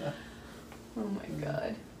 Oh my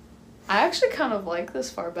god. I actually kind of like this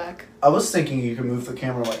far back. I was thinking you could move the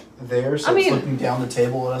camera like there, so it's looking down the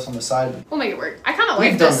table at us on the side. We'll make it work. I kind of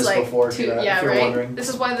like We've done this, this like, before, if you're right? wondering. This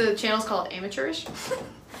is why the channel's called Amateurish.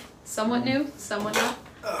 Somewhat new, somewhat not.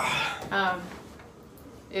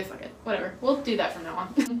 Fuck it. Whatever. We'll do that from now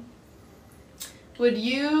on. Would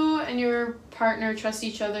you and your partner trust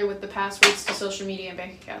each other with the passwords to social media and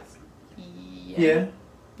bank accounts? Yeah.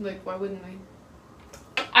 Like, why wouldn't we?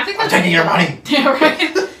 I think I'm taking your money. Yeah,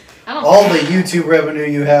 right. I don't all the YouTube revenue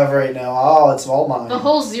you have right now, it's all mine. The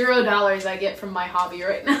whole $0 I get from my hobby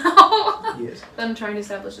right now. Yes. That I'm trying to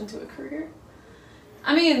establish into a career.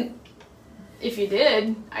 I mean, if you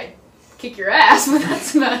did, I'd kick your ass, but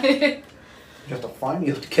that's about it. You have to find me.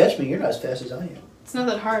 You have to catch me. You're not as fast as I am. It's not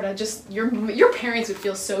that hard. Your parents would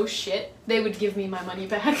feel so shit. They would give me my money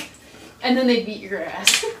back, and then they'd beat your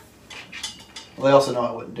ass. Well, they also know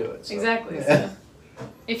I wouldn't do it. So. Exactly. Yeah. So,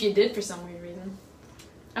 if you did for some weird reason.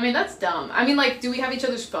 I mean, that's dumb. I mean, like, do we have each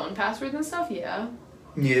other's phone passwords and stuff? Yeah.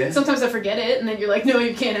 Yeah. Sometimes I forget it, and then you're like, no,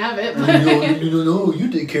 you can't have it. No, you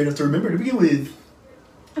didn't care enough to remember to begin with.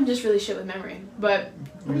 I'm just really shit with memory, but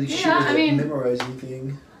really yeah, shit with I mean, memorizing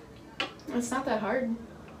thing. It's not that hard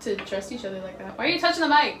to trust each other like that. Why are you touching the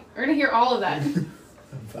mic? We're gonna hear all of that. I'm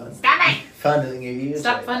fine. Stop it! Fondling your ears.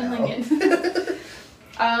 Stop right fondling it.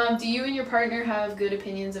 Do you and your partner have good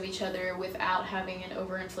opinions of each other without having an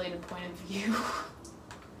overinflated point of view?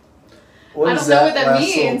 What I don't know what that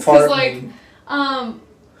means, because like,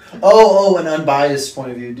 an unbiased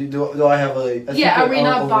point of view. Do I have a? Are we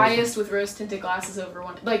not biased with rose tinted glasses over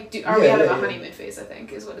one? Like, are we out of a honeymoon phase? I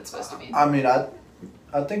think is what it's supposed to mean. I mean, I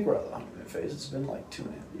think we're out of the honeymoon phase. It's been like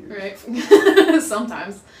 2.5 years. Right.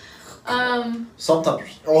 Sometimes.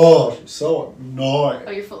 Sometimes. Oh, she's so annoying.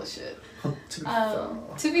 Oh, you're full of shit.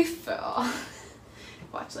 To be fair.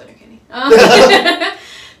 Watch later, Kenny.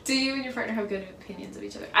 Do you and your partner have good opinions of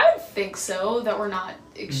each other? I would think so, that we're not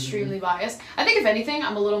extremely biased. I think if anything,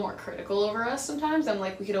 I'm a little more critical over us sometimes. I'm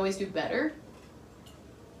like, we could always do better.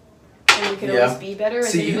 And we could always be better.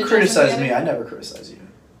 See, you criticize me, I never criticize you.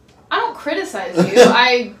 I don't criticize you.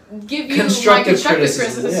 I give you constructive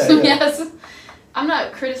criticism. Yeah. Yes. I'm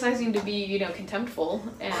not criticizing to be, contemptful.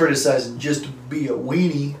 And criticizing just to be a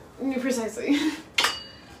weenie. Precisely.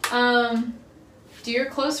 Do your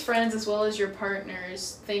close friends as well as your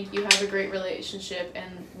partners think you have a great relationship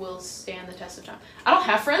and will stand the test of time? I don't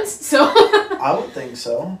have friends, so... I would think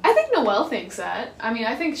so. I think Noelle thinks that. I mean,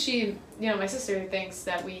 I think she, my sister thinks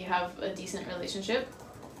that we have a decent relationship.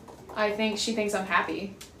 I think she thinks I'm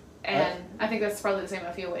happy. And I think that's probably the same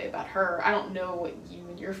I feel way about her. I don't know what you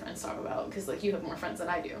and your friends talk about, because, you have more friends than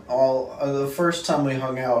I do. The first time we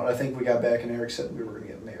hung out, I think we got back and Eric said we were going to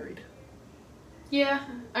get married. Yeah,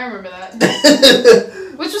 I remember that.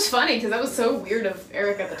 Which was funny, because that was so weird of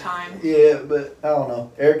Eric at the time. Yeah, but I don't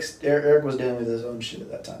know. Eric was dealing with his own shit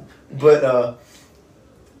at that time. But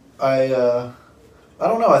I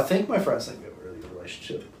don't know. I think my friends think we have a really good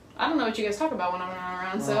relationship. I don't know what you guys talk about when I'm not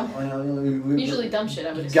around, so... usually dumb shit,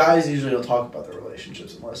 I would assume. Guys usually don't talk about their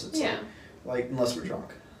relationships unless it's unless we're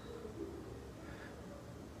drunk.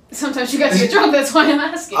 Sometimes you guys get drunk, that's why I'm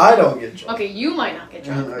asking. I don't get drunk. Okay, you might not get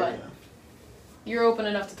drunk, but you're open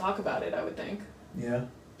enough to talk about it, I would think. Yeah.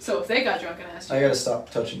 So if they got drunk and asked you... I gotta stop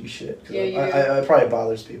touching your shit. Yeah, I probably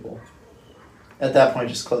bothers people. At that point,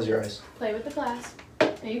 just close your eyes. Play with the glass.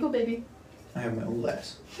 There you go, baby. I have my own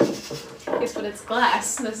glass. Yes, but it's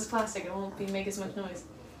glass. This is plastic. It won't make as much noise.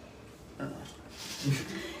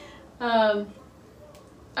 I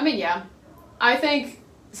mean, yeah. I think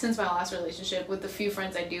since my last relationship, with the few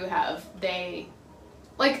friends I do have, they...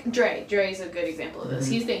 Like, Dre's a good example of this.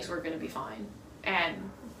 He thinks we're going to be fine. And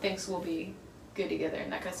thinks we'll be good together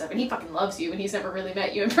and that kind of stuff. And he fucking loves you, and he's never really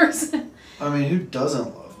met you in person. I mean, who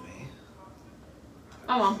doesn't love me?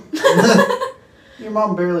 My mom. Your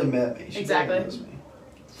mom barely met me. She exactly. Knows me.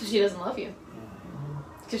 She doesn't love you.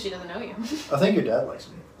 Because she doesn't know you. I think your dad likes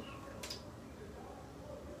me.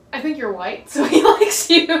 I think you're white, so he likes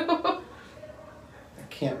you. I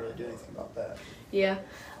can't really do anything about that. Yeah.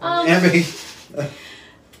 I mean,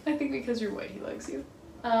 I think because you're white, he likes you.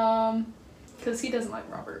 Because he doesn't like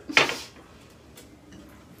Robert.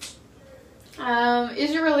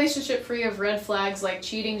 Is your relationship free of red flags like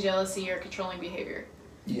cheating, jealousy, or controlling behavior?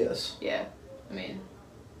 yes. Yeah. I mean,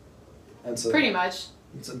 That's pretty much.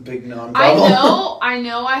 It's a big non-problem. I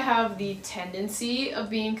know I have the tendency of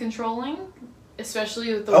being controlling,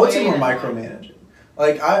 especially with the I would way say more that micromanaging.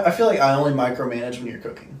 Like, I feel like I only micromanage when you're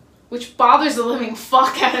cooking. which bothers the living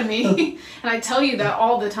fuck out of me. And I tell you that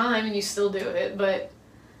all the time and you still do it, but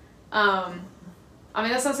I mean,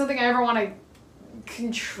 that's not something I ever want to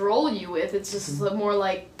control you with. It's just more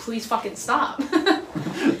like, please fucking stop.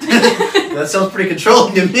 That sounds pretty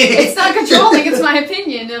controlling to me. It's not controlling, it's my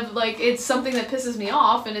opinion of, like, it's something that pisses me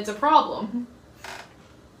off and it's a problem.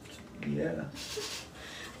 Yeah.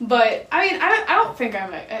 But, I mean, I don't think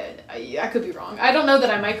I could be wrong. I don't know that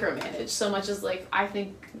I micromanage so much as, like, I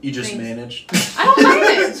think... You just manage? I don't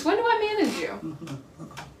manage! When do I manage you?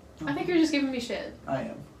 I think you're just giving me shit. I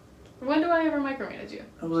am. When do I ever micromanage you?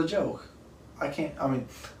 It was a joke. I can't, I mean...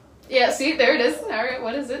 Yeah, see, there it is. Alright,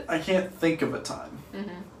 what is it? I can't think of a time. Mm-hmm.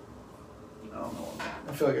 I don't know.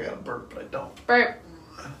 I feel like I got a burp, but I don't. Burp.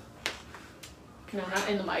 No, not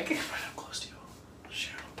in the mic. Right up close to you.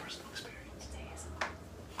 Share a little personal experience.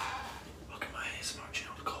 Look at my ASMR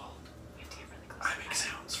channel called I Make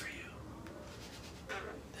Sounds for You.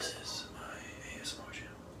 This is my ASMR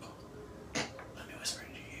channel called Let Me Whisper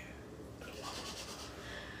into You, Little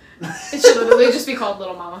Mama. It should literally just be called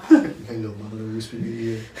Little Mama. Hey, little mama, let me whisper in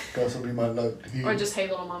your ear. Got somebody might like to hear. Or just Hey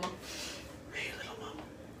Little Mama. Hey, little mama.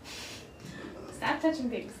 Stop touching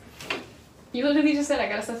things. You literally just said I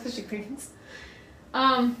gotta stop touching things.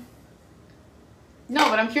 No,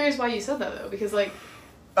 but I'm curious why you said that though, because like...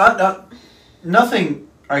 Nothing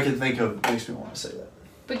I can think of makes me want to say that.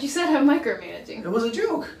 But you said I'm micromanaging. It was a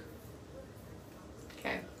joke.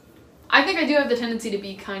 Okay. I think I do have the tendency to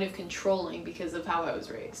be kind of controlling because of how I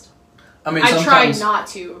was raised. I mean, I tried not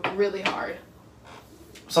to really hard.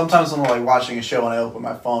 Sometimes when I'm like watching a show and I open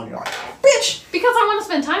my phone, you're like, bitch! Because I want to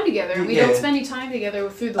spend time together. We Yeah. don't spend any time together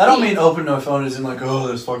through the I don't week. mean open my phone as in like, oh,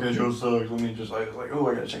 this fucking show sucks. Let me just like, oh,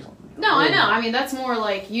 I gotta check something. No, I know. I mean, that's more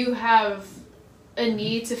like you have a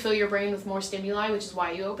need to fill your brain with more stimuli, which is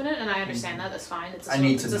why you open it, and I understand that. That's fine. It's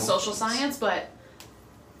a social science, but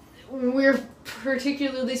we're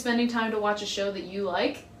particularly spending time to watch a show that you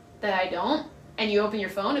like, that I don't, and you open your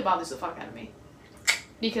phone, it bothers the fuck out of me.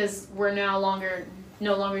 Because we're no longer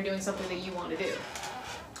doing something that you want to do.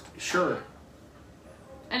 Sure.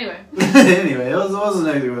 Anyway. Anyway, it was a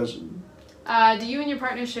negative question. Do you and your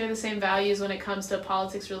partner share the same values when it comes to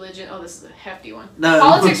politics, religion? Oh, this is a hefty one. No.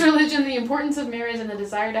 Politics, religion, the importance of marriage, and the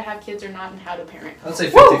desire to have kids or not, and how to parent. I'd say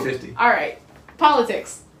 50-50. All right.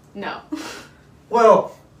 Politics, no.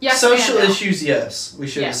 Well, Yes, social and no. issues, yes. We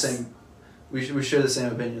share Yes. the same. We share the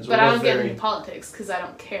same opinions. But We're I both don't get into politics because I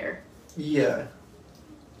don't care. Yeah.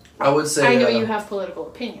 I would say. I know you have political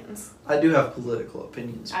opinions. I do have political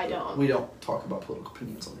opinions. I don't. We don't talk about political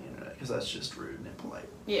opinions on the internet because that's just rude and impolite.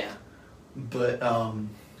 Yeah. But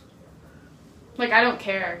like I don't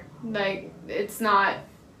care. Like it's not.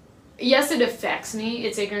 Yes, it affects me.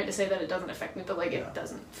 It's ignorant to say that it doesn't affect me, but like it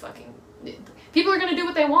doesn't fucking. People are gonna do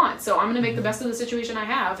what they want, so I'm gonna make the best of the situation I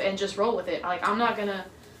have and just roll with it. Like I'm not gonna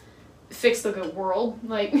fix the good world.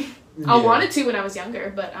 Like I wanted to when I was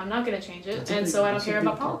younger, but I'm not gonna change it, and so I don't care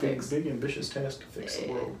about politics. Big ambitious task to fix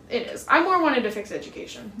the world. It is. I more wanted to fix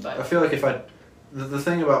education, but I feel like if I. The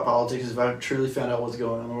thing about politics is if I truly found out what's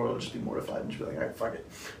going on in the world, I'd just be mortified and just be like, alright, fuck it.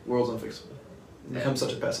 The world's unfixable. And become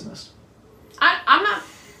such a pessimist. I'm not.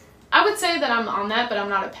 I would say that I'm on that, but I'm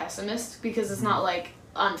not a pessimist because it's not like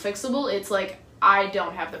unfixable. It's like I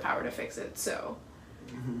don't have the power to fix it. So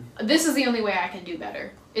this is the only way I can do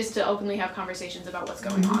better is to openly have conversations about what's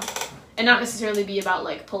going on, and not necessarily be about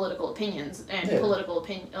like political opinions and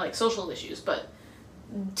like social issues, but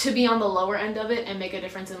to be on the lower end of it and make a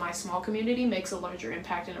difference in my small community makes a larger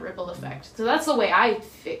impact and a ripple effect. So that's the way I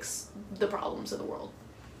fix the problems of the world.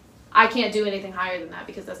 I can't do anything higher than that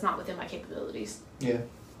because that's not within my capabilities. Yeah.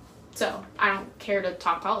 So I don't care to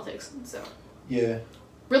talk politics. So yeah.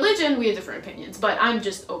 Religion, we have different opinions, but I'm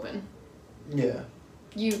just open. Yeah.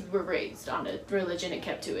 You were raised on a religion and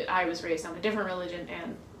kept to it. I was raised on a different religion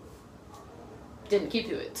and didn't keep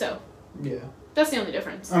to it. So yeah. That's the only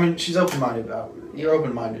difference. I mean, she's open-minded about it. You're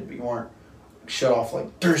open-minded, but you aren't shut off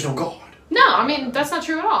like, there's no God. No, I mean, that's not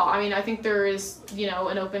true at all. I mean, I think there is,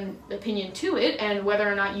 an open opinion to it, and whether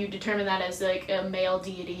or not you determine that as, like, a male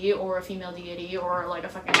deity or a female deity or, like, a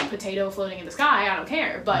fucking potato floating in the sky, I don't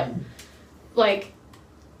care. But, like,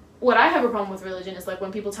 what I have a problem with religion is, like,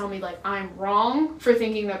 when people tell me, like, I'm wrong for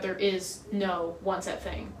thinking that there is no one set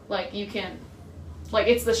thing. Like, you can't, like,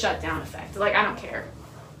 it's the shutdown effect. Like, I don't care.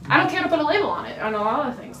 I don't care to put a label on it, on a lot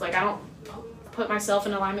of things. Like, I don't put myself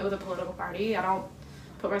in alignment with a political party. I don't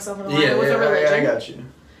put myself in alignment with a religion. I got you.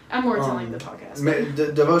 I'm more telling the podcast.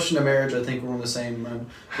 Devotion to marriage, I think we're on the same.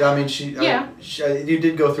 I mean, you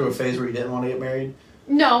did go through a phase where you didn't want to get married.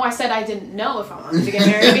 No, I said I didn't know if I wanted to get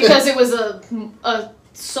married because it was a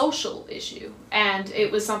social issue, and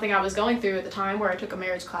it was something I was going through at the time where I took a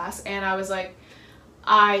marriage class, and I was like,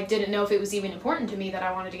 I didn't know if it was even important to me that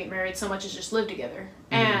I wanted to get married so much as just live together.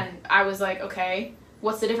 And I was like, okay,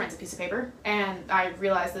 what's the difference? A piece of paper? And I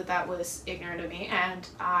realized that that was ignorant of me, and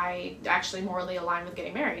I actually morally align with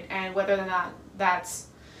getting married. And whether or not that's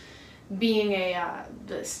being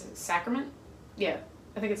the sacrament, yeah,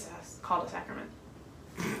 I think it's called a sacrament.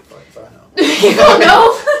 If I know. You don't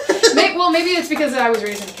know? Well, maybe it's because I was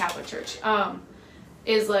raised in a Catholic church.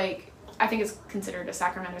 Is like, I think it's considered a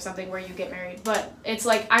sacrament or something where you get married. But it's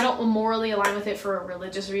like, I don't morally align with it for a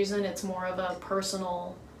religious reason. It's more of a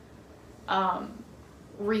personal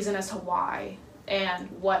reason as to why and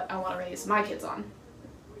what I want to raise my kids on.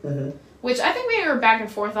 Mm-hmm. Which I think we were back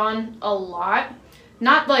and forth on a lot.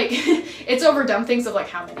 Not like, it's over dumb things of like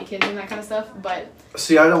how many kids and that kind of stuff, but...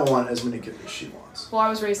 See, I don't want as many kids as she wants. Well, I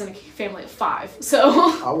was raised in a family of 5, so...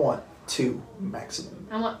 I want 2 maximum.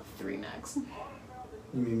 I want 3 max.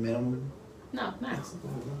 You mean minimum? No, max.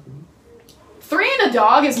 3 and a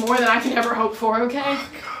dog is more than I can ever hope for, okay? Oh,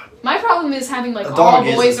 God. My problem is having like A all dog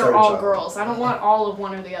is boys the or third all child. girls. I don't want all of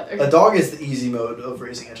one or the other. A dog is the easy mode of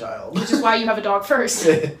raising a child. Which is why you have a dog first.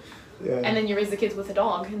 Yeah. And then you raise the kids with a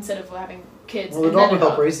dog instead of having kids. Well, the and dog then would a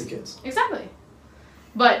help raise the kids. Exactly.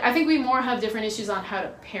 But I think we more have different issues on how to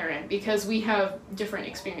parent because we have different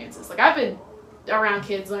experiences. Like, I've been around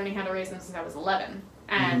kids learning how to raise them since I was 11.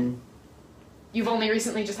 And you've only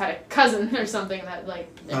recently just had a cousin or something that, like...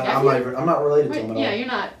 I'm not related to him at all. Yeah, you're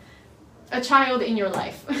not a child in your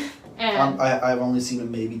life. And I've only seen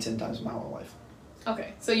him maybe 10 times in my whole life.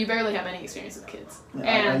 okay, so you barely have any experience with kids. Yeah,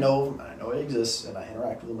 and I know it exists, and I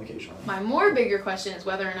interact with them occasionally. my more bigger question is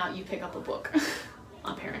whether or not you pick up a book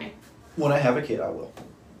on parenting. When I have a kid, I will.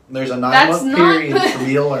 There's a 9-month period for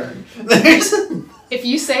me to learn. If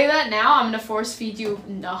you say that now, I'm going to force feed you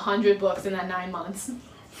 100 books in that 9 months.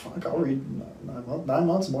 Fuck, I'll read 9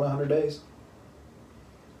 months, more than 100 days.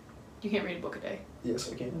 You can't read a book a day.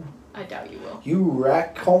 Yes, I can. I doubt you will. You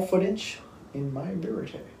lack confidence in my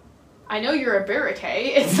ability. I know you're a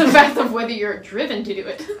barricade. It's the fact of whether you're driven to do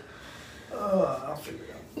it. I'll figure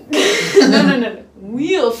it out. No.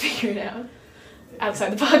 We'll figure it out.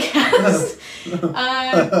 Outside the podcast.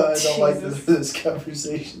 I don't Jesus. like this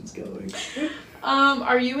conversation's going.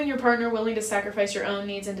 Are you and your partner willing to sacrifice your own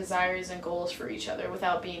needs and desires and goals for each other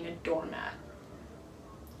without being a doormat?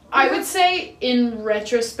 I would say, in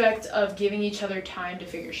retrospect of giving each other time to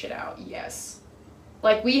figure shit out, yes.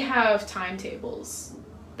 Like, we have timetables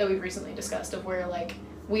that we've recently discussed of where, like,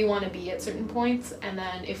 we want to be at certain points, and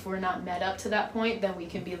then if we're not met up to that point, then we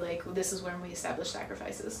can be like, well, this is when we establish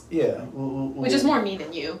sacrifices. Yeah. Which is more me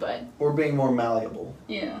than you, but... We're being more malleable.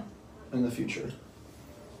 Yeah. In the future.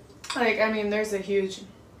 Like, I mean, there's a huge...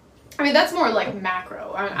 I mean, that's more like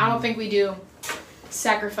macro. I don't think we do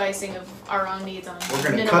sacrificing of our own needs on We're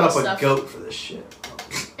gonna minimal cut up stuff. a goat for this shit.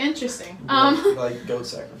 Interesting. Like goat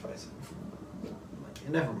sacrificing.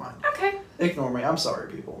 Never mind. Okay. Ignore me. I'm sorry,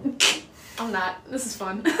 people. I'm not. This is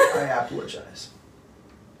fun. I apologize.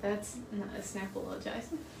 That's not a snack apologize.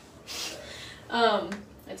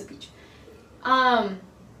 It's a peach. I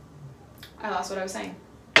lost what I was saying.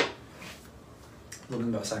 Looking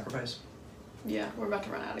about sacrifice. Yeah, we're about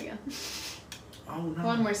to run out again. Oh no.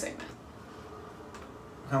 One more segment.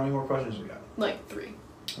 How many more questions we got? Like 3.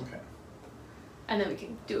 Okay. And then we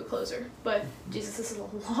can do a closer. But, Jesus, this is a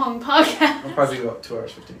long podcast. We'll probably go up 2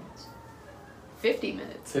 hours, 15 minutes. 50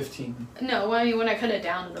 minutes. 15. No, I mean, when I cut it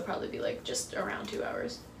down, it'll probably be like just around 2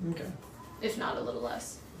 hours. Okay. If not a little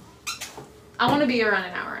less. I want to be around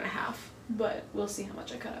an hour and a half. But we'll see how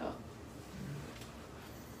much I cut out.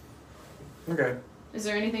 Okay. Is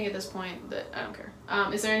there anything at this point that... I don't care.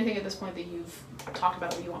 Is there anything at this point that you've talked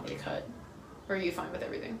about that you want me to cut? Or are you fine with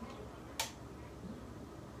everything?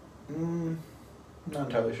 Not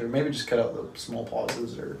entirely sure. Maybe just cut out the small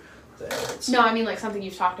pauses or the edits. No, I mean like something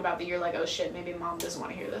you've talked about that you're like, oh shit, maybe mom doesn't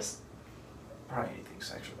want to hear this. Probably anything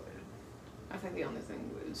sex related. I think the only thing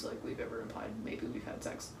is like we've ever implied maybe we've had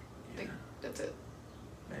sex. I think that's it.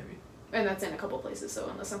 Maybe. And that's in a couple places, so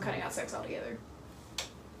unless I'm cutting out sex altogether.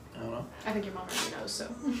 I don't know. I think your mom already knows, so.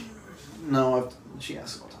 No, she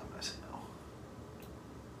asks all the time and I say no.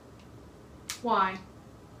 Why?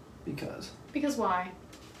 Because why?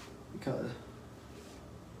 Because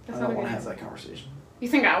That's I not don't a want good to have answer. that conversation. You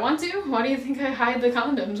think I want to? Why do you think I hide the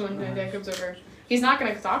condoms when my dad comes over? He's not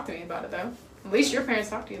going to talk to me about it, though. At least your parents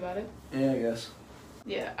talk to you about it. Yeah, I guess.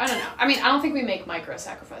 Yeah, I don't know. I mean, I don't think we make micro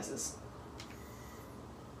sacrifices.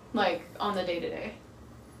 Like, on the day-to-day.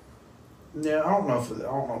 Yeah, I don't know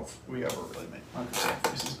if we ever really make micro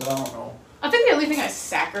sacrifices, but I don't know. I think the only thing I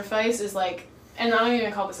sacrifice is, like, and I don't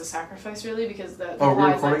even call this a sacrifice, really, because the Oh, we're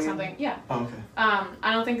lie is like recording something... Yeah. Oh, okay.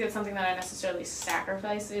 I don't think that's something that I necessarily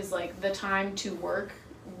sacrifice is, like, the time to work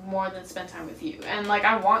more than spend time with you. And, like,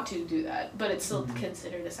 I want to do that, but it's still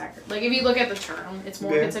considered a sacrifice. Like, if you look at the term, it's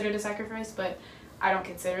more considered a sacrifice, but I don't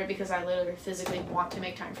consider it because I literally physically want to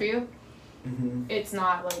make time for you. Mm-hmm. It's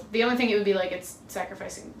not, like, the only thing it would be, like, it's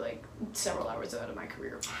sacrificing, like, several hours out of my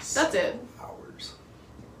career. That's it. Hours.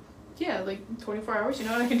 Yeah, like, 24 hours. You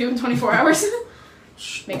know what I can do in 24 hours?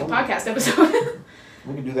 Make a podcast episode.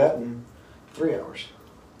 We can do that in 3 hours.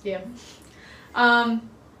 Yeah.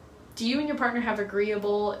 Do you and your partner have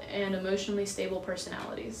agreeable and emotionally stable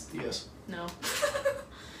personalities? Yes. No.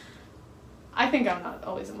 I think I'm not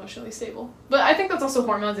always emotionally stable. But I think that's also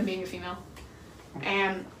hormones and being a female.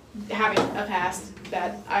 And having a past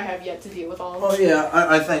that I have yet to deal with all of. Well, yeah,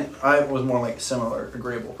 I think I was more like similar,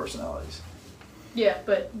 agreeable personalities. Yeah,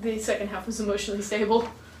 but the second half was emotionally stable.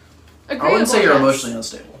 I wouldn't say you're yes. emotionally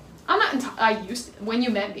unstable. I'm not. I used to. When you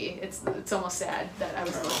met me, it's almost sad that I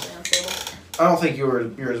was emotionally unstable. I don't think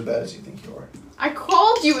you're as bad as you think you are. I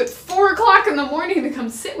called you at 4 o'clock in the morning to come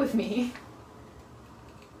sit with me.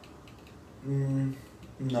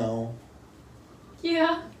 No.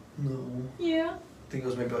 Yeah. No. Yeah. I think it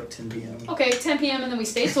was maybe like 10 p.m. Okay, 10 p.m. and then we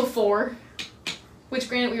stayed till 4. Which,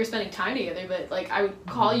 granted, we were spending time together, but, like, I would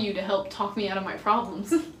call you to help talk me out of my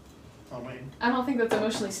problems. I mean, I don't think that's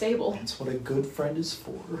emotionally stable. that's what a good friend is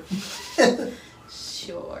for.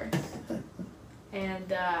 Sure.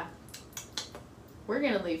 And, we're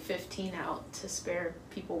gonna leave 15 out to spare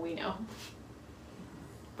people we know.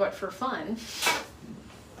 But for fun,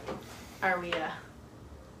 are we,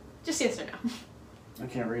 just yes or no? I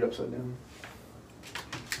can't read upside down.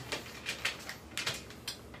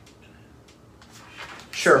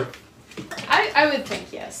 Sure. I would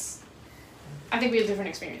think yes. I think we have different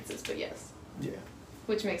experiences, but yes. Yeah.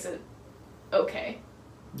 Which makes it okay.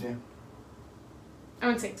 Yeah. I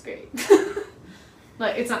wouldn't say it's great.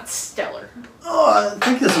 Like, it's not stellar. Oh, I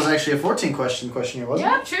think this was actually a 14 question here, wasn't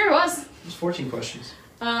it? Yeah, sure it was. It was 14 questions.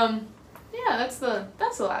 Yeah, that's the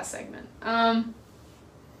last segment. Wow,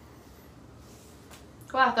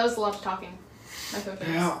 that was a lot of talking. My co-host.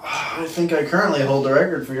 Yeah, I think I currently hold the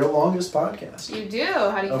record for your longest podcast. You do?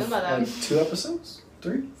 How do you feel about that? Like 2 episodes?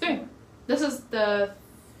 3? 3. This is the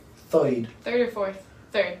Third. third or fourth?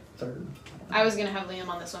 Third. Third. I was going to have Liam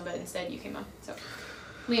on this one, but instead you came on. So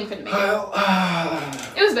Liam couldn't make it. Well,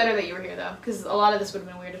 It was better that you were here, though, because a lot of this would have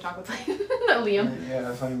been weird to talk with Liam.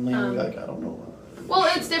 yeah, if I'm Liam, I'd be like, I don't know. Well,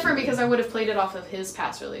 it's different because I would have played it off of his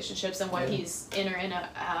past relationships and what he's in or in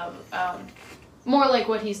more like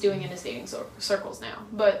what he's doing in his dating circles now.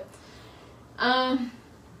 But,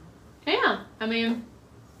 yeah, I mean,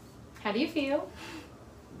 how do you feel?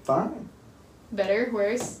 Fine. Better,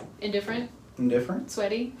 worse, indifferent, Indifferent?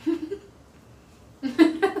 sweaty?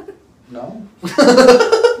 No.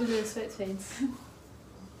 The sweat fades.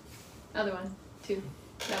 Other one, 2.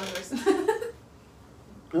 That was worse.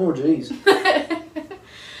 Oh, jeez.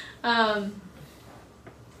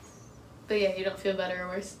 But yeah, you don't feel better or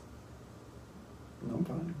worse? No, I'm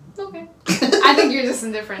fine. Okay. I think you're just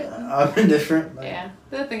indifferent. I'm indifferent. Like, Yeah,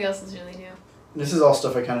 nothing else is really new. This is all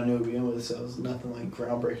stuff I kind of knew to begin with, so it was nothing like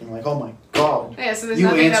groundbreaking. Like, oh my god. Yeah, so there's You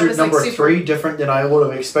nothing that answered was number like super... 3 different than I would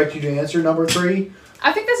have expected you to answer number 3.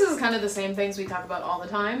 I think this is kind of the same things we talk about all the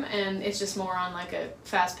time, and it's just more on like a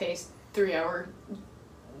fast-paced 3-hour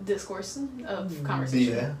discourse of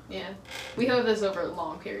conversation. Yeah. Yeah. We have this over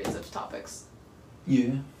long periods of topics.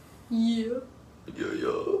 Yeah. Yeah.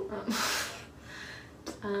 Yeah.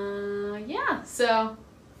 Yeah, so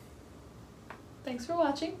thanks for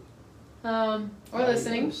watching. Or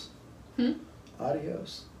listening.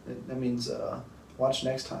 Adios. That means watch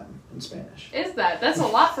next time in Spanish. Is that? That's a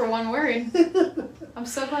lot for one word. I'm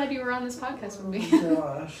so glad you were on this podcast with me. Oh,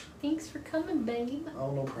 gosh. Thanks for coming, babe.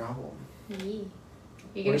 Oh, no problem. Yeah. You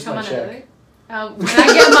gonna Where's come my on check? another? When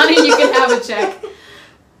I get money, you can have a check.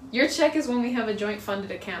 Your check is when we have a joint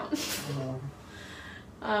funded account.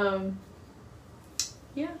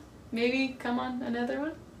 Yeah. Maybe come on another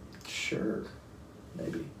one? Sure.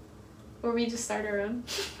 Maybe. Or we just start our own.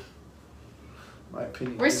 My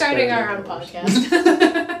opinion. We're is starting better our than own yours.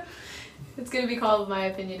 podcast. It's gonna be called My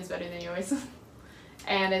Opinion is Better Than Yours.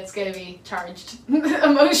 and it's going to be charged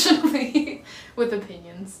emotionally with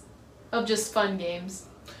opinions of just fun games.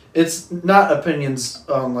 It's not opinions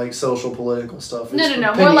on like social political stuff.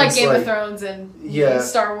 No, more like Game of Thrones and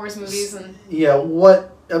Star Wars movies and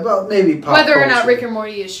what about maybe pop whether culture. Or not Rick and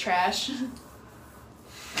Morty is trash.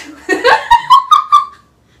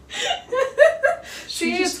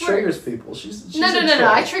 She just triggers people. She's no.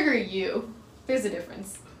 I trigger you. There's a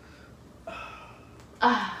difference.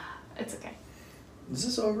 It's okay. Is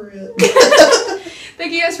this over yet?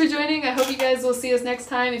 Thank you guys for joining. I hope you guys will see us next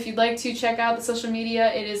time. If you'd like to check out the social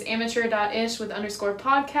media, it is amateur.ish with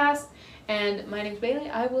 _podcast. And my name's Bailey.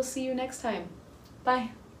 I will see you next time. Bye.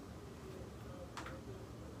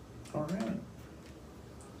 All right.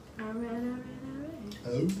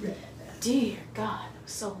 Dear God, that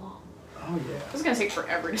was so long. Oh, yeah. This is going to take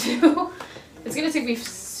forever to do. It's going to take me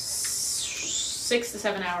 6 to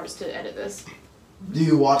 7 hours to edit this. Do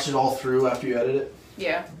you watch it all through after you edit it?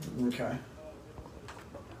 Yeah. Okay.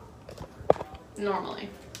 Normally.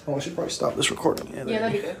 Oh, I should probably stop this recording. Yeah,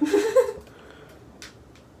 that'd be good.